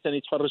ودائما الانسان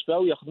يتفرج فيها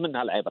وياخذ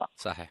منها العبره.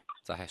 صحيح.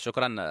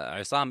 شكرا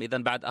عصام. اذا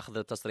بعد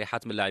اخذ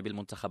تصريحات من لاعبي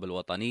المنتخب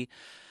الوطني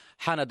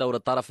حان دور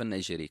الطرف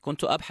النيجيري.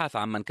 كنت ابحث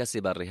عن من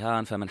كسب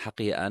الرهان فمن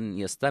حقه ان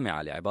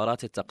يستمع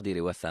لعبارات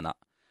التقدير والثناء.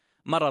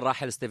 مر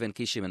الراحل ستيفن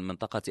كيشي من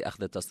منطقة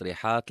أخذ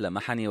التصريحات،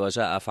 لمحني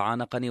وجاء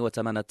فعانقني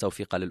وتمنى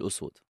التوفيق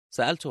للأسود.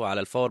 سألته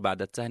على الفور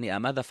بعد التهنئة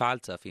ماذا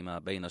فعلت فيما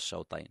بين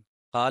الشوطين؟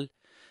 قال: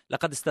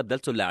 لقد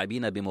استبدلت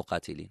اللاعبين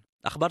بمقاتلين.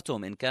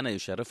 أخبرتهم إن كان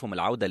يشرفهم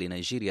العودة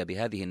لنيجيريا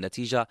بهذه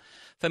النتيجة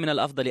فمن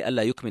الأفضل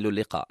ألا يكملوا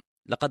اللقاء.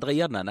 لقد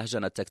غيرنا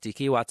نهجنا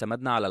التكتيكي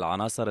واعتمدنا على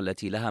العناصر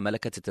التي لها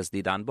ملكة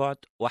التسديد عن بعد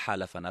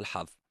وحالفنا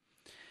الحظ.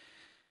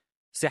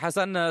 سي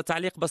حسن،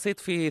 تعليق بسيط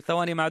في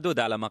ثواني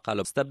معدودة على ما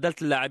قالوا.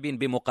 استبدلت اللاعبين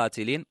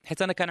بمقاتلين،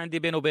 حيث أنا كان عندي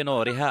بينه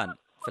وبينه رهان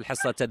في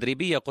الحصة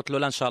التدريبية. قلت له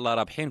لا إن شاء الله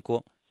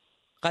رابحينكو.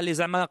 قال لي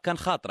زعما كان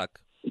خاطرك،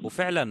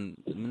 وفعلا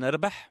من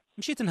ربح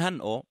مشيت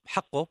نهنئه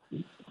حقه.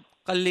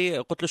 قال لي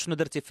قلت له شنو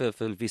درتي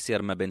في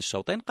الفيسير ما بين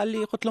الشوطين؟ قال لي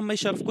قلت لهم ما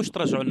يشرفكوش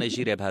ترجعوا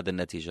لنيجيريا بهذه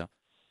النتيجة،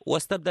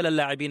 واستبدل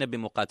اللاعبين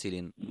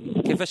بمقاتلين.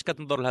 كيفاش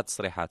كتنظر لهذه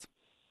التصريحات؟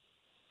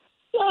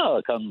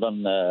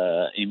 كنظن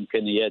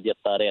يمكن هي هذه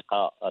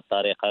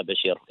الطريقه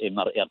باش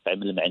يرفع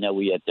من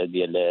المعنويات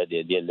ديال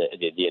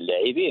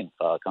اللاعبين.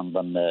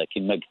 فكنظن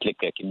كما قلت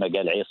لك كما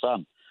قال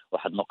عصام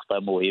واحد نقطه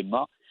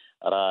مهمه،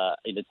 راه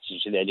اذا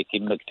تسجل عليه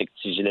كما قلت لك،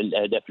 تسجل على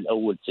الهدف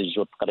الاول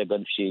تسجل تقريبا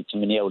في شي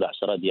 8 ولا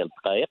 10 ديال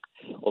الدقائق،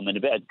 ومن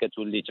بعد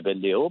كتولي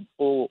تبان لهم.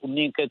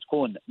 ومنين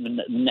كتكون من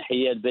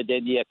الناحيه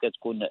البدنيه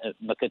كتكون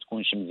ما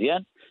كتكونش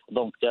مزيان،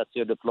 دونك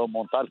سير لو بلون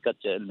مونطال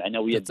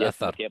المعنويات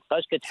ديالك ما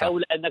كيبقاش،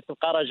 كتحاول انك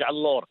تبقى راجع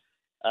اللور.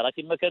 راه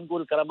كما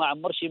كنقول لك راه ما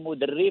عمر شي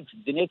مدرب في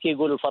الدنيا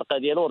كيقول الفرقه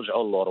ديالو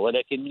رجعوا اللور،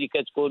 ولكن ملي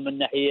كتكون من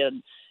الناحيه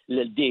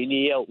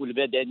الذهنيه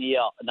والبدنيه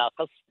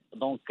ناقص،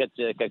 دونك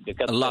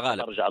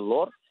كترجع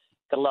اللور.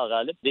 الله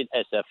غالب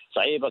للاسف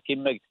صعيبه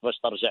كما قلت باش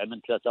ترجع من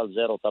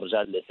 3-0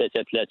 ترجع ل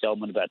 3-3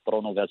 ومن بعد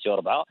برونوغاسيون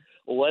 4.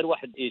 وغير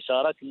واحد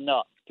الاشاره،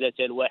 كنا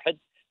 3-1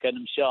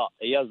 كان مشى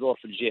يازور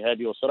في الجهه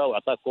اليسرى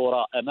وعطى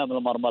كره امام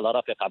المرمى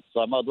لرفيق عبد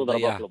الصمد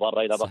وضربها في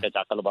البره الى باقي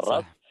تعقل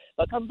بالراس.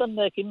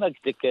 فكنظن كما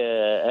قلت لك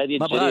هذه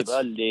التجربه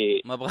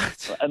اللي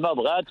ما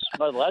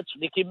بغاتش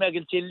اللي كما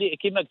قلتي لي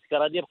كما قلت لك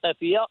راه اللي بقى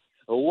فيها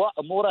هو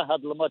مورا هذا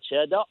الماتش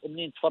هذا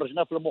ومنين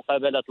تفرجنا في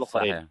المقابلات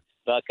الاخرين.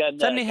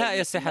 فكان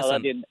النهائي سي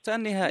حسن،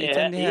 النهائي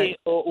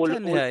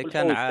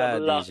كان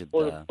عادي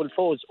جدا،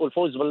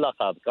 والفوز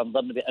باللقب.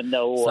 كنظن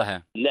بانه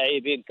صحيح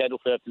اللاعبين كانوا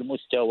في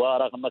المستوى،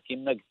 رغم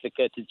كما قلت لك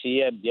 3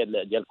 ايام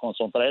ديال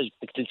الكونسونطراج،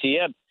 3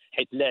 ايام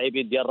حيت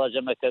اللاعبين ديال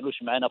الرجاء ما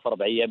كانوش معنا في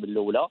 4 ايام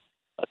الاولى.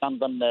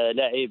 فكنظن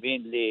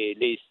لاعبين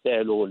اللي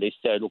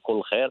يستاهلوا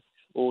كل خير،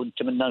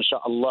 ونتمنى ان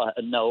شاء الله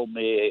انهم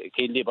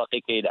كاين اللي باقي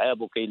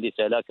كيلعب وكاين اللي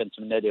سالا،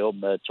 كنتمنى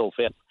لهم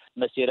التوفيق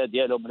المسيره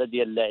ديالهم لا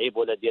ديال اللاعب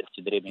ولا ديال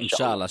التدريب ان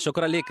شاء الله.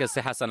 شكرا لك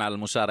سي حسن على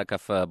المشاركه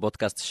في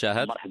بودكاست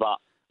الشاهد. مرحبا،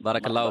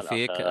 بارك الله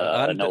فيك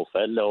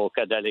نوفل،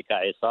 وكذلك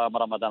عصام.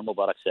 رمضان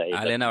مبارك سعيد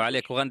علينا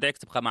وعليك، وغندعيك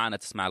تبقى معنا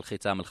تسمع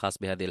الختام الخاص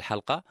بهذه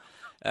الحلقه.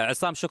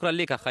 عصام شكرا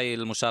لك اخي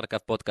المشاركه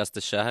في بودكاست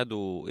الشاهد،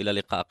 والى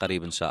لقاء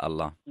قريب ان شاء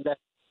الله.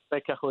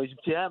 لك اخويا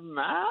جبتيها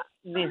مع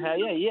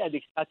النهايه، هي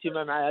هذيك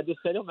الخاتمه مع هادو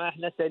سالوا مع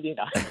احنا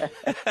سالينا.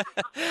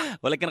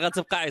 ولكن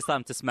غتبقى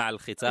عصام تسمع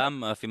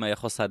الختام فيما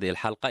يخص هذه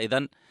الحلقه.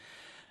 اذا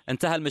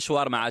انتهى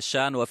المشوار مع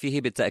الشان،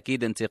 وفيه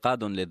بالتأكيد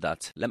انتقاد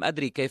للذات. لم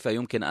أدري كيف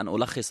يمكن أن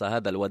ألخص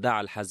هذا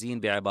الوداع الحزين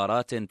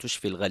بعبارات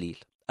تشفي الغليل.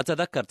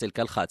 أتذكر تلك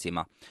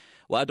الخاتمة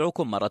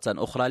وأدعوكم مرة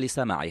أخرى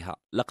لسماعها.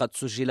 لقد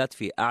سجلت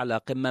في أعلى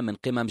قمة من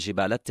قمم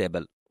جبال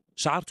التيبل.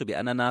 شعرت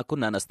بأننا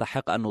كنا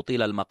نستحق أن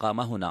نطيل المقام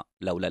هنا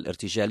لولا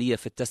الارتجالية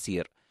في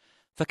التسيير.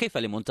 فكيف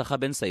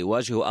لمنتخب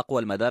سيواجه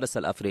أقوى المدارس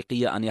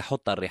الأفريقية أن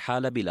يحط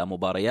الرحال بلا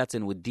مباريات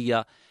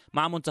ودية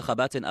مع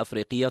منتخبات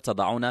أفريقية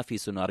تضعنا في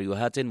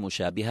سيناريوهات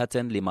مشابهة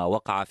لما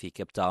وقع في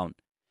تاون؟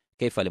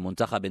 كيف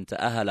لمنتخب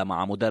تأهل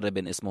مع مدرب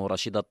اسمه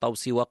رشيد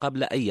الطوسي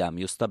وقبل أيام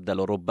يستبدل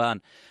الربان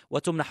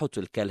وتمنح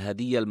تلك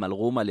الهدية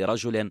الملغومة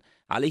لرجل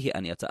عليه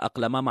أن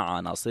يتأقلم مع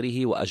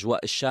عناصره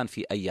وأجواء الشان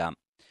في أيام؟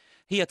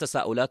 هي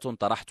تساؤلات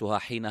طرحتها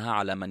حينها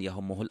على من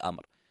يهمه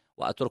الأمر،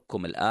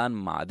 وأترككم الآن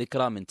مع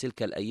ذكرى من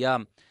تلك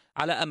الأيام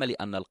على أمل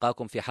أن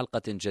نلقاكم في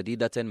حلقة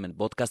جديدة من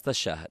بودكاست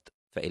الشاهد.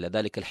 فإلى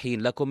ذلك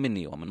الحين لكم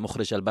مني ومن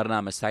مخرج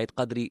البرنامج سعيد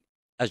قدري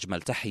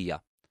أجمل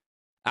تحية.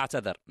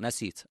 أعتذر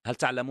نسيت، هل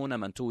تعلمون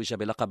من توج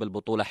بلقب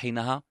البطولة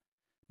حينها؟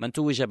 من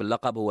توج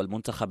باللقب هو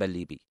المنتخب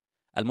الليبي،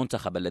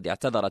 المنتخب الذي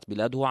اعتذرت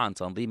بلاده عن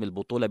تنظيم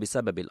البطولة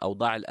بسبب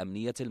الأوضاع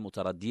الأمنية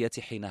المتردية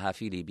حينها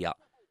في ليبيا،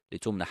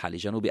 لتمنح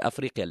لجنوب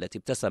أفريقيا التي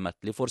ابتسمت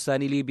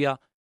لفرسان ليبيا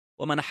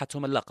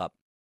ومنحتهم اللقب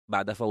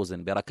بعد فوز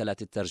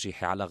بركلات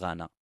الترجيح على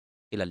غانا.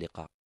 إلى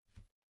اللقاء.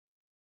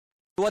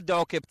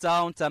 نودع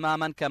تاون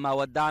تماما كما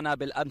ودعنا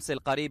بالأمس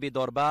القريب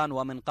دوربان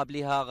ومن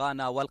قبلها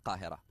غانا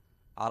والقاهرة.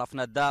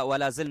 عرفنا الداء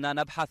ولا زلنا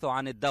نبحث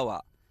عن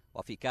الدواء،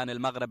 وفي كان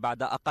المغرب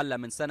بعد أقل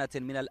من سنة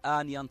من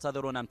الآن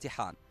ينتظرنا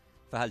امتحان.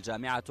 فهل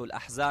جامعة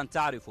الأحزان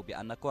تعرف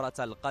بأن كرة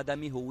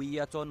القدم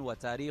هوية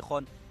وتاريخ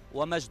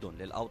ومجد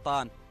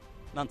للأوطان؟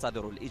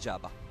 ننتظر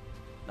الإجابة.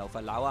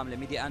 نوفل العوام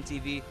لميديا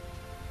TV،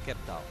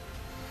 تاون.